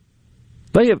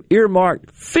 They have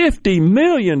earmarked $50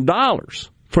 million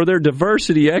for their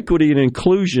diversity, equity, and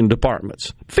inclusion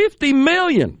departments. $50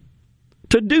 million.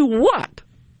 To do what?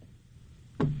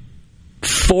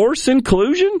 Force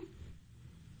inclusion?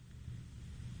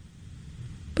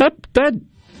 That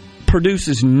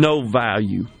produces no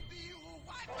value.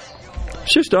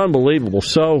 It's just unbelievable.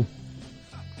 So,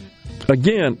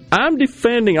 again, I'm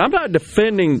not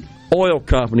defending oil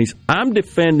companies. I'm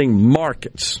defending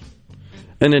markets.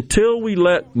 And until we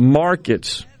let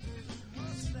markets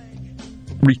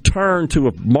return to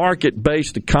a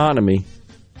market-based economy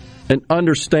and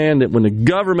understand that when the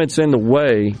government's in the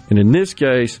way, and in this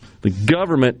case, the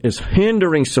government is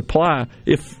hindering supply,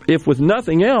 if with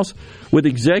nothing else, with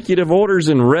executive orders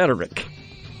and rhetoric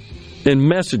and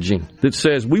messaging that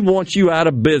says, we want you out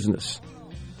of business.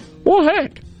 Well,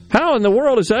 heck, how in the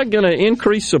world is that going to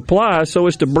increase supply so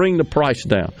as to bring the price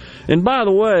down? And by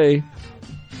the way,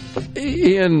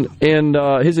 in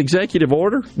his executive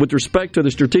order with respect to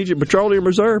the Strategic Petroleum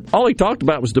Reserve, all he talked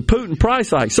about was the Putin price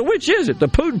hikes. So which is it, the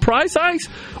Putin price hikes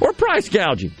or price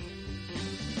gouging?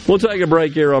 We'll take a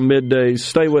break here on Middays.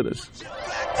 Stay with us.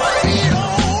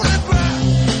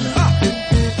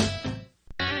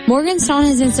 Morganstone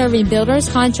has been serving builders,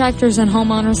 contractors, and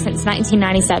homeowners since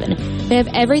 1997. They have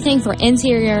everything for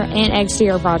interior and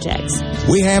exterior projects.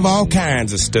 We have all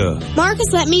kinds of stuff.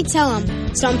 Marcus, let me tell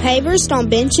them. Stone pavers, stone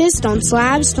benches, stone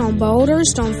slabs, stone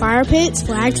boulders, stone fire pits,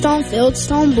 flagstone,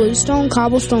 fieldstone, bluestone,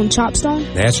 cobblestone,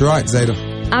 chopstone. That's right, Zeta.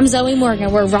 I'm Zoe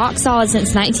Morgan. We're rock solid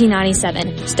since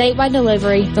 1997. Statewide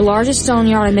delivery, the largest stone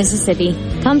yard in Mississippi.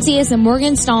 Come see us at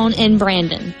Morgan Stone in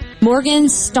Brandon.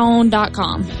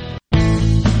 Morganstone.com.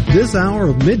 This hour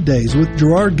of Middays with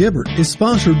Gerard Gibbert is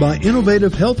sponsored by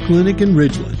Innovative Health Clinic in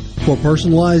Ridgeland. For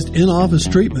personalized in-office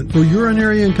treatment for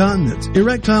urinary incontinence,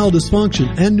 erectile dysfunction,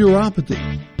 and neuropathy,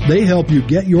 they help you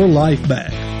get your life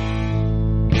back.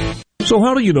 So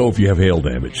how do you know if you have hail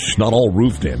damage? Not all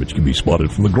roof damage can be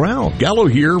spotted from the ground. Gallo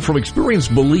here. From experience,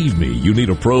 believe me, you need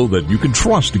a pro that you can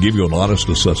trust to give you an honest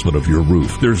assessment of your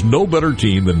roof. There's no better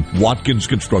team than Watkins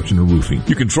Construction and Roofing.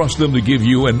 You can trust them to give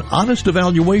you an honest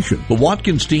evaluation. The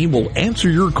Watkins team will answer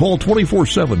your call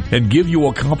 24/7 and give you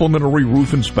a complimentary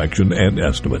roof inspection and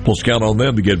estimate. Plus, count on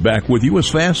them to get back with you as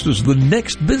fast as the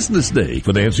next business day.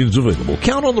 Financing is available.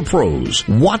 Count on the pros.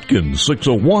 Watkins,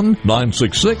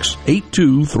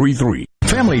 601-966-8233.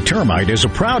 Family Termite is a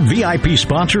proud VIP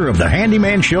sponsor of the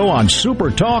Handyman Show on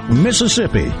Super Talk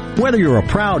Mississippi. Whether you're a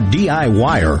proud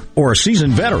DIYer or a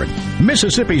seasoned veteran,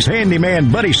 Mississippi's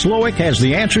handyman Buddy Slowick has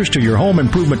the answers to your home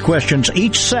improvement questions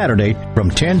each Saturday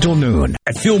from 10 till noon.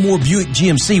 At Fillmore Buick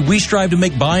GMC, we strive to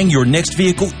make buying your next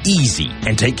vehicle easy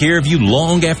and take care of you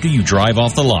long after you drive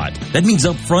off the lot. That means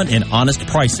upfront and honest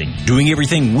pricing, doing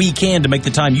everything we can to make the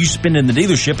time you spend in the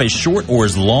dealership as short or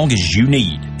as long as you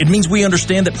need. It means we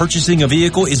understand that purchasing a vehicle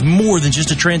is more than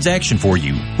just a transaction for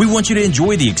you. We want you to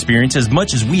enjoy the experience as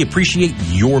much as we appreciate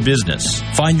your business.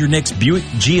 Find your next Buick,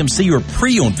 GMC, or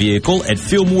pre-owned vehicle at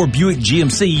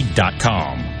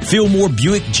FillmoreBuickGMC.com. Fillmore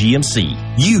Buick GMC.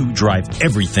 You drive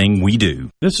everything we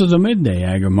do. This is a Midday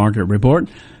Agri-Market Report.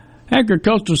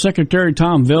 Agricultural Secretary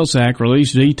Tom Vilsack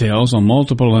released details on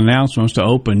multiple announcements to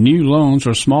open new loans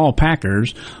for small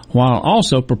packers, while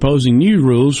also proposing new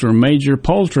rules for major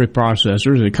poultry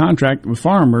processors that contract with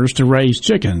farmers to raise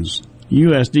chickens.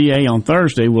 USDA on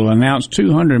Thursday will announce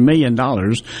 $200 million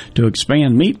to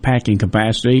expand meat packing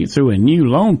capacity through a new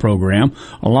loan program,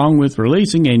 along with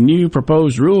releasing a new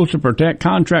proposed rule to protect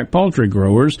contract poultry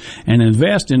growers and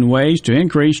invest in ways to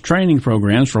increase training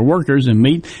programs for workers in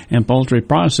meat and poultry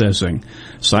processing.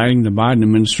 Citing the Biden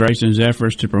administration's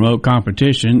efforts to promote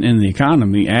competition in the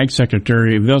economy, Ag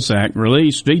Secretary Vilsack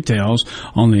released details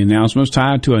on the announcements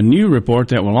tied to a new report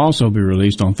that will also be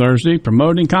released on Thursday,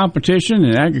 promoting competition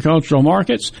in agricultural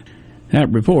markets.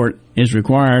 That report is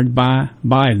required by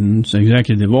Biden's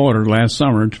executive order last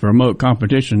summer to promote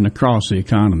competition across the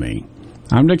economy.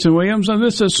 I'm Dixon Williams, and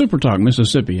this is Super Talk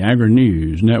Mississippi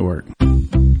Agri-News Network.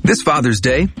 This Father's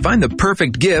Day, find the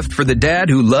perfect gift for the dad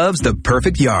who loves the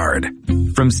perfect yard.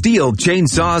 From steel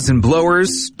chainsaws and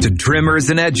blowers to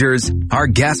trimmers and edgers, our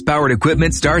gas-powered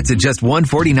equipment starts at just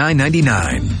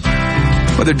 $149.99.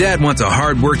 Whether dad wants a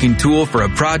hard-working tool for a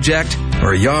project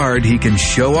or a yard he can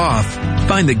show off,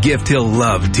 find the gift he'll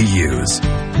love to use.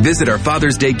 Visit our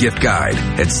Father's Day gift guide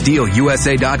at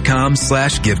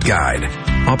steelusa.com/gift guide.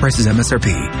 All prices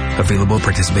MSRP. Available at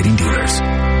participating dealers.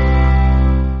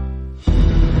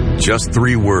 Just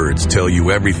 3 words tell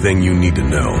you everything you need to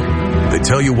know. They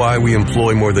tell you why we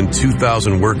employ more than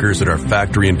 2,000 workers at our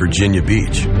factory in Virginia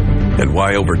Beach, and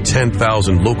why over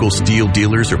 10,000 local steel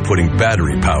dealers are putting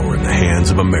battery power in the hands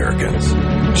of Americans.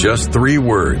 Just 3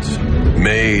 words.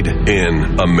 Made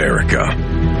in America.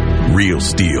 Real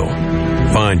steel.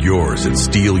 Find yours at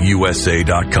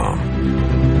steelusa.com.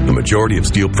 The majority of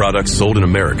steel products sold in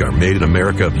America are made in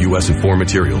America of U.S. and foreign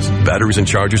materials. Batteries and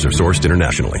chargers are sourced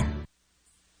internationally.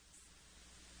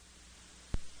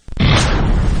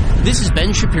 This is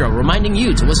Ben Shapiro reminding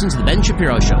you to listen to The Ben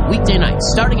Shapiro Show weekday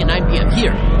nights starting at 9 p.m.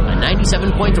 here on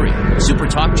 97.3 Super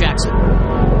Talk Jackson.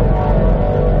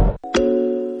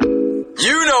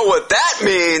 You know what that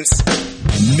means.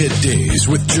 Middays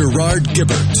with Gerard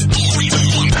Gibbert.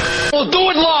 We'll do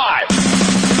it live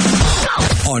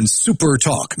on Super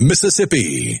Talk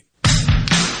Mississippi.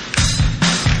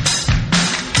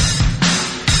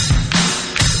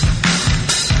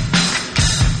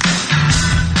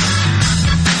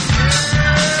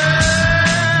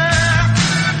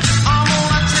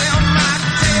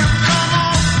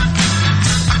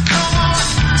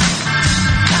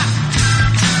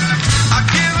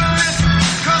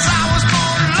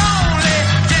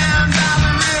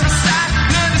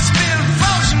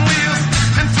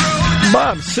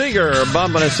 Bob Seger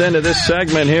bumping us into this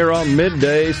segment here on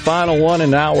Middays, final one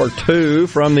in hour 2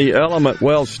 from the Element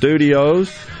Wealth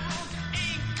Studios.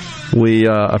 We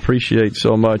appreciate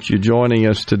so much you joining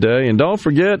us today. And don't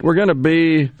forget, we're going to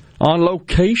be On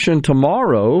location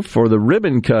tomorrow for the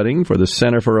ribbon cutting for the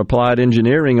Center for Applied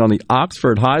Engineering on the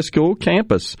Oxford High School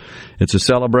campus. It's a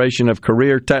celebration of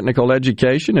career technical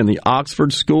education in the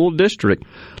Oxford School District.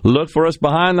 Look for us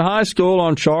behind the high school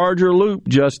on Charger Loop,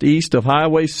 just east of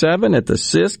Highway 7 at the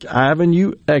Sisk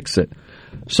Avenue exit.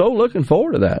 So looking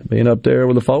forward to that, being up there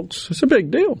with the folks. It's a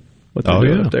big deal what they're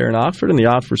doing up there in Oxford, in the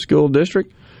Oxford School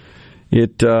District.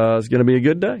 It is going to be a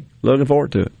good day. Looking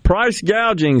forward to it. Price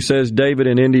gouging, says David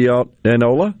in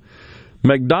Indianola.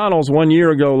 McDonald's 1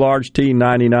 year ago, large tea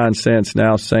 99 cents.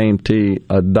 Now same tea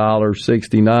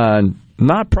 $1.69.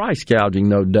 Not price gouging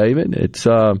though, David. It's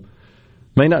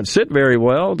may not sit very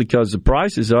well because the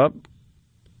price is up.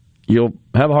 You'll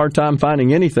have a hard time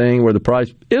finding anything where the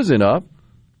price isn't up.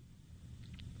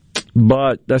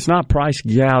 But that's not price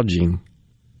gouging.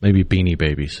 Maybe Beanie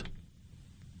Babies.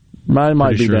 Mine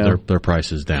might be sure down. Their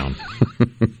price is down.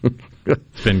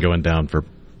 It's been going down for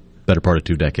better part of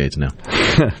 2 decades now.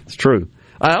 It's true.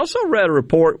 I also read a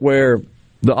report where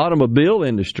the automobile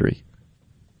industry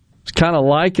is kind of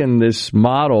liking this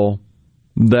model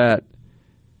that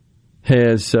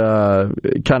has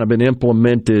kind of been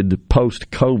implemented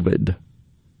post-COVID,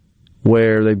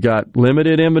 where they've got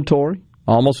limited inventory,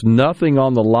 almost nothing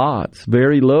on the lots,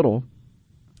 very little.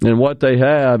 And what they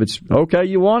have, it's, okay,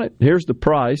 you want it? Here's the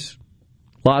price.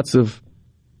 Lots of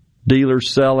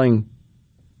dealers selling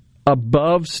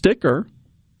above sticker.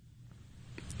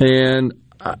 And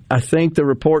I think the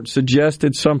report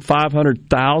suggested some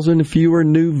 500,000 fewer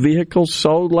new vehicles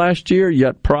sold last year,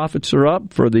 yet profits are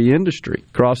up for the industry,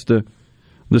 across the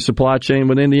supply chain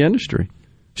within the industry.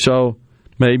 So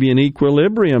maybe an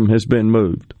equilibrium has been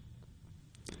moved.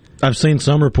 I've seen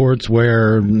some reports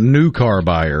where new car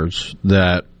buyers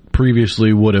that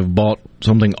previously would have bought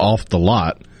something off the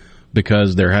lot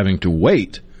because they're having to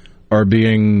wait are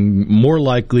being more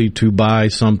likely to buy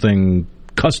something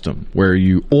custom, where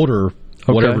you order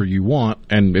whatever you want,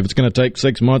 and if it's going to take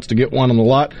 6 months to get one on the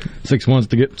lot, 6 months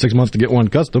to get one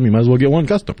custom, you might as well get one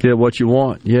custom. Get what you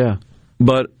want, yeah.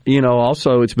 But,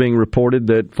 also it's being reported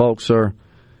that folks are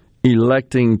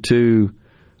electing to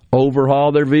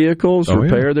overhaul their vehicles,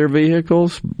 repair their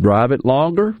vehicles, drive it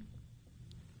longer,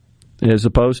 as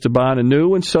opposed to buying a new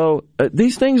one. So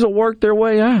these things will work their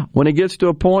way out. When it gets to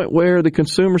a point where the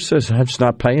consumer says, I'm just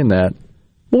not paying that,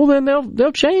 well, then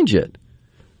they'll change it.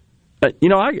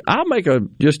 I'll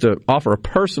offer a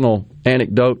personal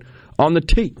anecdote on the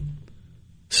tea.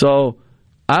 So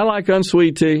I like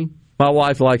unsweet tea. My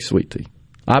wife likes sweet tea.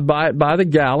 I buy it by the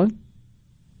gallon.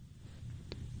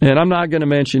 And I'm not going to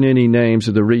mention any names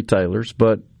of the retailers,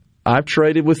 but I've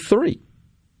traded with 3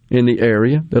 in the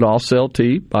area that all sell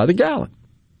tea by the gallon.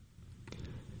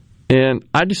 And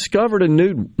I discovered a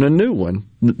new one,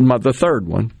 the third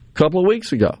one, a couple of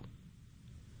weeks ago.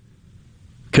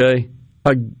 Okay,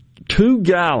 2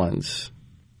 gallons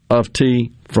of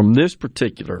tea from this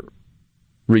particular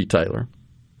retailer,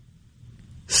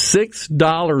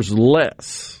 $6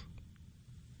 less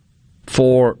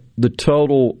for the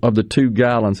total of the 2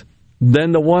 gallons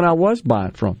than the one I was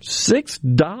buying from.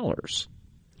 $6.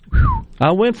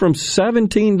 I went from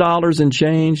 $17 and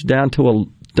change down to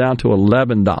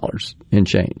 $11 and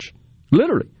change,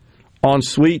 literally, on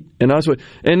sweet and unsweet.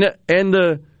 And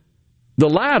the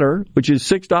latter, which is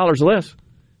 $6 less,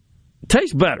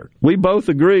 tastes better. We both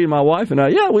agree, my wife and I,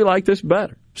 we like this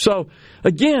better. So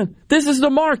again, this is the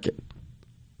market.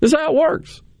 This is how it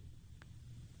works.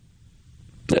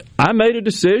 I made a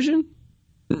decision,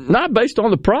 not based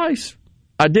on the price.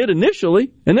 I did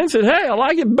initially, and then said, hey, I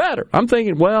like it better. I'm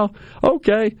thinking, well,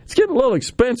 okay, it's getting a little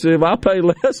expensive. I'll pay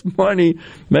less money,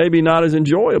 maybe not as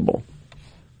enjoyable.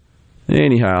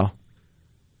 Anyhow,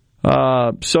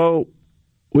 so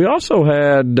we also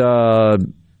had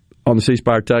on the C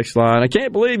Spire text line, I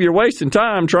can't believe you're wasting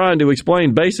time trying to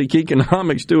explain basic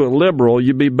economics to a liberal.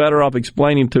 You'd be better off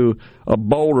explaining to a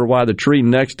boulder why the tree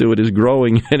next to it is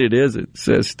growing and it isn't,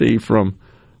 says Steve from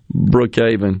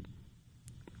Brookhaven.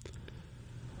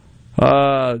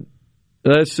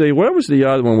 Let's see, where was the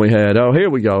other one we had? Oh, here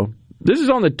we go. This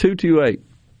is on the 228.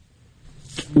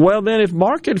 Well, then, if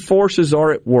market forces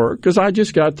are at work, because I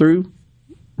just got through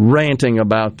ranting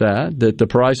about that the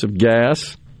price of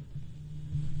gas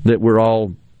that we're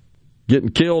all getting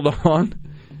killed on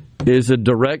is a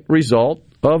direct result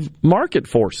of market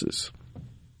forces.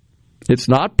 It's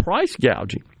not price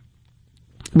gouging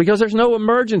because there's no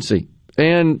emergency.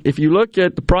 And if you look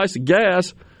at the price of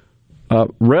gas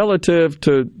relative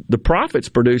to the profits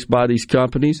produced by these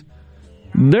companies,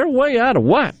 they're way out of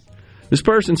whack. This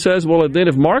person says, well, then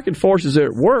if market forces are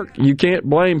at work, you can't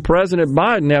blame President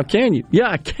Biden now, can you? Yeah,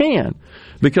 I can.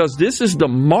 because this is the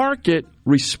market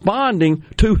responding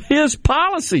to his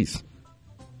policies.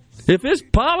 If his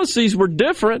policies were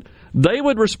different, they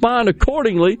would respond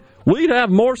accordingly. We'd have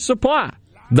more supply.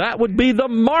 That would be the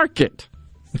market.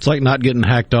 It's like not getting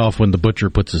hacked off when the butcher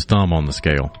puts his thumb on the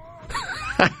scale.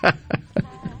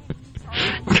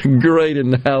 Great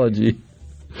analogy.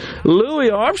 Louis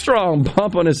Armstrong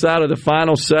bumping us out of the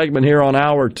final segment here on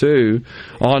Hour 2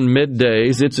 on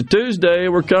middays. It's a Tuesday.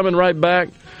 We're coming right back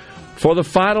for the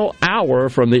final hour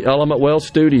from the Element Well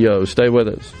studio. Stay with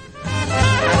us.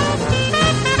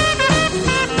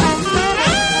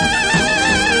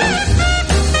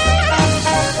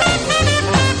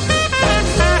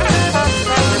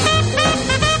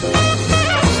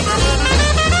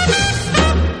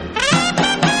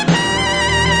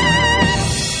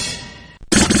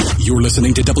 You're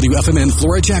listening to WFMN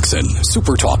Flora Jackson,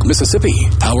 Super Talk, Mississippi.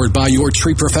 Powered by your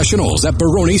tree professionals at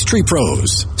Barone's Tree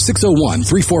Pros.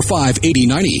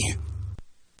 601-345-8090.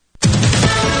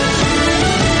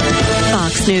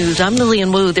 Fox News, I'm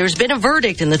Lillian Wu. There's been a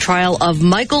verdict in the trial of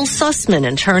Michael Sussman,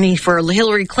 attorney for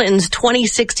Hillary Clinton's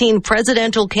 2016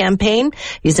 presidential campaign.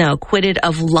 He's now acquitted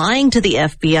of lying to the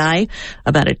FBI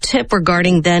about a tip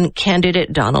regarding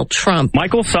then-candidate Donald Trump.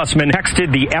 Michael Sussman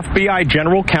texted the FBI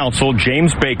General Counsel,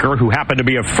 James Baker, who happened to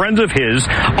be a friend of his,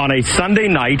 on a Sunday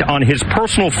night on his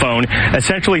personal phone,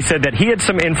 essentially said that he had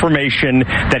some information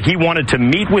that he wanted to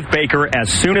meet with Baker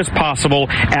as soon as possible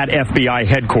at FBI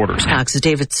headquarters. Fox's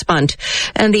David Spunt.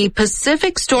 And the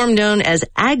Pacific storm known as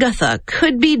Agatha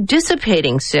could be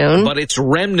dissipating soon. But its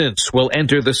remnants will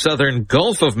enter the southern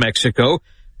Gulf of Mexico,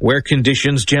 where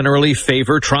conditions generally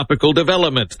favor tropical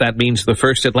development. That means the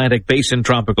first Atlantic Basin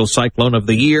tropical cyclone of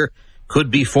the year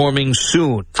could be forming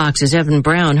soon. Fox's Evan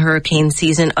Brown. Hurricane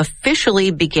season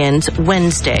officially begins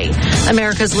Wednesday.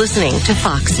 America's listening to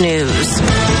Fox News.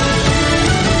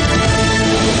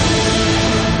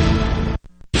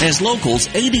 As locals,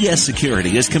 ADS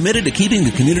Security is committed to keeping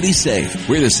the community safe.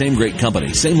 We're the same great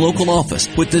company, same local office,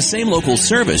 with the same local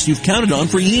service you've counted on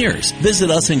for years.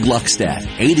 Visit us in Gluckstadt.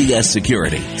 ADS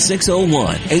Security,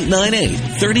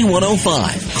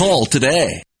 601-898-3105. Call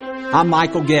today. I'm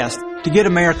Michael Guest. To get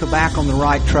America back on the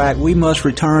right track, we must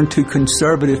return to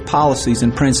conservative policies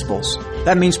and principles.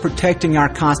 That means protecting our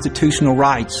constitutional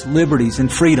rights, liberties,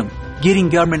 and freedom, getting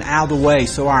government out of the way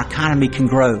so our economy can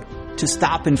grow, to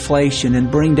stop inflation and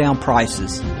bring down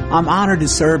prices. I'm honored to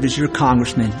serve as your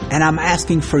congressman, and I'm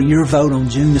asking for your vote on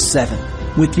June the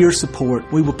 7th. With your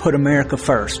support, we will put America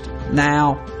first,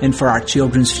 now and for our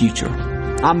children's future.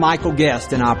 I'm Michael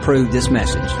Guest, and I approve this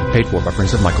message. Paid for by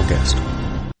Friends of Michael Guest.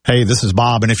 Hey, this is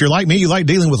Bob, and if you're like me, you like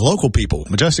dealing with local people.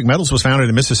 Majestic Metals was founded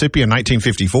in Mississippi in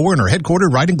 1954 and are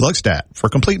headquartered right in Gluckstadt. For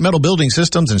complete metal building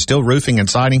systems and steel roofing and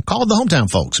siding, call the hometown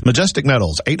folks. Majestic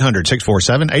Metals,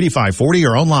 800-647-8540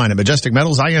 or online at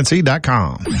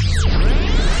majesticmetalsinc.com.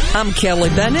 I'm Kelly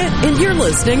Bennett, and you're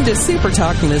listening to Super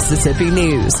Talk Mississippi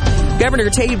News. Governor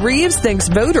Tate Reeves thinks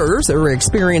voters are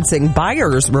experiencing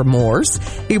buyer's remorse.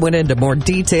 He went into more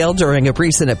detail during a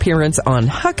recent appearance on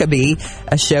Huckabee,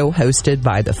 a show hosted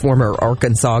by the former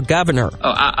Arkansas governor.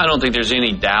 I don't think there's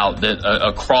any doubt that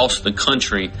across the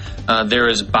country there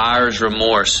is buyer's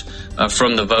remorse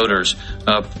from the voters,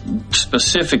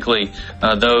 specifically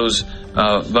those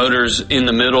voters in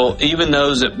the middle, even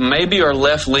those that maybe are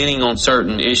left-leaning on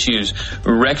certain issues,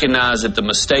 recognize that the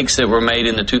mistakes that were made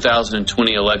in the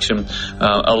 2020 election,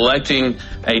 electing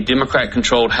a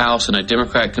Democrat-controlled House and a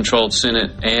Democrat-controlled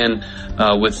Senate, and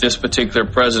with this particular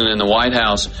president in the White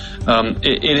House,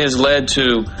 it has led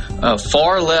to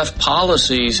far-left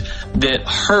policies that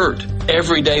hurt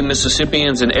everyday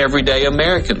Mississippians and everyday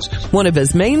Americans. One of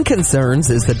his main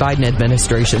concerns is the Biden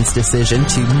administration's decision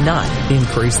to not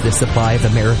increase the supply of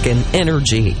American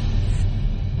energy.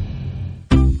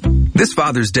 This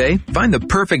Father's Day, find the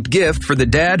perfect gift for the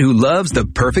dad who loves the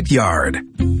perfect yard.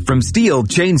 From steel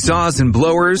chainsaws and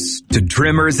blowers to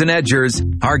trimmers and edgers,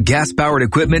 our gas-powered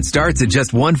equipment starts at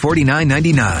just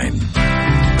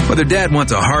 $149.99. Whether dad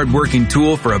wants a hard-working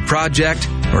tool for a project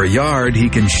or a yard he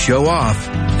can show off,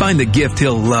 find the gift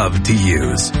he'll love to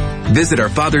use. Visit our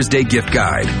Father's Day gift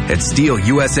guide at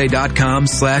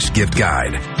steelusa.com/gift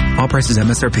guide. All prices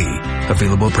MSRP.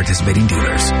 Available at participating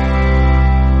dealers.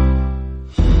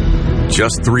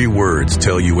 Just 3 words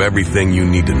tell you everything you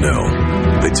need to know.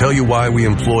 They tell you why we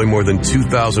employ more than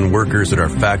 2,000 workers at our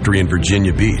factory in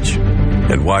Virginia Beach,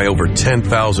 and why over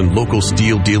 10,000 local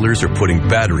steel dealers are putting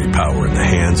battery power in the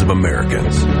hands of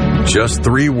Americans. Just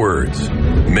 3 words.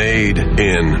 Made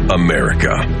in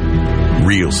America.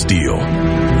 Real steel.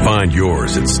 Find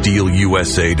yours at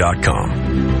steelusa.com.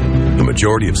 The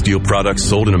majority of steel products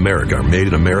sold in America are made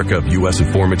in America of U.S.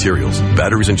 and foreign materials.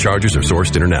 Batteries and chargers are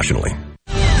sourced internationally.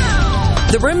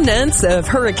 The remnants of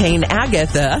Hurricane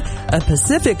Agatha, a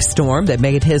Pacific storm that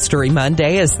made history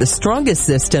Monday as the strongest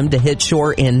system to hit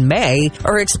shore in May,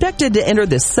 are expected to enter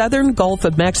the southern Gulf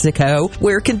of Mexico,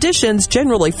 where conditions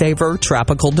generally favor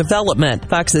tropical development.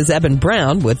 Fox's Evan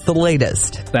Brown with the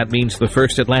latest. That means the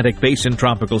first Atlantic Basin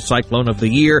tropical cyclone of the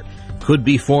year could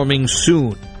be forming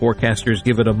soon. Forecasters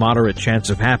give it a moderate chance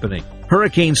of happening.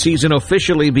 Hurricane season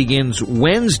officially begins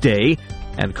Wednesday,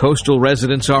 and coastal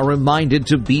residents are reminded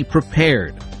to be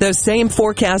prepared. Those same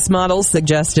forecast models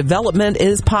suggest development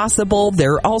is possible.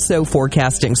 They're also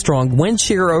forecasting strong wind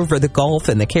shear over the Gulf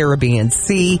and the Caribbean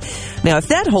Sea. Now, if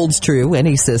that holds true,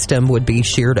 any system would be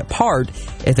sheared apart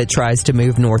if it tries to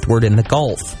move northward in the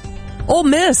Gulf. Ole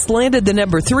Miss landed the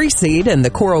number 3 seed in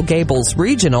the Coral Gables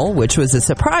Regional, which was a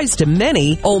surprise to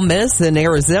many. Ole Miss and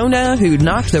Arizona, who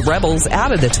knocked the Rebels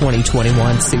out of the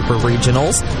 2021 Super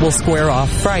Regionals, will square off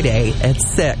Friday at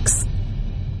 6.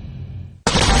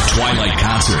 Twilight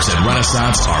concerts at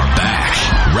Renaissance are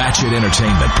back. Ratchet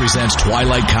Entertainment presents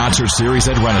Twilight Concert Series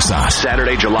at Renaissance.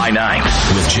 Saturday, July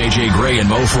 9th. With J.J. Gray and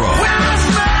Mofro.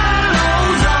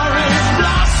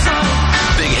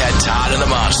 Todd and the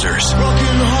Monsters.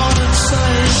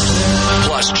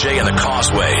 Plus Jay and the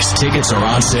Causeways. Tickets are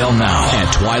on sale now at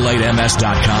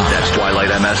TwilightMS.com. That's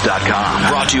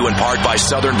TwilightMS.com. Brought to you in part by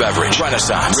Southern Beverage,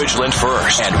 Renaissance, Ridgeland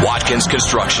First, and Watkins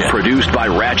Construction. Produced by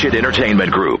Ratchet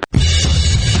Entertainment Group.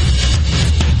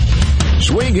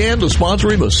 Swing in to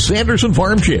sponsoring the Sanderson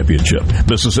Farm Championship,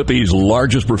 Mississippi's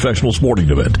largest professional sporting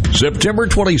event, September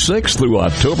 26th through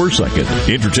October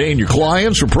 2nd. Entertain your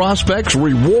clients or prospects,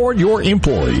 reward your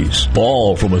employees.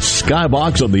 All from a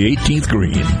skybox on the 18th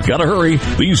green. Gotta hurry.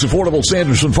 These affordable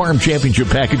Sanderson Farm Championship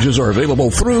packages are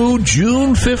available through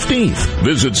June 15th.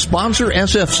 Visit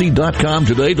SponsorSFC.com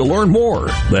today to learn more.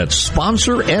 That's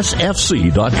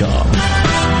SponsorSFC.com.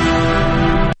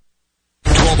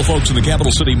 All the folks in the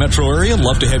Capital City metro area,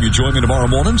 love to have you join me tomorrow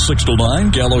morning, 6 to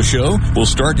 9, Gallo Show. We'll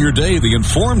start your day the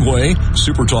informed way.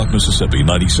 Super Talk Mississippi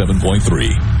 97.3.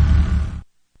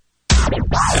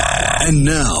 And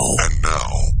now,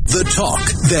 the talk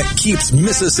that keeps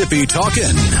Mississippi talking.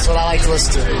 That's what I like to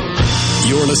listen to.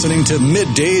 You're listening to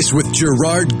Middays with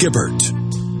Gerard Gibbert.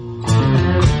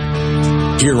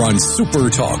 Here on Super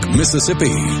Talk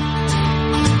Mississippi.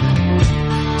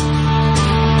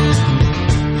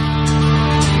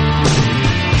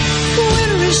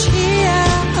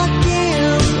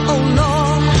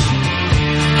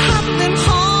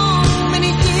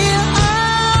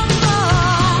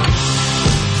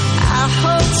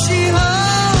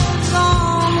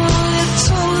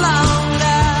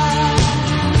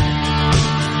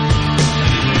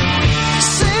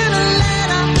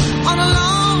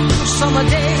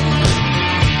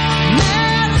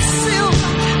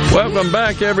 Welcome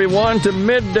back, everyone, to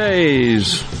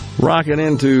Middays. Rocking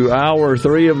into hour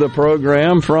 3 of the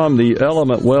program from the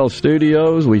Element Wealth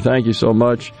Studios. We thank you so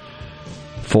much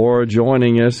for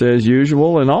joining us as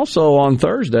usual. And also on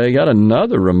Thursday, got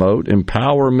another remote,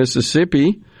 Empower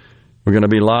Mississippi. We're going to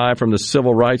be live from the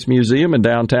Civil Rights Museum in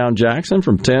downtown Jackson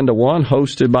from 10 to 1,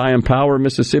 hosted by Empower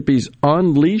Mississippi's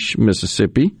Unleash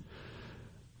Mississippi.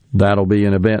 That'll be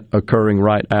an event occurring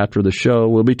right after the show.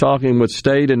 We'll be talking with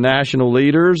state and national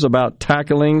leaders about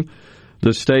tackling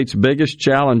the state's biggest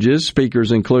challenges.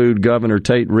 Speakers include Governor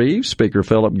Tate Reeves, Speaker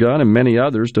Philip Gunn, and many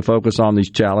others to focus on these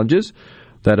challenges.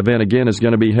 That event, again, is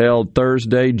going to be held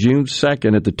Thursday, June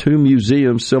 2nd at the two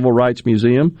museums, Civil Rights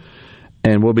Museum,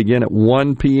 and we'll begin at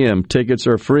 1 p.m. Tickets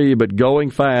are free, but going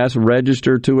fast.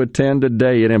 Register to attend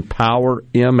today at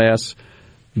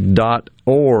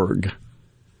empowerms.org.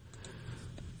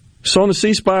 So on the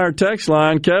C Spire text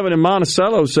line, Kevin in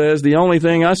Monticello says, the only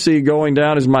thing I see going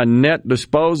down is my net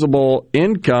disposable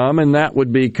income, and that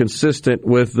would be consistent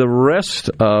with the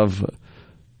rest of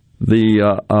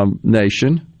the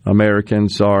nation.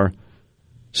 Americans are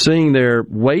seeing their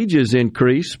wages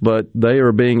increase, but they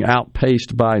are being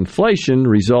outpaced by inflation,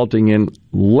 resulting in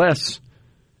less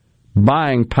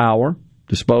buying power.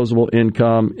 Disposable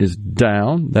income is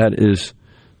down. That is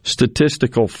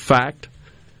statistical fact.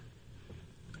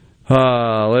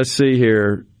 Let's see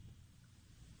here.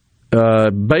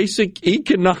 Basic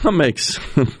Economics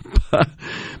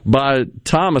by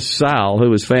Thomas Sowell,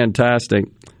 who is fantastic.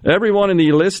 Everyone in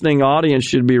the listening audience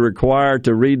should be required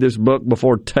to read this book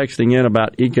before texting in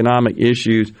about economic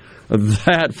issues.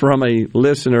 That from a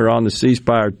listener on the C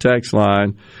Spire text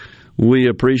line. We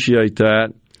appreciate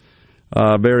that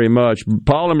very much.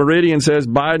 Paul in Meridian says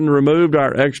Biden removed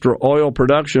our extra oil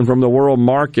production from the world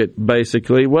market,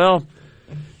 basically. Well,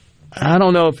 I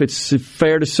don't know if it's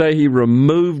fair to say he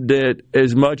removed it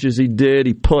as much as he did.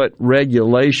 He put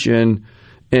regulation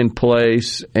in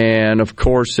place and, of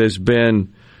course, has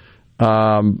been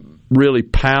really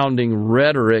pounding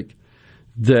rhetoric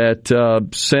that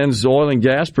sends oil and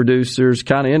gas producers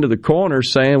kind of into the corner,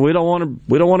 saying we don't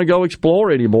want to go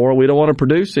explore anymore. We don't want to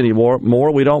produce anymore.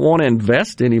 We don't want to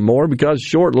invest anymore because it's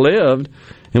short-lived,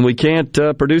 and we can't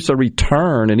produce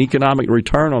an economic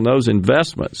return on those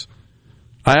investments.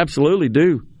 I absolutely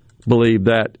do believe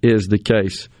that is the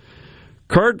case.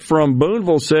 Kurt from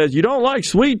Boonville says, you don't like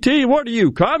sweet tea? What are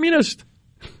you, communist?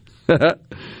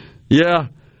 Yeah.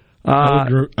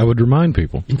 I would remind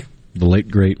people, the late,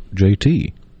 great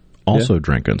JT also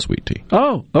drank unsweet tea.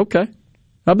 Oh, okay.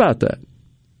 How about that?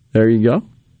 There you go.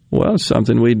 Well,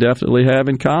 something we definitely have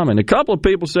in common. A couple of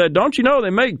people said, don't you know they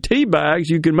make tea bags?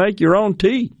 You can make your own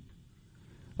tea.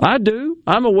 I do.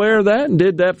 I'm aware of that and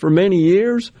did that for many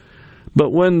years.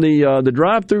 But when the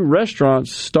drive-through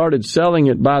restaurants started selling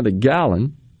it by the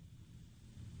gallon,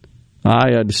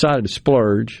 I decided to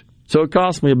splurge. So it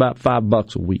cost me about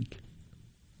 $5 a week.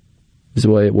 Is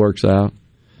the way it works out.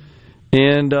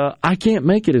 And I can't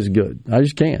make it as good. I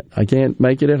just can't. I can't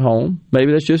make it at home.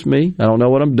 Maybe that's just me. I don't know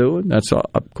what I'm doing. That's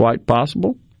quite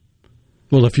possible.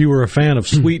 Well, if you were a fan of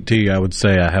sweet tea, I would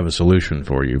say I have a solution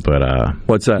for you. But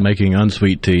what's that? Making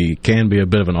unsweet tea can be a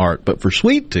bit of an art. But for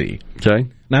sweet tea, okay.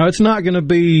 Now it's not going to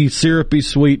be syrupy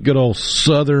sweet, good old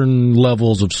Southern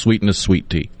levels of sweetness sweet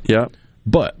tea. Yeah.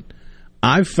 But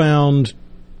I've found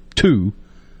two,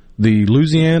 the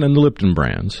Louisiana and the Lipton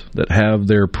brands, that have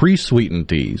their pre-sweetened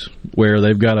teas, where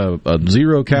they've got a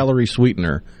 0-calorie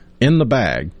sweetener in the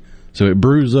bag, so it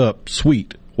brews up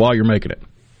sweet while you're making it.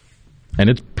 And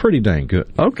it's pretty dang good.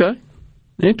 Okay.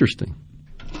 Interesting.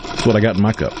 That's what I got in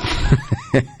my cup.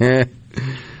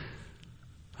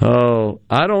 Oh,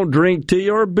 I don't drink tea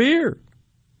or beer,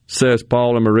 says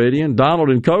Paul in Meridian.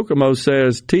 Donald in Kokomo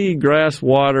says tea, grass,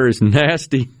 water is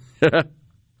nasty.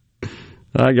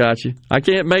 I got you. I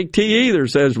can't make tea either,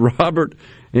 says Robert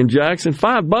in Jackson.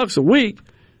 $5 a week.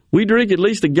 We drink at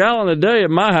least a gallon a day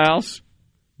at my house.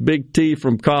 Big T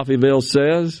from Coffeyville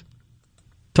says.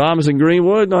 Thomas in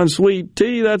Greenwood, unsweet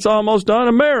tea, that's almost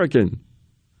un-American.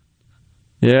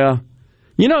 Yeah.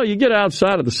 You know, you get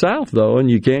outside of the South, though, and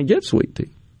you can't get sweet tea.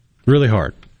 Really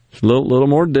hard. It's a little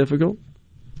more difficult.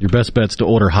 Your best bet's to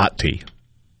order hot tea.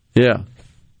 Yeah.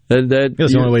 That's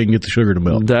the only way you can get the sugar to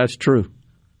melt. That's true.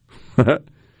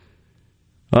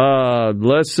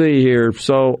 Let's see here.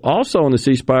 So, also on the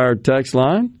C Spire text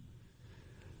line,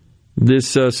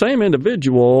 this same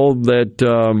individual that,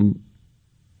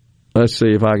 let's see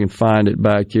if I can find it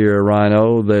back here,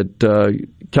 Rhino, that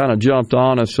kind of jumped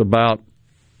on us about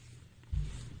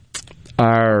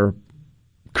our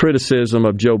criticism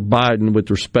of Joe Biden with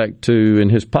respect to,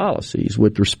 and his policies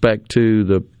with respect to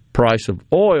the price of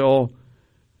oil,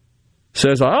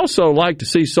 says, I also like to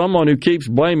see someone who keeps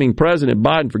blaming President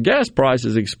Biden for gas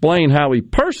prices explain how he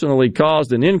personally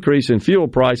caused an increase in fuel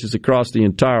prices across the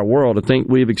entire world. I think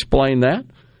we've explained that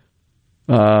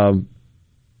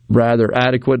rather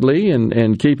adequately,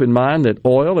 and keep in mind that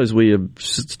oil, as we have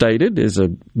stated, is a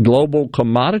global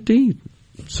commodity.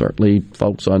 Certainly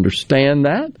folks understand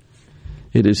that.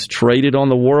 It is traded on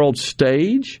the world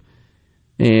stage,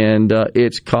 and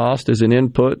its cost is an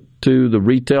input to the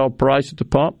retail price at the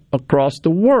pump across the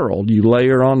world. You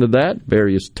layer onto that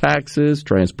various taxes,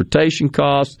 transportation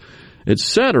costs,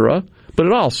 etc. But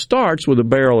it all starts with a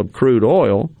barrel of crude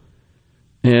oil.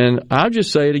 And I'll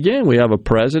just say it again. We have a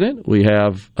president. We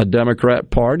have a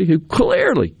Democrat Party who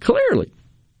clearly,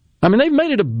 I mean, they've made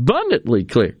it abundantly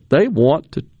clear. They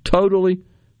want to totally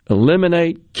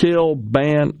eliminate, kill,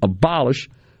 ban, abolish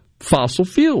fossil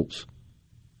fuels.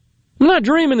 I'm not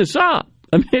dreaming this up.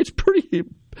 I mean, it's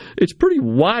pretty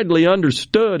widely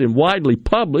understood and widely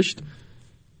published.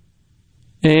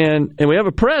 And we have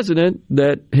a president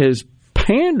that is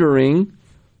pandering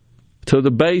to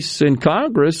the base in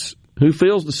Congress who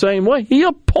feels the same way. He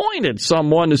appointed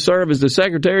someone to serve as the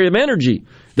Secretary of Energy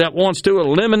that wants to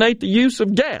eliminate the use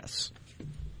of gas.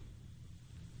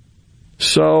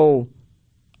 So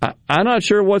I'm not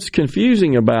sure what's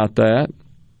confusing about that.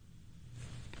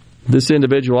 This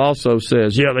individual also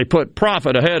says, yeah, they put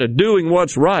profit ahead of doing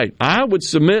what's right. I would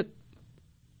submit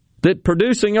that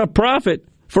producing a profit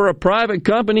for a private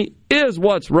company is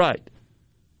what's right.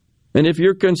 And if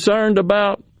you're concerned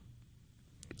about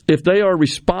if they are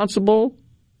responsible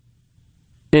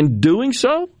in doing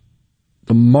so,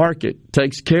 the market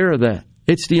takes care of that.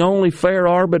 It's the only fair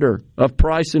arbiter of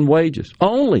price and wages.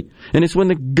 Only. And it's when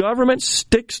the government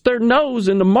sticks their nose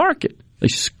in the market. They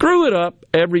screw it up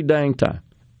every dang time.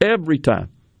 Every time.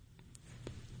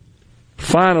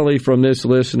 Finally, from this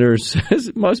listener, says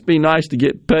it must be nice to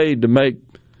get paid to make,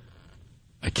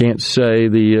 I can't say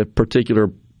the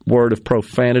particular word of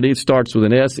profanity. It starts with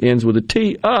an S, ends with a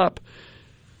T, up,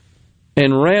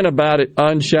 and ran about it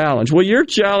unchallenged. Well, you're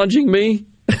challenging me.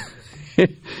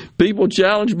 People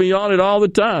challenge me on it all the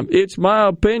time. It's my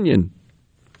opinion.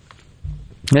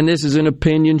 And this is an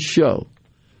opinion show.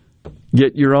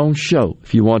 Get your own show.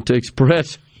 If you want to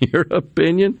express your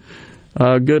opinion,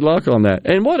 good luck on that.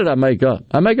 And what did I make up?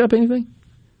 I make up anything?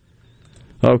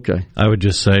 Okay. I would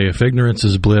just say, if ignorance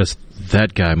is bliss,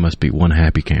 that guy must be one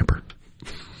happy camper.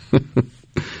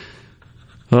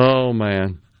 Oh,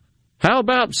 man. How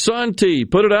about sun tea?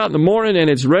 Put it out in the morning and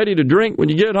it's ready to drink when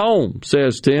you get home,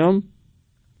 says Tim.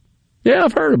 Yeah,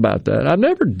 I've heard about that. I've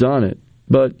never done it.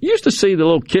 But you used to see the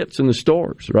little kits in the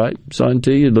stores, right? Sun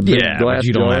tea, the big glass but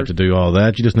you don't jars. have to do all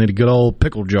that. You just need a good old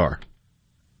pickle jar.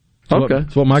 Okay.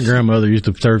 That's what my grandmother used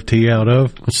to serve tea out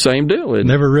of. Same deal, isn't it?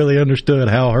 Never really understood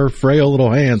how her frail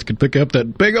little hands could pick up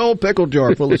that big old pickle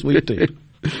jar full of sweet tea.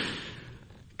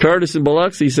 Curtis in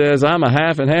Biloxi says, I'm a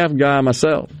half and half guy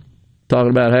myself. Talking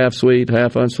about half sweet,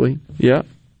 half unsweet. Yeah,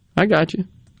 I got you.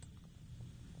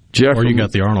 Jeff, or you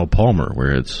got the Arnold Palmer,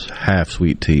 where it's half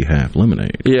sweet tea, half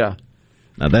lemonade. Yeah.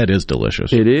 Now, that is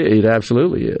delicious. It is. It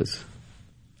absolutely is.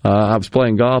 I was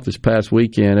playing golf this past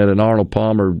weekend at an Arnold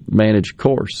Palmer managed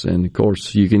course, and, of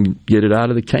course, you can get it out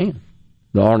of the can.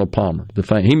 The Arnold Palmer.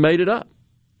 He made it up,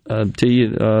 tea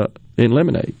in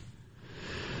lemonade.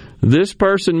 This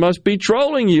person must be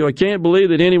trolling you. I can't believe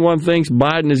that anyone thinks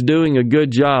Biden is doing a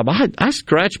good job. I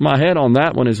scratched my head on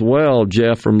that one as well,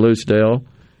 Jeff from Loosedale.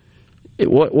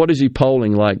 What is he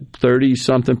polling, like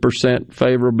 30-something%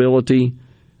 favorability?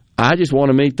 I just want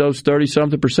to meet those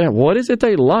 30-something%. What is it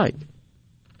they like?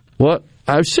 What?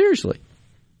 Seriously.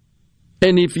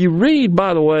 And if you read,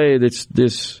 by the way, this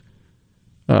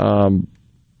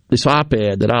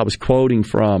op-ed that I was quoting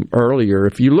from earlier,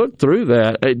 if you look through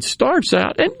that, it starts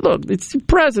out, and look, the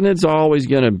president's always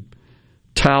going to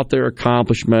tout their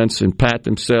accomplishments and pat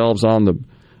themselves on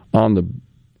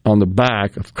the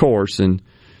back, of course, and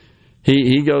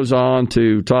he goes on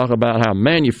to talk about how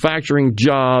manufacturing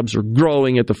jobs are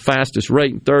growing at the fastest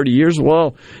rate in 30 years.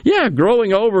 Well, yeah,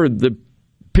 growing over the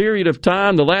period of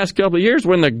time, the last couple of years,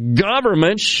 when the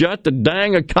government shut the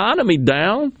dang economy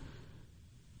down.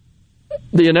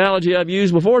 The analogy I've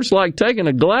used before, it's like taking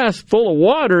a glass full of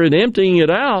water and emptying it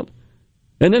out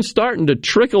and then starting to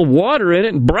trickle water in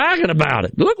it and bragging about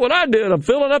it. Look what I did. I'm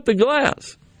filling up the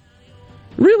glass.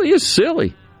 It really is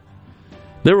silly.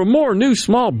 There were more new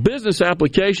small business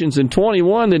applications in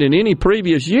 21 than in any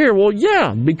previous year. Well,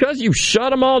 yeah, because you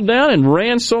shut them all down and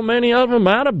ran so many of them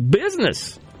out of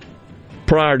business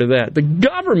prior to that. The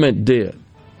government did.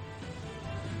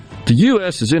 The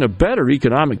U.S. is in a better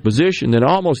economic position than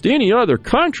almost any other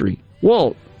country.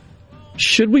 Well,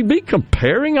 should we be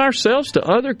comparing ourselves to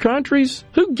other countries?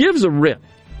 Who gives a rip?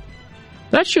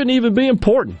 That shouldn't even be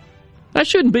important. That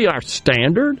shouldn't be our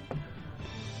standard.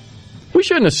 We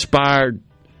shouldn't aspire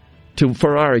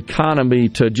for our economy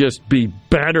to just be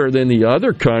better than the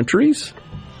other countries.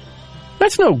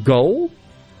 That's no goal.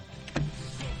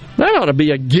 That ought to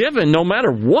be a given no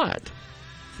matter what.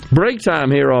 Break time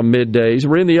here on Middays.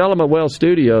 We're in the Element Well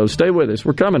studios. Stay with us.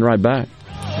 We're coming right back.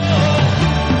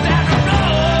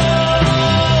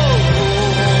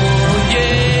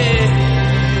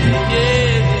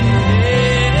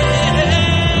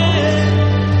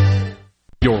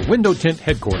 Your window tint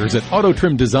headquarters at Auto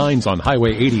Trim Designs on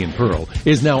Highway 80 in Pearl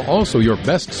is now also your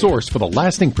best source for the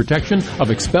lasting protection of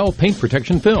Expel paint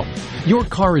protection film. Your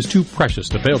car is too precious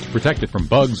to fail to protect it from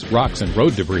bugs, rocks, and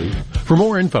road debris. For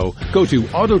more info, go to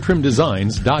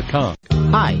autotrimdesigns.com.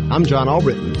 Hi, I'm John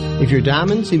Albritton. If your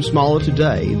diamond seems smaller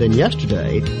today than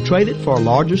yesterday, trade it for a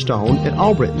larger stone at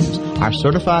Albritton's. Our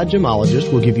certified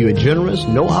gemologist will give you a generous,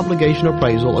 no-obligation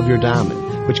appraisal of your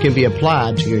diamond, which can be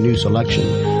applied to your new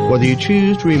selection. Whether you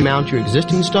choose to remount your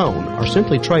existing stone or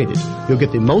simply trade it, you'll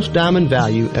get the most diamond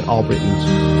value at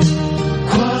Albritton's.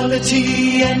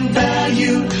 Quality and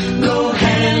value go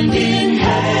hand in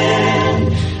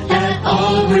hand at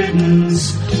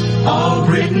Albritton's.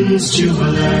 Albritton's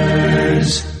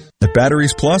Jewelers. At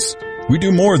Batteries Plus, we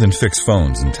do more than fix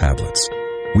phones and tablets.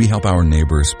 We help our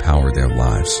neighbors power their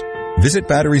lives. Visit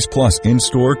Batteries Plus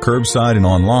in-store, curbside, and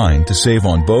online to save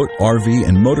on boat, RV,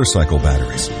 and motorcycle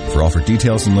batteries. For offer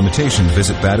details and limitations,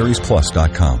 visit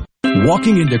batteriesplus.com.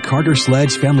 Walking into Carter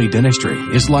Sledge Family Dentistry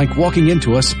is like walking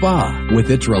into a spa. With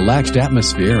its relaxed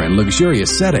atmosphere and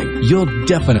luxurious setting, you'll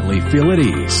definitely feel at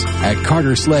ease. At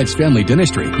Carter Sledge Family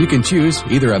Dentistry, you can choose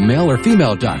either a male or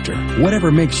female doctor,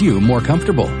 whatever makes you more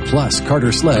comfortable. Plus,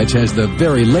 Carter Sledge has the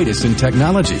very latest in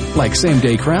technology, like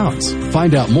same-day crowns.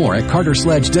 Find out more at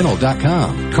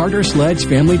CarterSledgeDental.com. Carter Sledge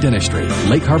Family Dentistry,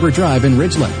 Lake Harbor Drive in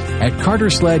Ridgeland. At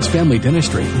Carter Sledge Family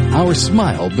Dentistry, our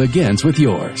smile begins with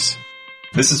yours.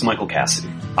 This is Michael Cassidy.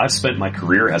 I've spent my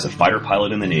career as a fighter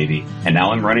pilot in the Navy, and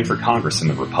now I'm running for Congress in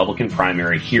the Republican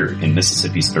primary here in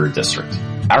Mississippi's 3rd District.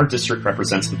 Our district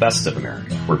represents the best of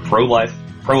America. We're pro-life,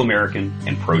 pro-American,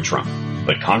 and pro-Trump.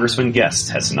 But Congressman Guest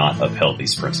has not upheld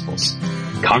these principles.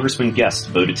 Congressman Guest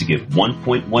voted to give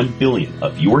 $1.1 billion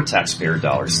of your taxpayer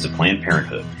dollars to Planned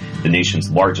Parenthood, the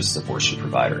nation's largest abortion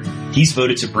provider. He's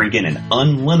voted to bring in an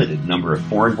unlimited number of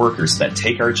foreign workers that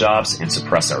take our jobs and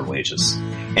suppress our wages.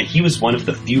 And he was one of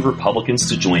the few Republicans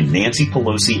to join Nancy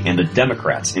Pelosi and the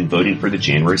Democrats in voting for the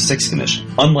January 6th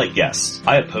Commission. Unlike Guest,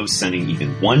 I oppose sending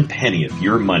even 1 penny of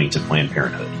your money to Planned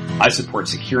Parenthood. I support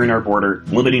securing our border,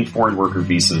 limiting foreign worker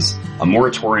visas, a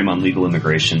moratorium on legal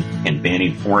immigration, and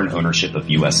banning foreign ownership of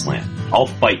U.S. land. I'll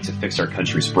fight to fix our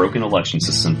country's broken election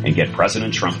system and get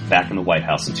President Trump back in the White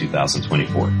House in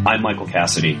 2024. I'm Michael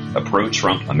Cassidy, a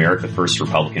pro-Trump, America First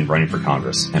Republican running for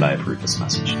Congress, and I approve this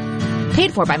message.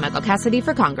 Paid for by Michael Cassidy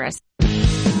for Congress.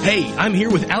 Hey, I'm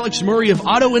here with Alex Murray of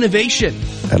Auto Innovation.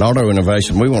 At Auto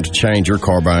Innovation, we want to change your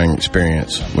car buying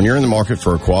experience. When you're in the market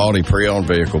for a quality pre-owned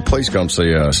vehicle, please come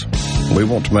see us. We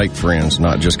want to make friends,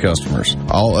 not just customers.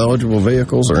 All eligible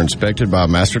vehicles are inspected by a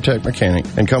MasterTech mechanic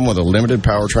and come with a limited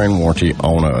powertrain warranty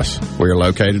on us. We are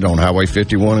located on Highway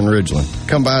 51 in Ridgeland.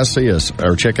 Come by and see us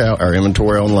or check out our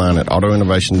inventory online at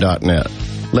autoinnovation.net.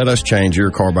 Let us change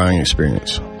your car buying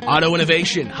experience. Auto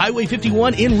Innovation, Highway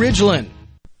 51 in Ridgeland.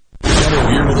 Gallo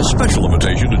here with a special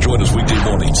invitation to join us weekday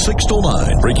morning, 6 to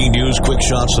 9. Breaking news, quick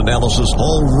shots, analysis,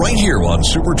 all right here on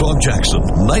Super Talk Jackson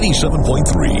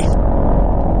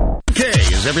 97.3. Okay,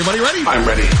 is everybody ready? I'm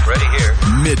ready. Ready here.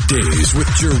 Middays with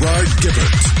Gerard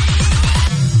Gibbert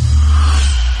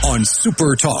on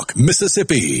Super Talk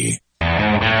Mississippi.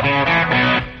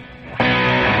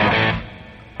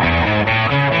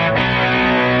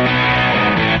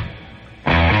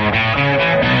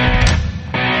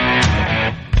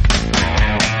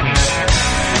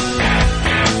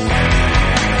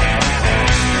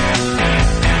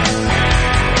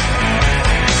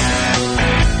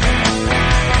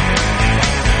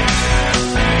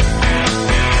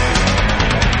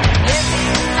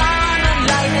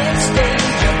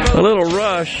 A little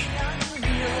Rush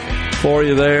for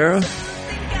you there.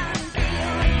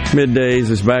 Middays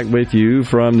is back with you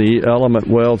from the Element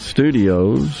Wealth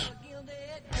Studios.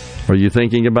 Are you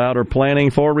thinking about or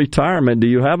planning for retirement? Do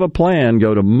you have a plan?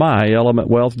 Go to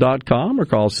myelementwealth.com or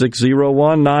call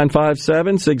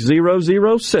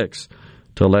 601-957-6006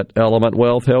 to let Element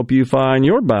Wealth help you find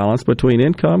your balance between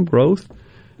income, growth,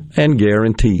 and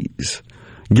guarantees.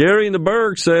 Gary in the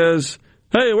Berg says,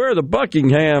 hey, where are the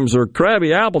Buckinghams or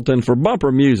Krabby Appleton for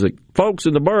bumper music? Folks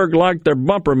in the Berg like their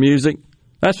bumper music.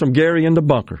 That's from Gary in the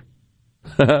Bunker.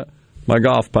 My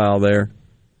golf pal there.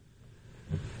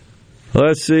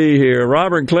 Let's see here.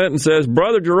 Robert Clinton says,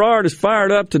 Brother Gerard is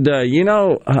fired up today. You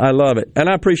know, I love it. And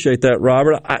I appreciate that,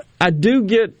 Robert. I do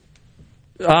get,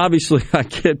 obviously, I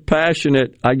get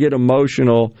passionate. I get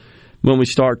emotional when we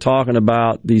start talking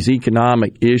about these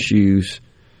economic issues.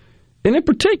 And in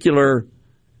particular,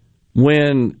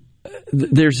 when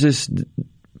there's this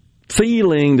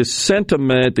feeling, the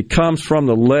sentiment that comes from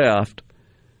the left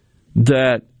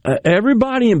that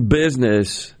everybody in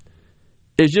business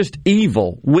is just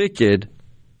evil, wicked,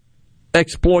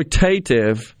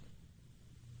 exploitative,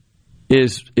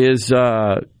 is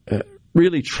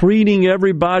really treating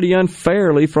everybody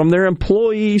unfairly, from their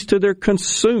employees to their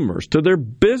consumers to their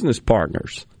business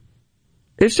partners.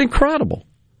 It's incredible.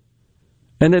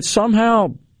 And that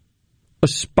somehow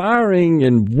aspiring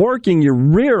and working your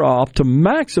rear off to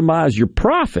maximize your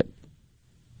profit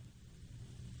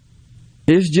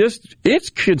is just, it's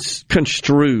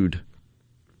construed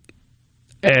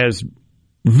as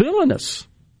villainous.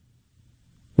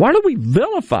 Why do we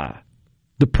vilify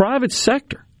the private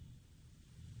sector?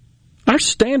 Our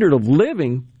standard of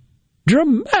living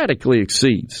dramatically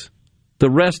exceeds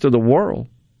the rest of the world,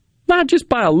 not just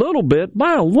by a little bit,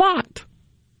 by a lot.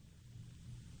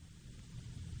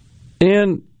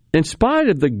 And in spite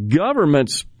of the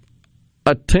government's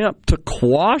attempt to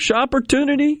quash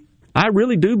opportunity, I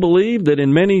really do believe that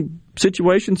in many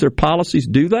situations their policies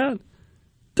do that.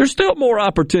 There's still more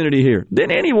opportunity here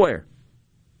than anywhere.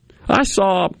 I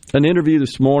saw an interview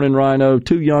this morning, Rhino,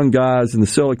 2 young guys in the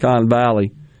Silicon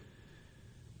Valley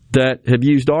that have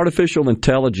used artificial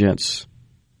intelligence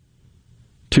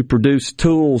to produce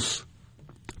tools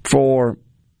for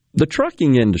the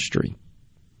trucking industry.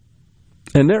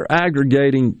 And they're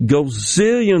aggregating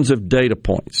gazillions of data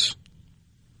points.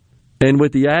 And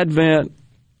with the advent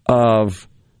of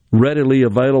readily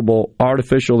available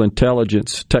artificial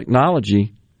intelligence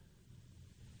technology,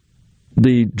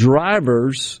 the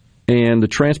drivers and the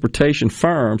transportation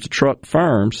firms, the truck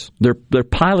firms, they're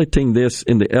piloting this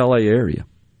in the LA area.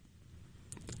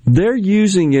 They're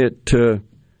using it to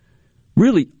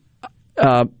really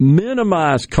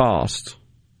minimize costs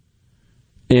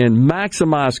and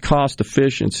maximize cost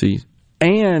efficiency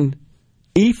and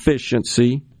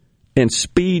efficiency and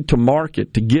speed to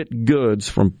market to get goods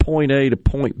from point A to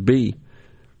point B.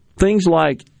 Things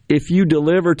like if you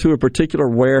deliver to a particular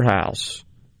warehouse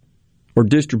or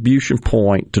distribution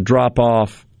point to drop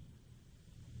off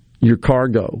your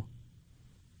cargo,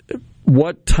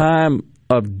 what time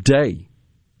of day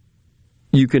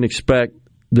you can expect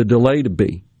the delay to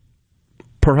be.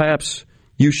 Perhaps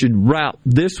you should route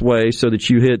this way so that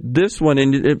you hit this one.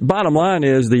 And bottom line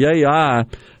is the AI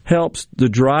helps the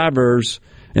drivers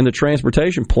and the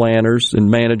transportation planners and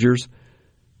managers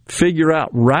figure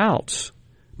out routes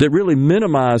that really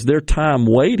minimize their time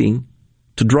waiting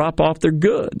to drop off their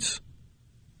goods,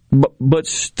 but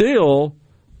still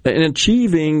in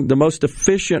achieving the most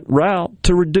efficient route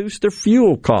to reduce their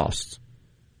fuel costs.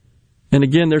 And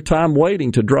again, their time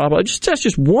waiting to drop off. That's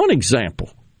just one example.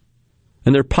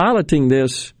 And they're piloting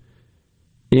this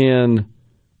in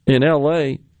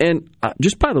L.A. And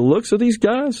just by the looks of these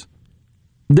guys,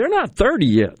 they're not 30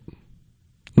 yet.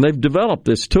 And they've developed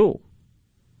this tool.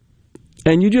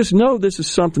 And you just know this is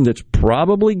something that's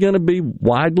probably going to be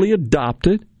widely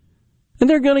adopted. And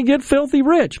they're going to get filthy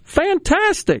rich.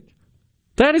 Fantastic.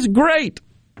 That is great.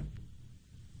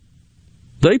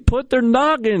 They put their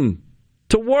noggin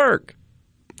to work.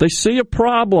 They see a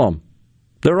problem.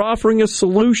 They're offering a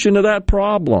solution to that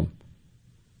problem.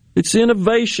 It's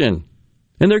innovation.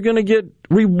 And they're going to get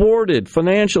rewarded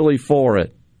financially for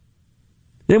it.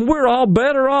 And we're all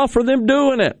better off for them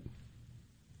doing it.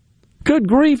 Good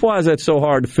grief, why is that so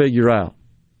hard to figure out?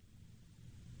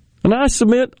 And I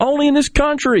submit, only in this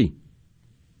country.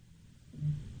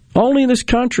 Only in this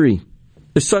country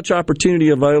is such opportunity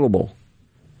available.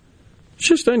 It's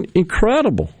just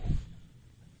incredible.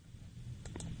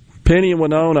 Penny and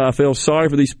Winona, I feel sorry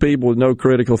for these people with no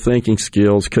critical thinking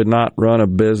skills, could not run a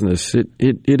business.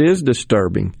 It is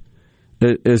disturbing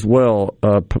as well.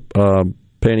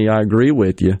 Penny, I agree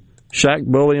with you. Shaq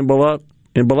Bully in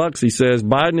Biloxi says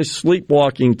Biden is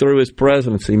sleepwalking through his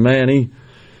presidency. Man,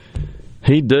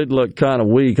 he did look kind of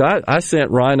weak. I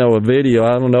sent Rhino a video,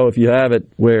 I don't know if you have it,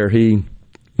 where he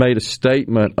made a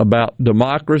statement about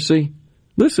democracy.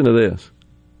 Listen to this.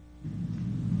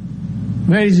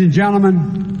 Ladies and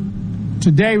gentlemen,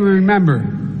 today we remember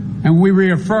and we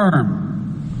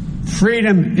reaffirm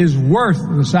freedom is worth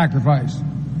the sacrifice.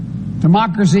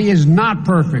 Democracy is not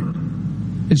perfect.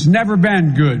 It's never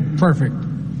been good, perfect.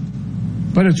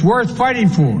 But it's worth fighting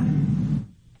for.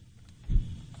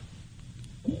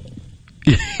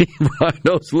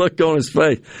 Rhino's look on his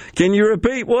face. Can you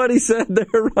repeat what he said there,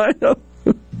 Rhino?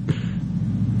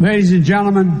 Ladies and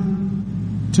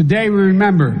gentlemen, today we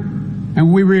remember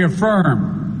and we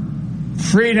reaffirm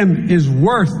freedom is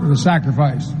worth the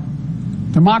sacrifice.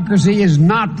 Democracy is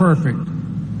not perfect.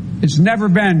 It's never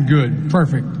been good,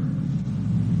 perfect.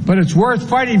 But it's worth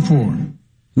fighting for.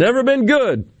 Never been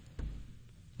good.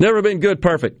 Never been good,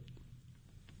 perfect.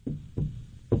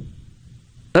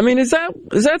 I mean, is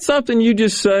that something you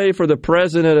just say for the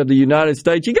President of the United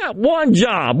States? You got one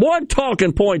job, one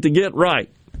talking point to get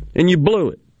right, and you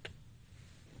blew it.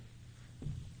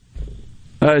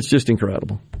 It's just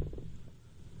incredible.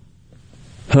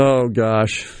 Oh,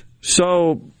 gosh.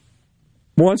 So,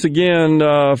 once again,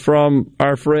 from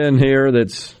our friend here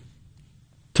that's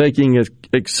taking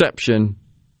exception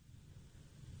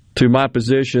to my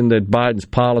position that Biden's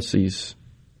policies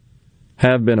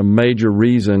have been a major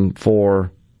reason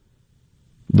for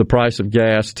the price of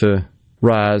gas to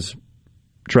rise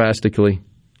drastically,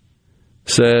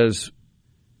 says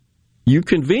you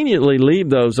conveniently leave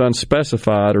those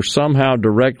unspecified or somehow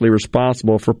directly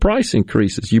responsible for price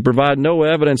increases. You provide no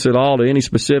evidence at all to any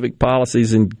specific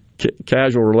policies in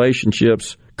causal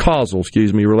relationships,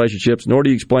 nor do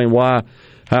you explain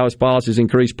how his policies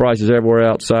increase prices everywhere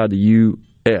outside the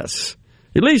U.S.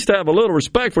 At least have a little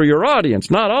respect for your audience.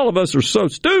 Not all of us are so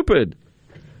stupid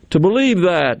to believe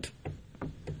that.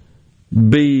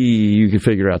 You can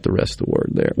figure out the rest of the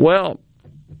word there. Well,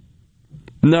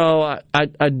 No,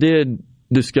 I did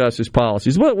discuss his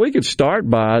policies. Well, we could start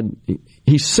by,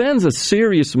 he sends a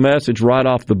serious message right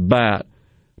off the bat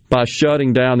by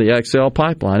shutting down the XL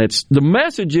pipeline. The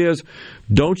message is,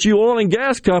 don't you oil and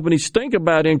gas companies think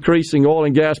about increasing oil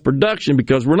and gas production,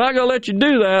 because we're not going to let you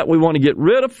do that. We want to get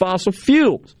rid of fossil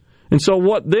fuels. And so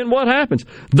what happens?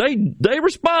 They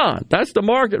respond. That's the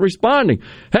market responding.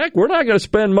 Heck, we're not going to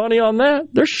spend money on that.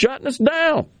 They're shutting us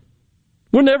down.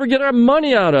 We'll never get our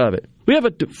money out of it. We have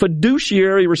a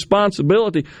fiduciary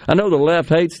responsibility. I know the left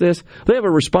hates this. They have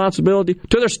a responsibility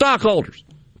to their stockholders.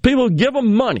 People who give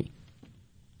them money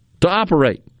to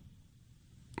operate,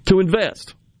 to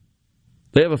invest.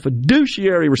 They have a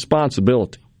fiduciary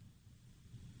responsibility.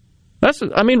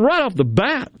 Right off the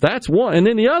bat, that's one. And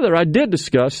then the other, I did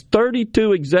discuss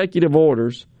 32 executive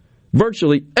orders.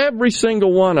 Virtually every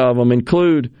single one of them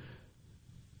include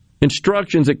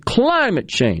instructions that climate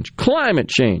change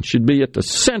should be at the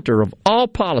center of all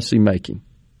policy making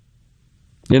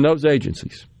in those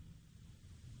agencies.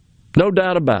 No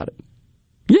doubt about it.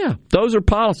 Yeah, those are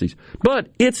policies. But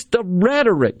it's the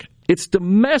rhetoric. It's the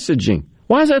messaging.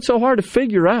 Why is that so hard to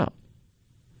figure out?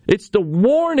 It's the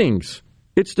warnings.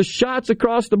 It's the shots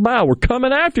across the bow. We're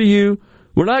coming after you.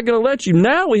 We're not going to let you.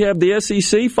 Now we have the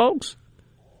SEC, folks,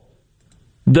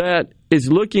 that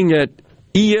is looking at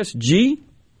ESG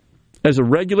as a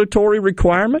regulatory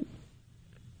requirement.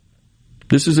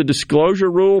 This is a disclosure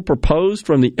rule proposed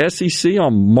from the SEC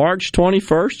on March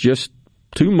 21st, just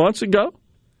 2 months ago.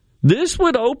 This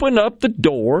would open up the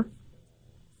door.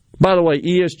 By the way,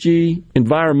 ESG,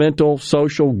 environmental,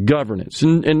 social governance.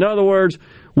 In other words,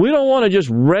 we don't want to just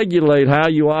regulate how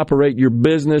you operate your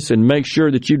business and make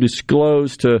sure that you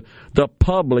disclose to the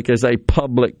public as a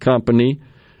public company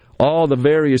all the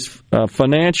various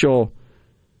financial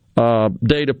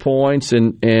data points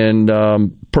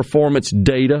and performance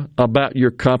data about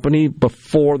your company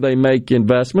before they make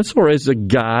investments or as a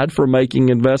guide for making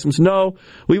investments. No,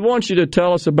 we want you to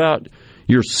tell us about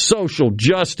your social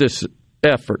justice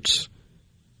efforts,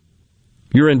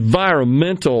 your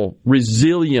environmental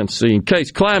resiliency in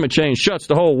case climate change shuts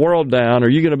the whole world down. Are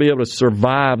you going to be able to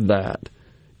survive that?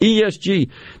 ESG.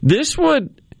 This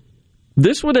would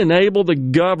enable the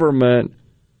government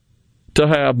to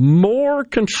have more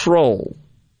control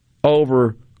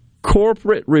over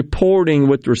corporate reporting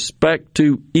with respect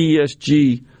to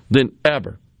ESG than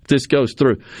ever if this goes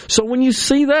through. So when you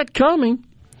see that coming,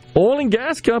 oil and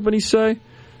gas companies say,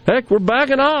 heck, we're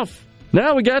backing off.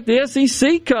 Now we got the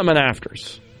SEC coming after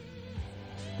us.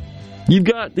 You've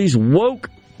got these woke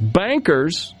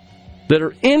bankers that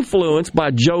are influenced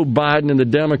by Joe Biden and the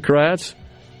Democrats,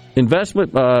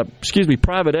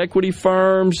 private equity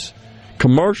firms,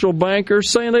 commercial bankers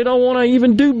saying they don't want to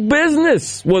even do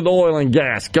business with oil and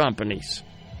gas companies.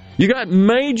 You got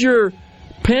major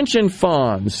pension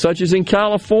funds, such as in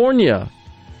California,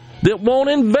 that won't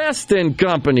invest in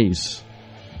companies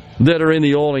that are in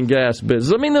the oil and gas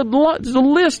business. I mean, the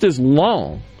list is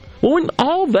long. Well, when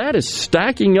all that is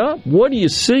stacking up, what do you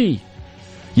see?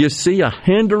 You see a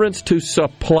hindrance to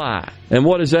supply. And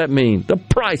what does that mean? The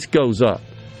price goes up.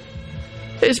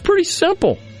 It's pretty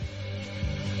simple.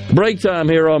 Break time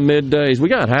here on Middays. We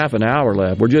got half an hour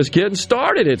left. We're just getting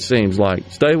started, it seems like.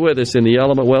 Stay with us in the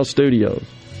Element Wealth Studios.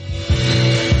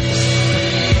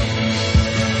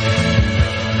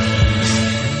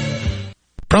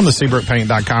 From the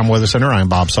SeabrookPaint.com Weather Center, I'm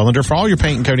Bob Sullender. For all your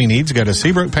paint and coating needs, go to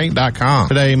SeabrookPaint.com.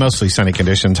 Today, mostly sunny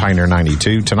conditions, high near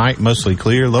 92. Tonight, mostly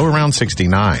clear, low around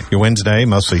 69. Your Wednesday,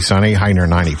 mostly sunny, high near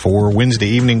 94. Wednesday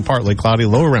evening, partly cloudy,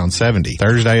 low around 70.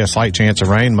 Thursday, a slight chance of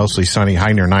rain, mostly sunny,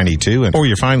 high near 92. And for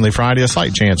your finally Friday, a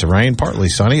slight chance of rain, partly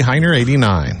sunny, high near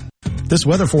 89. This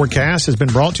weather forecast has been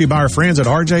brought to you by our friends at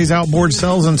RJ's Outboard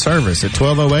Sales and Service at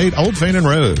 1208 Old Fannin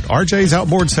Road. RJ's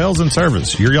Outboard Sales and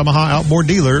Service, your Yamaha outboard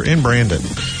dealer in Brandon.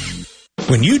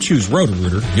 When you choose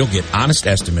Roto-Rooter, you'll get honest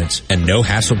estimates and no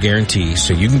hassle guarantees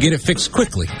so you can get it fixed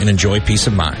quickly and enjoy peace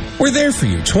of mind. We're there for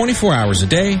you 24 hours a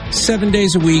day, 7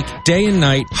 days a week, day and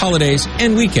night, holidays,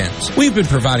 and weekends. We've been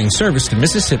providing service to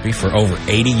Mississippi for over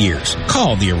 80 years.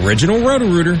 Call the original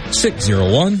Roto-Rooter,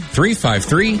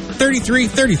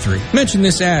 601-353-3333. Mention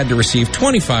this ad to receive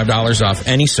 $25 off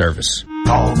any service.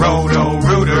 Call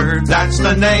Roto-Rooter, that's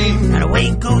the name. And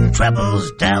away go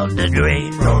troubles down the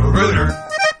drain. Roto-Rooter.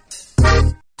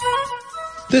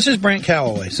 This is Brent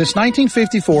Calloway. Since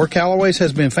 1954, Calloway's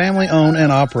has been family-owned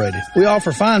and operated. We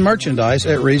offer fine merchandise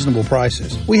at reasonable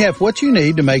prices. We have what you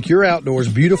need to make your outdoors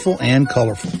beautiful and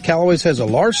colorful. Calloway's has a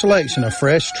large selection of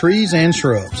fresh trees and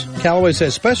shrubs. Callaway's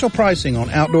has special pricing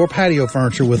on outdoor patio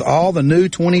furniture with all the new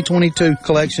 2022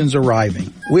 collections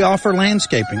arriving. We offer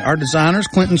landscaping. Our designers,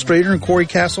 Clinton Streeter and Corey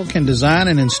Castle, can design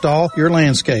and install your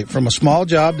landscape from a small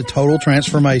job to total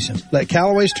transformation. Let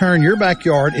Callaway's turn your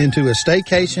backyard into a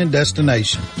staycation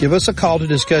destination. Give us a call to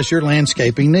discuss your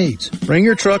landscaping needs. Bring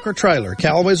your truck or trailer.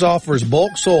 Callaway's offers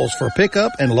bulk soils for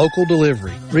pickup and local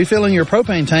delivery. Refilling your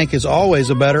propane tank is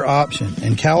always a better option,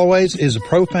 and Callaway's is a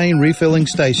propane refilling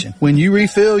station. When you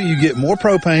refill, you get more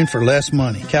propane for less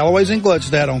money. Callaway's in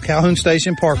Gluckstadt on Calhoun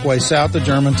Station Parkway, south of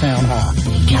Germantown High.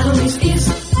 Callaway's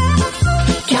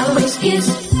is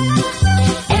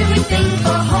everything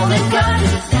for home and garden.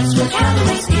 That's what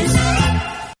Callaway's is.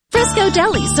 Frisco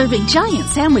Deli, serving giant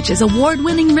sandwiches,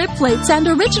 award-winning rib plates, and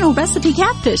original recipe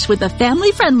catfish with a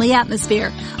family-friendly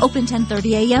atmosphere. Open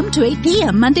 10:30 a.m. to 8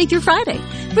 p.m. Monday through Friday.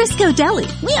 Frisco Deli,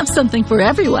 we have something for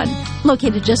everyone.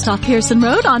 Located just off Pearson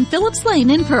Road on Phillips Lane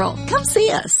in Pearl. Come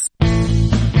see us.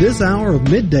 This hour of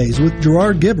Middays with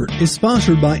Gerard Gibbert is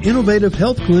sponsored by Innovative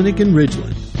Health Clinic in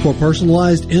Ridgeland. For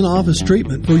personalized in-office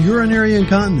treatment for urinary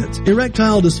incontinence,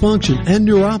 erectile dysfunction, and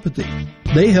neuropathy,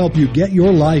 they help you get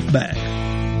your life back.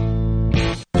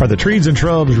 Are the trees and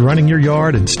shrubs running your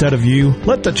yard instead of you?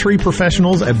 Let the tree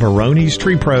professionals at Barone's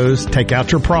Tree Pros take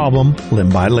out your problem limb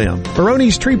by limb.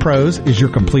 Barone's Tree Pros is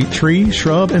your complete tree,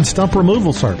 shrub, and stump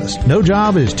removal service. No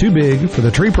job is too big for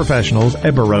the tree professionals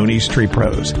at Barone's Tree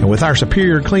Pros. And with our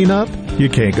superior cleanup, you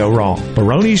can't go wrong.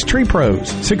 Barone's Tree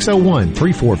Pros,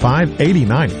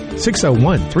 601-345-8090.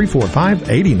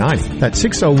 601-345-8090. That's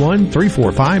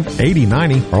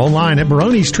 601-345-8090. Or online at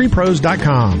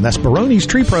baronestreepros.com. That's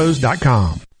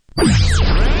baronestreepros.com.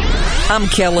 I'm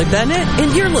Kelly Bennett,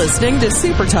 and you're listening to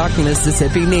Super Talk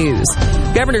Mississippi News.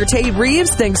 Governor Tate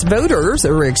Reeves thinks voters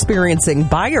are experiencing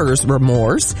buyer's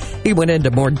remorse. He went into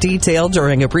more detail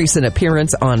during a recent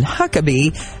appearance on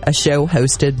Huckabee, a show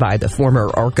hosted by the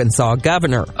former Arkansas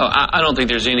governor. I don't think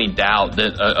there's any doubt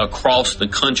that across the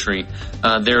country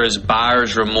there is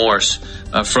buyer's remorse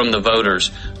from the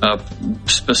voters,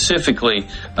 specifically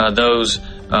those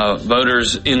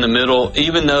voters in the middle,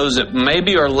 even those that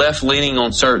maybe are left-leaning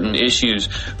on certain issues,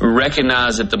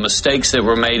 recognize that the mistakes that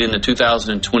were made in the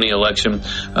 2020 election,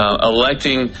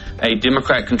 electing a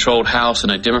Democrat-controlled House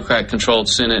and a Democrat-controlled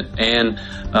Senate, and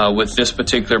with this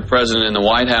particular president in the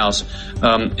White House,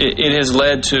 it has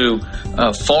led to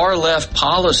far-left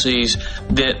policies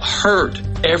that hurt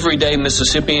everyday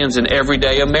Mississippians and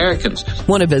everyday Americans.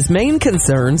 One of his main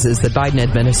concerns is the Biden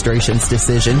administration's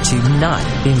decision to not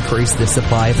increase the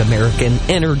supply of American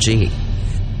energy.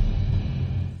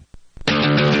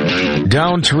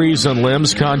 Downed trees and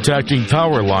limbs contacting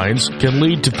power lines can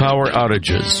lead to power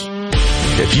outages.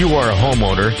 If you are a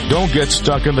homeowner, don't get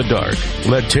stuck in the dark.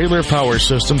 Let Taylor Power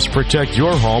Systems protect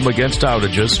your home against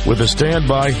outages with a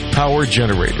standby power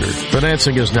generator.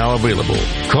 Financing is now available.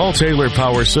 Call Taylor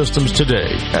Power Systems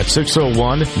today at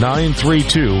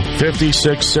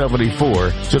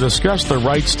 601-932-5674 to discuss the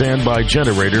right standby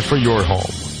generator for your home.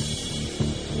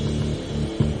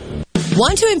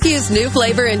 Want to infuse new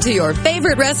flavor into your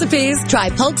favorite recipes? Try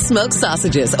Polk's smoked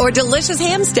sausages or delicious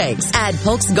ham steaks. Add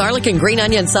Polk's garlic and green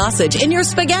onion sausage in your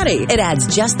spaghetti. It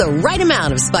adds just the right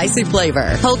amount of spicy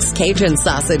flavor. Polk's Cajun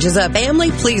sausage is a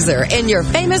family pleaser in your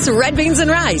famous red beans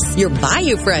and rice. Your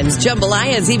Bayou Friends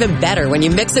jambalaya is even better when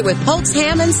you mix it with Polk's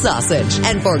ham and sausage.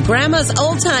 And for Grandma's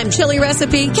old-time chili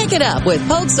recipe, kick it up with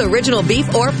Polk's original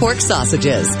beef or pork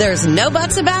sausages. There's no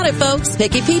buts about it, folks.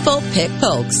 Picky people pick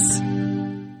Polk's.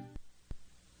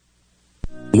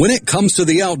 When it comes to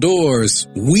the outdoors,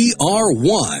 we are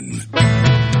one.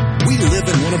 We live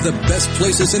in one of the best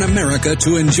places in America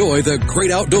to enjoy the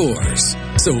great outdoors.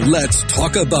 So let's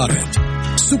talk about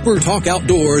it. Super Talk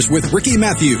Outdoors with Ricky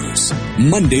Matthews.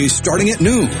 Mondays starting at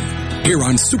noon. Here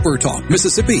on Super Talk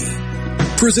Mississippi.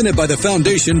 Presented by the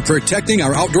Foundation Protecting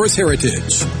Our Outdoors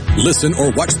Heritage. Listen or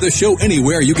watch the show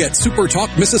anywhere you get Super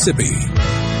Talk Mississippi.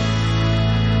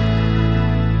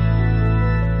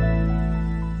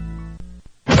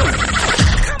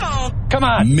 Come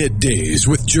on. Middays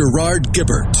with Gerard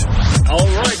Gibbert. All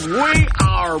right, we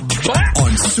are back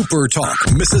on Super Talk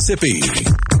Mississippi.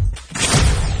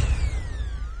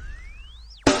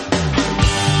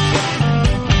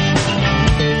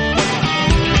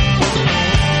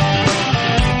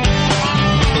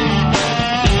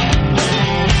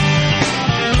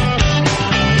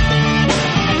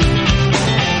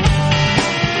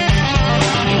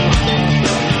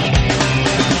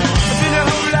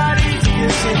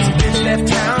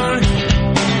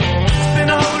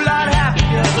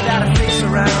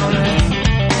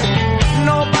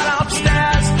 Nobody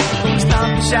upstairs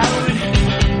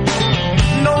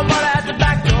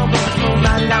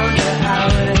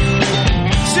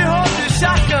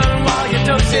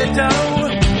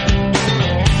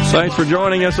Thanks for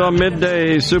joining us on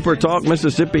Midday Super Talk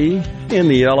Mississippi in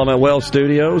the Element Wealth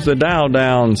Studios. The Dow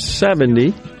down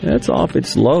 70. That's off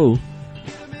its low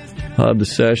of the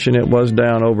session. It was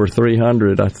down over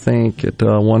 300, I think, at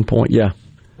one point. Yeah.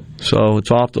 So it's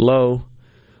off the low.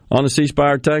 On the C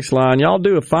Spire text line, y'all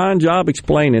do a fine job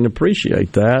explaining.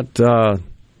 Appreciate that.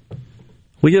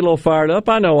 We get a little fired up.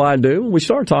 I know I do. We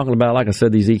start talking about, like I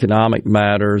said, these economic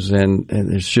matters, and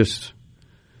it's just...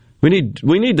 We need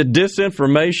the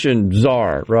disinformation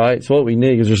czar, right? It's what we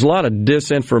need, because there's a lot of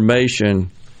disinformation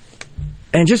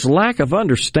and just lack of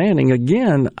understanding.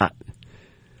 Again,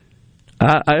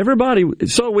 everybody.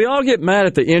 So we all get mad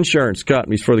at the insurance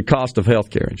companies for the cost of health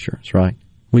care insurance, right?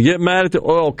 We get mad at the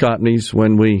oil companies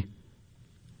when we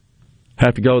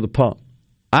have to go to the pump.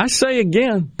 I say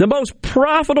again, the most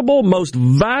profitable, most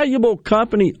valuable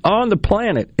company on the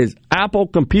planet is Apple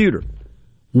Computer.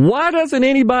 Why doesn't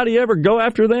anybody ever go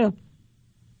after them?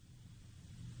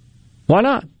 Why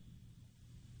not?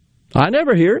 I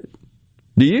never hear it.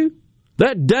 Do you?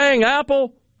 That dang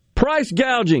Apple, price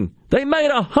gouging. They made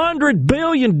 $100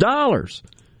 billion.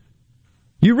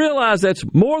 You realize that's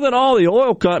more than all the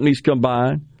oil companies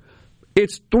combined.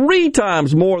 It's 3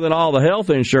 times more than all the health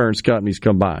insurance companies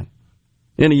combined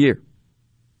in a year.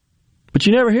 But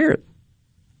you never hear it.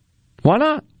 Why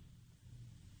not?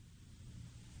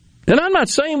 And I'm not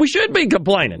saying we should be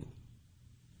complaining.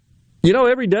 You know,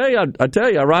 every day, I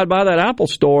tell you, I ride by that Apple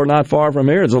store not far from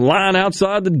here. There's a line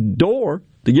outside the door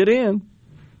to get in,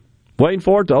 waiting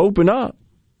for it to open up.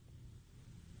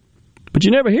 But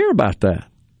you never hear about that.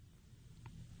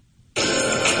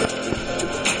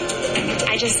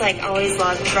 I just, always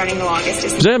love running the longest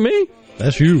distance. Is that me?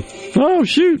 That's you. Oh,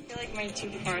 shoot. I feel like my 2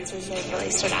 performances have really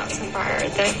stood out so far.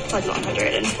 The plug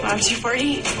 100 and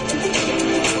 240.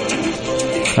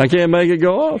 I can't make it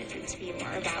go off.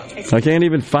 I can't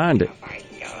even find it.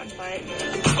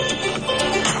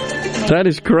 That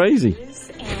is crazy.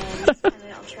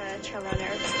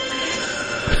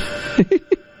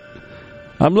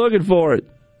 I'm looking for it.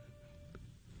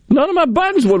 None of my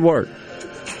buttons would work.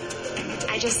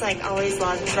 I just always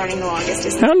love running the longest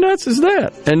distance. How nuts is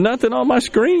that? And nothing on my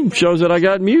screen shows that I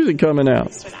got music coming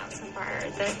out. Stood out so far.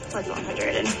 The plug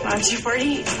 100 and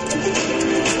 240.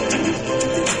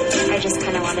 I just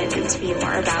kind of wanted it to be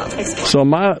more about exploring. So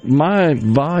my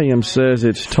volume says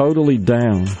it's totally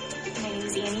down. My name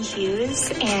is Annie Hughes,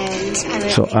 and I'm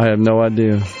So I have no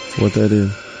idea what that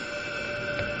is.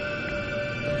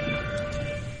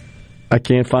 I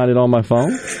can't find it on my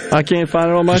phone. I can't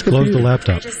find it on my computer. Close the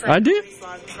laptop. I did.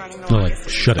 No,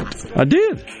 shut it. I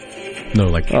did. No,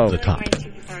 the top.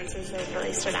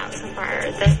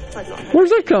 Where's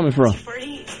that coming from?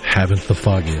 Haven't the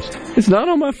foggiest. It's not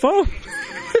on my phone.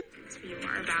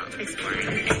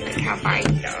 How far I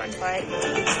can go and what.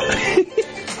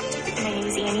 My name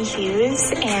is Annie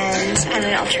Hughes, and I'm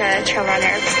an ultra trail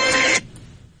runner.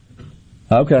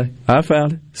 Okay, I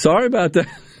found it. Sorry about that.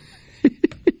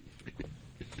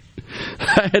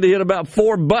 I had to hit about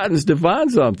 4 buttons to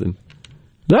find something.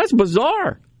 That's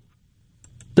bizarre.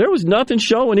 There was nothing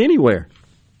showing anywhere.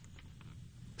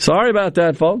 Sorry about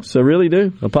that, folks. I really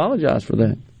do. Apologize for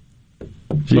that.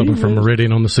 Something from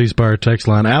Meridian on the C Spire text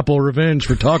line. Apple revenge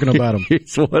for talking about him.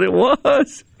 It's what it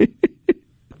was.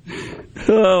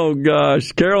 Oh,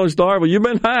 gosh. Carolyn Starvel, you've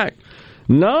been hacked.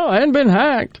 No, I hadn't been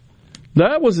hacked.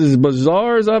 That was as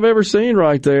bizarre as I've ever seen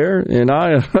right there, and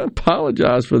I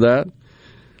apologize for that.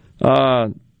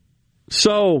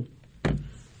 So,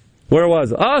 where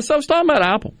was it? So I was talking about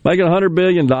Apple making $100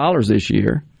 billion this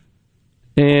year,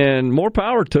 and more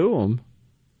power to them.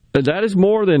 That is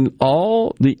more than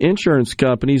all the insurance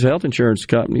companies, health insurance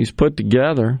companies, put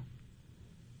together.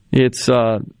 It's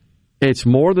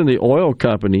more than the oil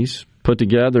companies put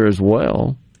together as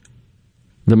well.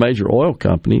 The major oil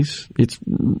companies, it's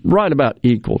right about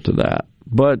equal to that.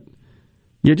 But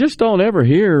you just don't ever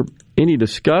hear any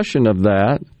discussion of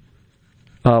that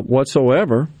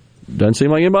whatsoever. Doesn't seem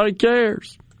like anybody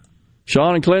cares.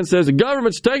 Sean and Clint says the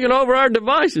government's taking over our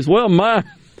devices. Well, mine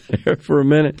there for a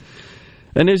minute.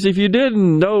 And as if you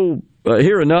didn't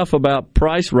hear enough about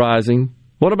price rising,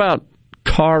 what about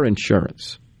car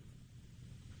insurance?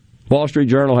 Wall Street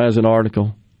Journal has an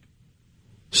article,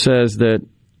 says that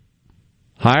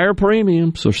higher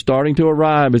premiums are starting to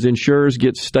arrive as insurers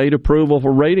get state approval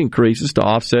for rate increases to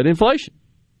offset inflation,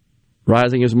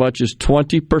 rising as much as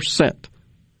 20%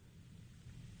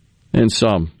 in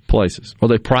some places. Are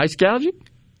they price gouging?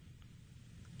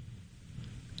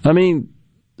 I mean,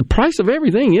 the price of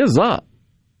everything is up.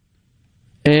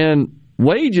 And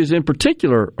wages in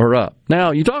particular are up.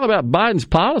 Now, you talk about Biden's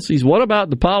policies. What about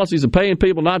the policies of paying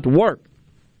people not to work?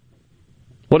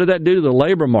 What did that do to the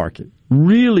labor market?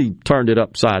 Really turned it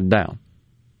upside down.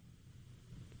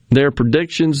 There are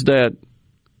predictions that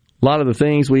a lot of the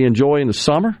things we enjoy in the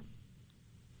summer,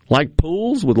 like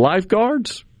pools with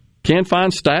lifeguards, can't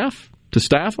find staff to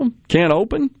staff them, can't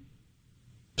open.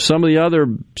 Some of the other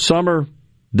summer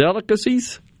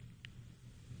delicacies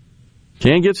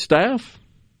can't get staff.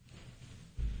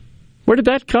 Where did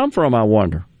that come from, I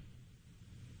wonder?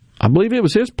 I believe it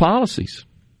was his policies.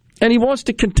 And he wants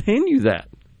to continue that,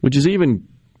 which is even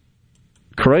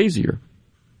crazier.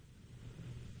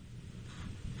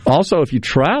 Also, if you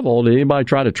travel, did anybody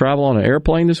try to travel on an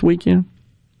airplane this weekend?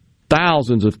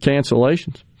 Thousands of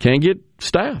cancellations. Can't get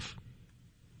staff.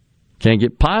 Can't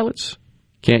get pilots.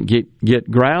 Can't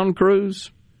get ground crews.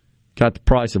 Got the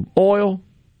price of oil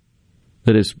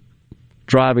that is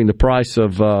driving the price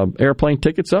of airplane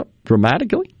tickets up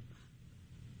dramatically.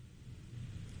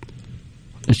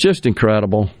 It's just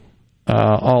incredible,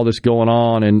 all this going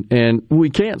on. And we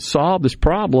can't solve this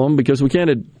problem because we can't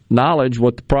acknowledge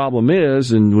what the problem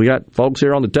is. And we got folks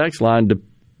here on the text line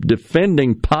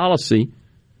defending policy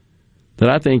that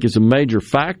I think is a major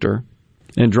factor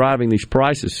in driving these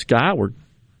prices skyward.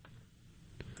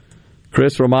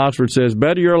 Chris from Oxford says,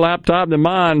 better your laptop than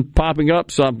mine popping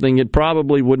up something. It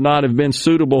probably would not have been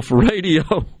suitable for radio.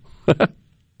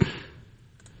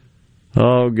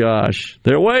 Oh, gosh.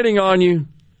 They're waiting on you.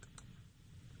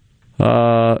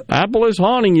 Apple is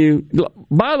haunting you.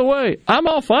 By the way, I'm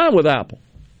all fine with Apple.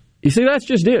 You see, that's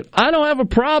just it. I don't have a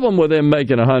problem with them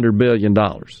making $100 billion.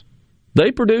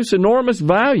 They produce enormous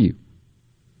value.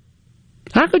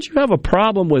 How could you have a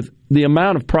problem with the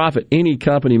amount of profit any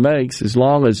company makes as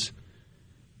long as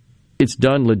it's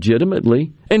done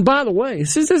legitimately? And by the way,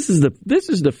 this is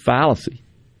the fallacy.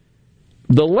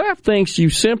 The left thinks you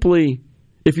simply,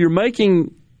 if you're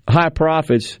making high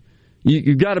profits,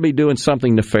 you've got to be doing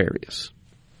something nefarious.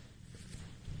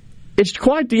 It's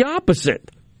quite the opposite.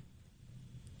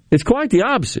 It's quite the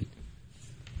opposite.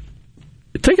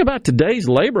 Think about today's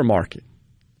labor market.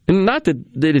 And not that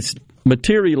it's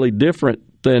materially different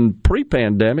than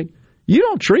pre-pandemic. You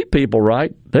don't treat people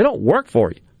right, they don't work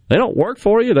for you. They don't work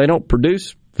for you. They don't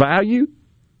produce value.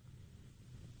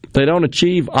 They don't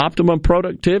achieve optimum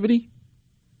productivity.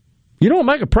 You don't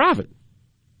make a profit.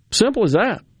 Simple as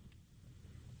that.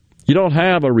 You don't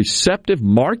have a receptive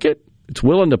market that's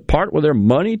willing to part with their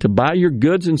money to buy your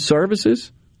goods and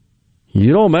services.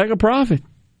 You don't make a profit.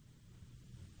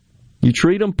 You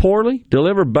treat them poorly,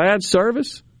 deliver bad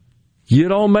service. You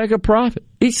don't make a profit.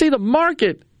 You see, the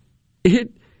market,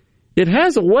 it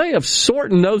has a way of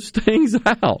sorting those things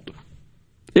out.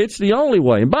 It's the only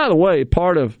way. And by the way,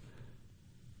 part of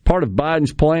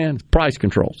Biden's plan is price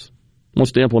controls.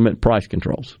 Wants to implement price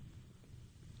controls.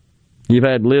 You've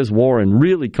had Liz Warren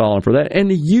really calling for that. And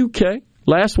the UK,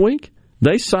 last week,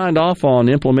 they signed off on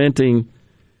implementing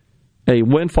a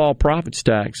windfall profits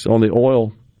tax on the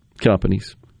oil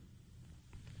companies.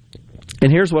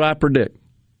 And here's what I predict.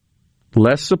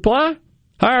 Less supply,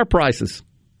 higher prices.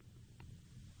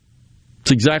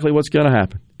 It's exactly what's going to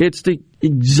happen. It's the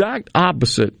exact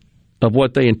opposite of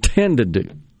what they intend to do,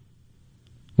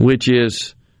 which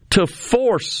is to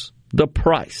force the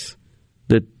price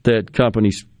that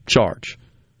companies charge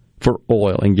for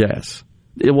oil and gas.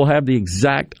 It will have the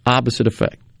exact opposite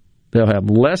effect. They'll have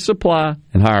less supply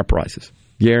and higher prices.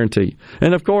 Guarantee you.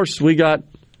 And, of course, we got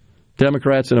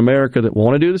Democrats in America that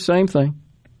want to do the same thing.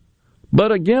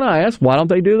 But, again, I ask, why don't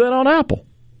they do that on Apple?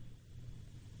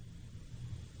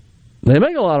 They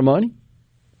make a lot of money.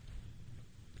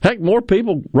 Heck, more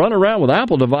people run around with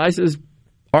Apple devices,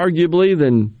 arguably,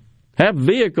 than have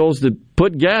vehicles that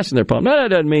put gas in their pump. Now, that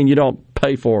doesn't mean you don't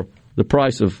pay for the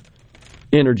price of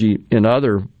energy in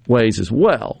other ways as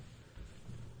well.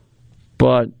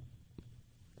 But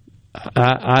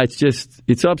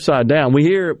it's upside down. We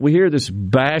hear this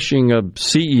bashing of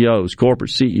CEOs,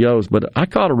 corporate CEOs, but I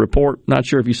caught a report, not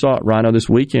sure if you saw it, Rhino, this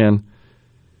weekend.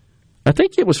 I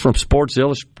think it was from Sports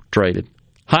Illustrated.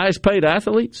 Highest paid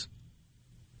athletes?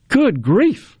 Good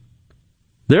grief.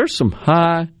 There's some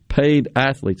high paid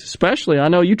athletes, especially, I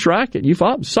know you track it, you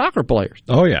follow soccer players.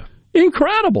 Oh, yeah.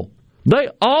 Incredible. They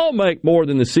all make more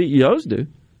than the CEOs do.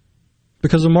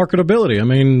 Because of marketability. I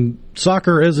mean,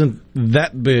 soccer isn't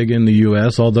that big in the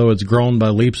U.S., although it's grown by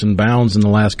leaps and bounds in the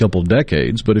last couple of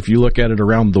decades. But if you look at it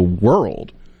around the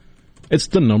world, it's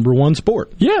the number one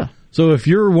sport. Yeah. So if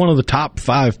you're one of the top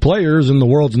 5 players in the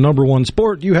world's number one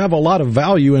sport, you have a lot of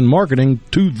value in marketing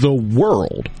to the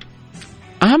world.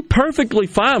 I'm perfectly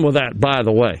fine with that, by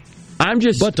the way.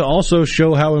 But to also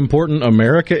show how important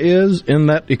America is in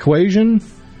that equation,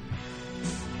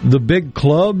 the big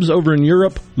clubs over in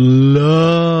Europe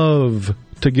love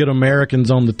to get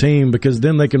Americans on the team, because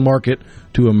then they can market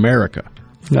to America.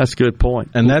 That's a good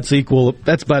point. And that's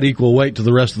about equal weight to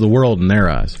the rest of the world in their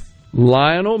eyes.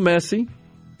 Lionel Messi,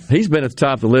 he's been at the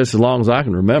top of the list as long as I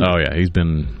can remember. Oh yeah, he's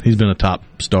been a top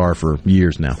star for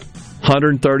years now.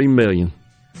 $130 million.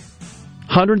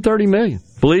 $130 million.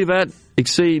 Believe that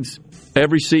exceeds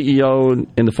every CEO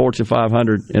in the Fortune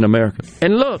 500 in America.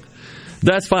 And look,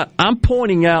 that's fine. I'm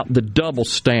pointing out the double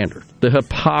standard, the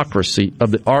hypocrisy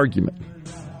of the argument.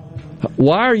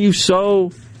 Why are you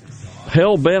so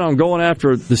hell-bent on going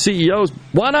after the CEOs?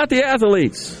 Why not the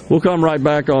athletes? We'll come right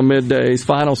back on Midday's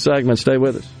final segment. Stay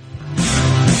with us.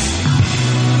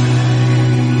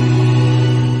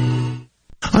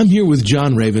 I'm here with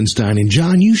John Ravenstein, and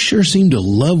John, you sure seem to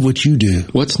love what you do.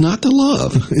 What's not to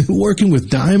love? Working with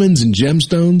diamonds and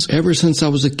gemstones? Ever since I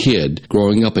was a kid,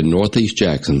 growing up in Northeast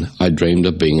Jackson, I dreamed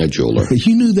of being a jeweler.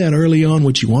 You knew that early on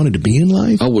what you wanted to be in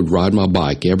life? I would ride my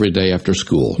bike every day after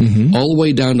school, all the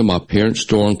way down to my parents'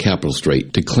 store on Capitol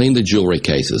Street to clean the jewelry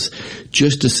cases,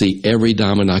 just to see every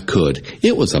diamond I could.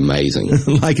 It was amazing.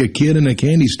 Like a kid in a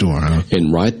candy store, huh?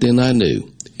 And right then I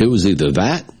knew it was either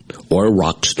that or a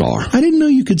rock star. I didn't know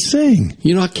you could sing.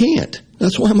 You know, I can't.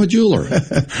 That's why I'm a jeweler.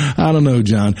 I don't know,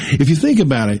 John. If you think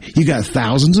about it, you got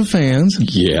thousands of fans.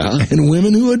 Yeah. And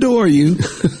women who adore you.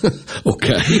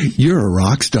 Okay. You're a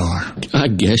rock star. I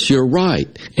guess you're right.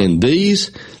 And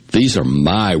these are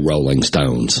my Rolling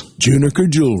Stones. Juniker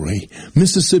Jewelry,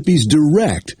 Mississippi's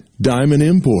direct diamond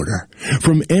importer.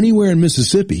 From anywhere in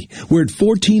Mississippi, we're at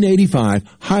 1485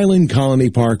 Highland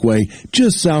Colony Parkway,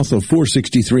 just south of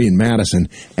 463 in Madison,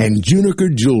 and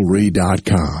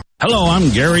JunikerJewelry.com. Hello, I'm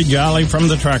Gary Jolly from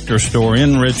the Tractor Store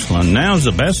in Richland. Now's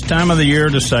the best time of the year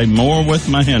to save more with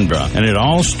Mahindra, and it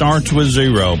all starts with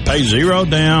zero. Pay zero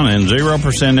down and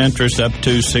 0% interest up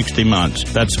to 60 months.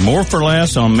 That's more for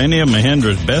less on many of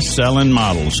Mahindra's best-selling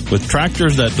models, with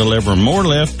tractors that deliver more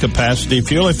lift, capacity,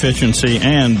 fuel efficiency,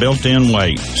 and built-in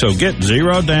weight. So get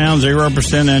zero down,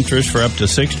 0% interest for up to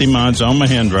 60 months on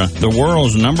Mahindra, the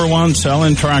world's #1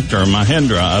 selling tractor,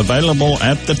 Mahindra, available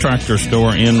at the Tractor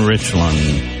Store in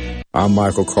Richland. I'm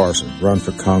Michael Carson, run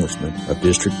for Congressman of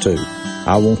District 2.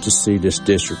 I want to see this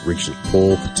district reach its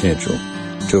full potential.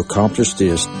 To accomplish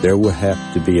this, there will have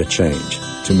to be a change.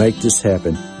 To make this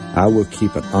happen, I will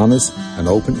keep an honest, an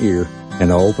open ear, and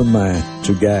an open mind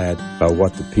to guide by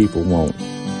what the people want.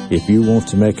 If you want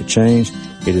to make a change,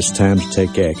 it is time to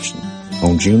take action.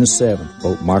 On June the 7th,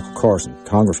 vote Michael Carson,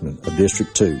 Congressman of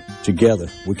District 2. Together,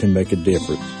 we can make a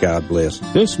difference. God bless.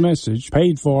 This message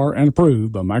paid for and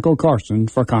approved by Michael Carson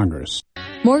for Congress.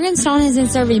 Morganstone has been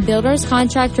serving builders,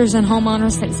 contractors, and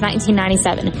homeowners since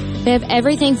 1997. They have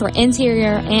everything for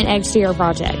interior and exterior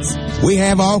projects. We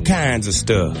have all kinds of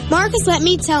stuff. Marcus, let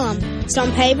me tell them.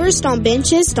 Stone pavers, stone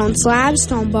benches, stone slabs,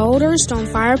 stone boulders, stone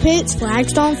fire pits,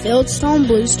 flagstone, fieldstone,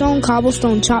 bluestone,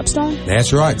 cobblestone, chopstone.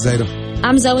 That's right, Zeta.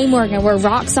 I'm Zoe Morgan. We're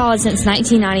rock solid since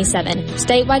 1997.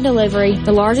 Statewide delivery,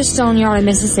 the largest stone yard in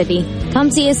Mississippi. Come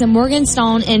see us in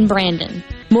Morganstone in Brandon.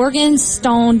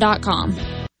 Morganstone.com.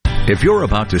 If you're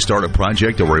about to start a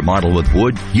project or remodel with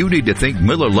wood, you need to think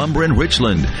Miller Lumber in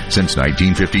Richland. Since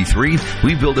 1953,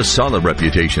 we've built a solid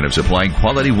reputation of supplying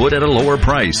quality wood at a lower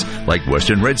price, like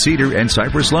Western Red Cedar and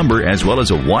Cypress Lumber, as well as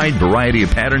a wide variety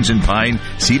of patterns in pine,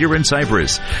 cedar, and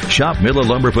cypress. Shop Miller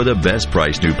Lumber for the best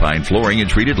price new pine flooring and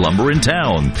treated lumber in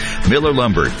town. Miller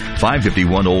Lumber,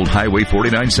 551 Old Highway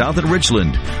 49 South in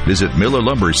Richland. Visit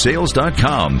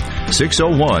MillerLumberSales.com,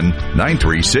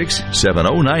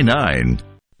 601-936-7099.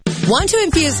 Want to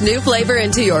infuse new flavor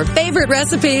into your favorite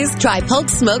recipes? Try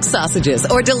Polk's smoked sausages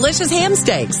or delicious ham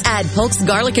steaks. Add Polk's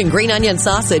garlic and green onion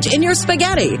sausage in your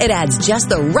spaghetti. It adds just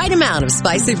the right amount of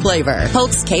spicy flavor.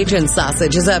 Polk's Cajun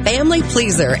sausage is a family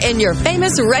pleaser in your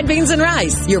famous red beans and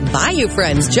rice. Your Bayou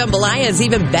Friends jambalaya is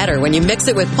even better when you mix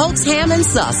it with Polk's ham and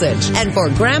sausage. And for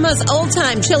Grandma's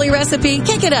old-time chili recipe,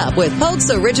 kick it up with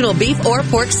Polk's original beef or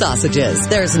pork sausages.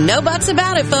 There's no buts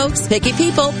about it, folks. Picky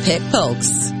people pick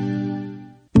Polk's.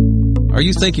 Are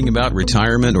you thinking about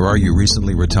retirement, or are you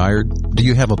recently retired? Do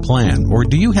you have a plan, or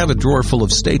do you have a drawer full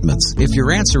of statements? If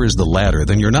your answer is the latter,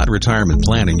 then you're not retirement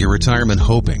planning, you're retirement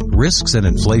hoping. Risks and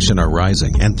inflation are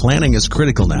rising, and planning is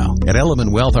critical now. At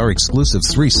Element Wealth, our exclusive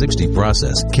 360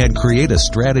 process can create a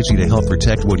strategy to help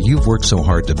protect what you've worked so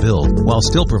hard to build, while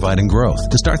still providing growth.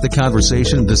 To start the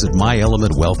conversation, visit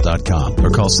myelementwealth.com or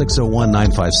call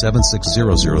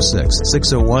 601-957-6006,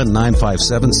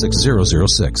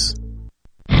 601-957-6006.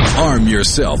 Arm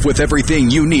yourself with everything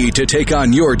you need to take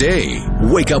on your day.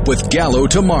 Wake up with Gallo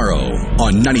tomorrow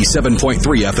on 97.3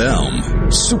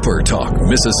 FM. Super Talk,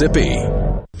 Mississippi.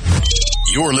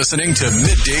 You're listening to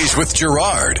Middays with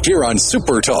Gerard here on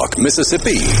Super Talk,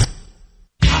 Mississippi.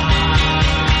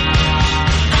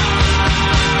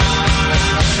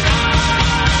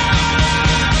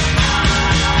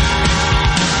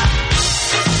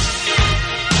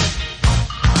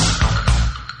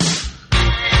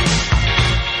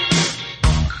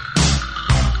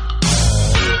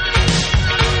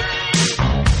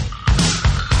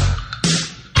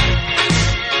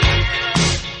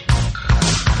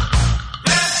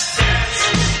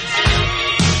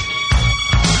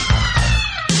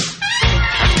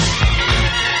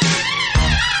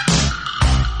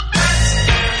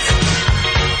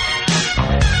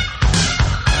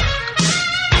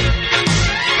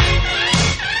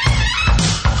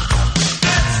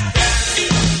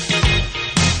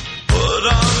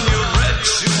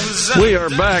 We are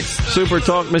back. Super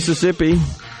Talk Mississippi.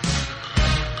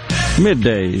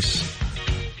 Middays.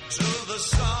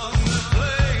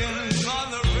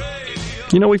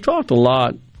 You know, we've talked a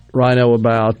lot, Rhino,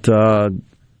 about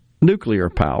nuclear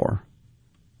power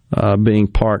being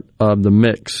part of the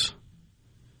mix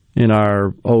in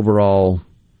our overall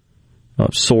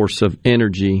source of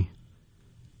energy.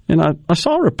 And I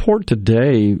saw a report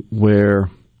today where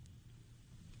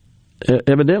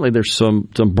evidently there's some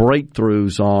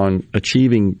breakthroughs on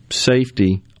achieving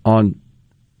safety on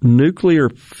nuclear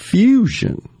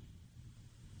fusion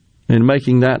and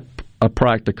making that a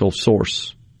practical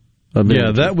source of energy.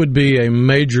 Yeah, that would be a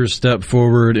major step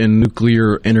forward in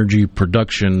nuclear energy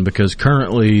production, because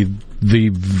currently the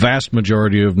vast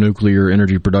majority of nuclear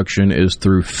energy production is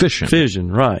through fission.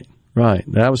 Fission, right. Right.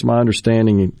 That was my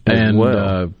understanding as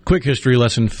well. Quick history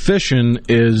lesson, fission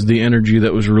is the energy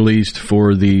that was released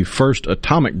for the first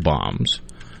atomic bombs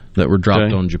that were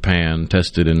dropped on Japan,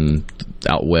 tested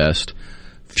out west.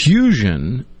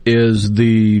 Fusion is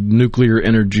the nuclear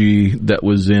energy that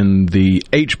was in the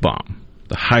H-bomb,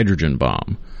 the hydrogen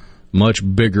bomb. Much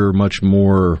bigger, much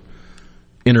more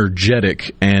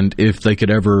energetic, and if they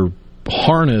could ever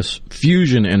harness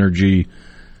fusion energy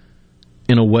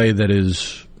in a way that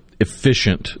is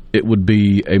efficient, it would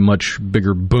be a much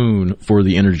bigger boon for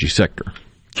the energy sector.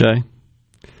 Okay.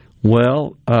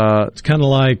 Well, it's kind of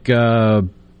like,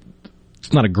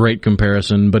 it's not a great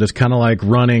comparison, but it's kind of like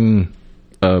running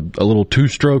a little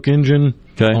two-stroke engine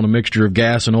on a mixture of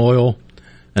gas and oil,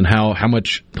 and how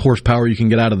much horsepower you can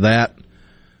get out of that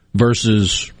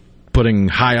versus putting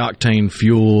high-octane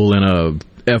fuel in a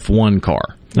F1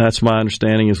 car. That's my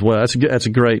understanding as well. That's a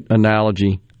great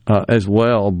analogy as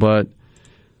well, but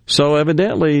so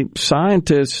evidently,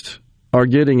 scientists are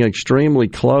getting extremely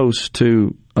close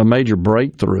to a major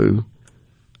breakthrough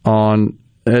on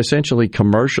essentially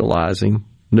commercializing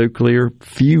nuclear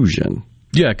fusion.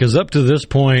 Yeah, because up to this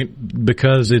point,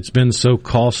 because it's been so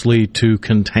costly to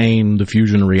contain the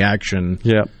fusion reaction,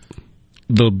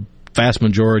 the vast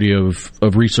majority of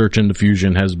research into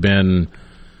fusion has been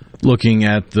looking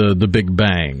at the Big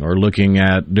Bang, or looking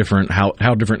at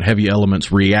how different heavy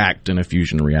elements react in a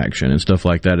fusion reaction and stuff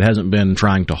like that. It hasn't been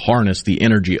trying to harness the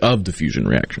energy of the fusion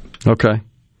reaction. Okay.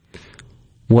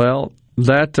 Well,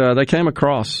 that they came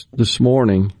across this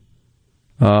morning.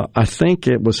 I think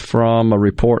it was from a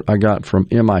report I got from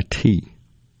MIT,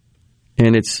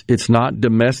 and it's not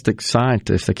domestic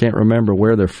scientists. I can't remember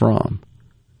where they're from.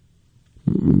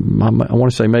 I want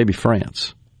to say maybe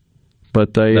France.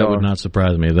 But that would not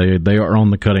surprise me. They are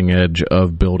on the cutting edge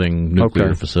of building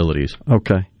nuclear facilities.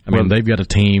 Okay. I mean, they've got a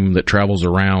team that travels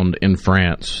around in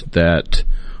France that,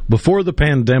 before the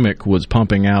pandemic, was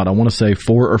pumping out, I want to say,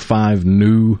 4 or 5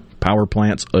 new power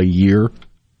plants a year.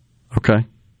 Okay.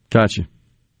 Gotcha.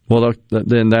 Well,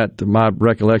 then my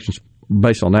recollections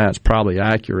based on that is probably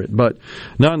accurate. But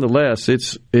nonetheless,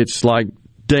 it's like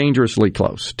dangerously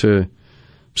close to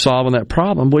solving that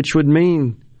problem, which would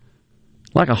mean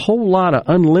like a whole lot of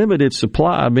unlimited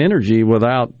supply of energy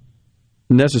without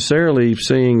necessarily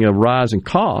seeing a rise in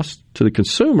cost to the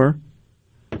consumer,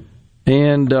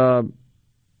 and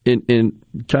in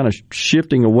kind of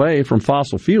shifting away from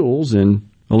fossil fuels and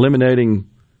eliminating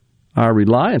our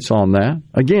reliance on that.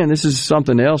 Again, this is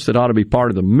something else that ought to be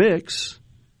part of the mix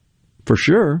for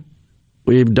sure.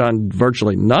 We've done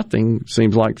virtually nothing,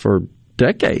 seems like, for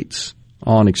decades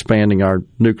on expanding our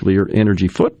nuclear energy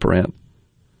footprint.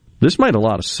 This made a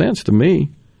lot of sense to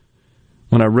me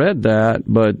when I read that,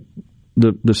 but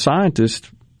the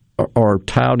scientists are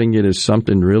touting it as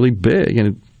something really big, and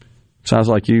it sounds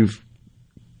like you've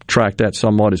tracked that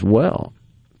somewhat as well.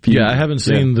 I haven't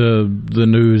seen the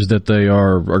news that they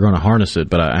are going to harness it,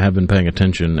 but I have been paying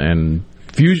attention. And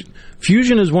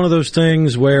fusion is one of those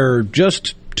things where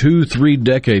just 2-3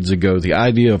 decades ago, the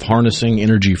idea of harnessing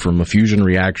energy from a fusion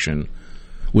reaction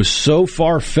was so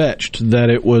far-fetched that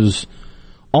it was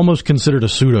almost considered a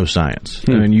pseudoscience.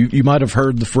 I mean, you might have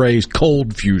heard the phrase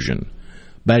cold fusion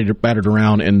battered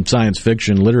around in science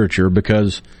fiction literature,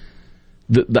 because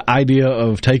the idea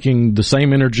of taking the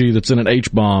same energy that's in an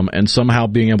H-bomb and somehow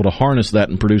being able to harness that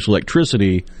and produce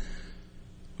electricity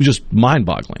was just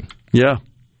mind-boggling. Yeah.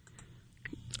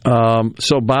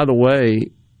 So, by the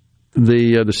way,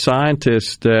 the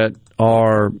scientists that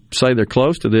say they're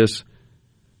close to this,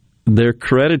 they're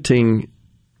crediting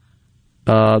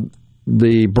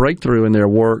the breakthrough in their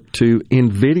work to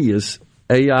NVIDIA's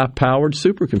AI-powered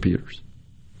supercomputers.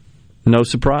 No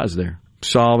surprise there.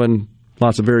 Solving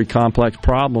lots of very complex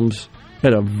problems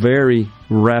at a very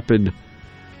rapid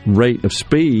rate of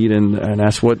speed, and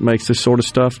that's what makes this sort of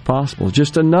stuff possible.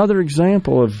 Just another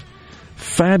example of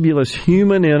fabulous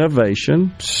human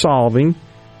innovation solving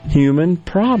human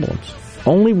problems.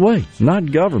 Only way,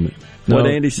 not government. What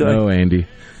did Andy say? No, Andy.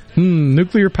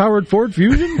 Nuclear-powered Ford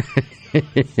Fusion?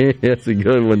 That's a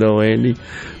good one, though, Andy.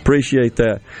 Appreciate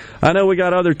that. I know we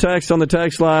got other texts on the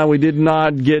text line we did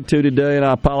not get to today, and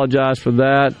I apologize for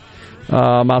that.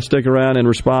 I'll stick around and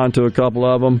respond to a couple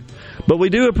of them. But we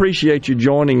do appreciate you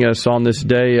joining us on this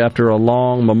day after a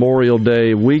long Memorial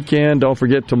Day weekend. Don't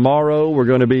forget, tomorrow we're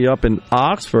going to be up in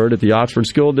Oxford at the Oxford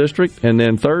School District, and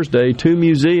then Thursday, 2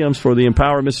 museums for the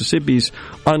Empower Mississippi's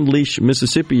Unleash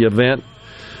Mississippi event.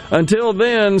 Until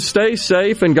then, stay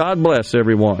safe and God bless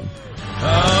everyone.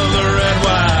 Of the red,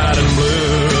 white, and blue.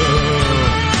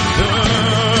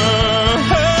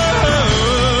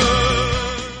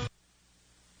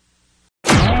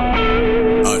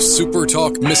 A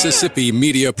SuperTalk Mississippi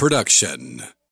media production.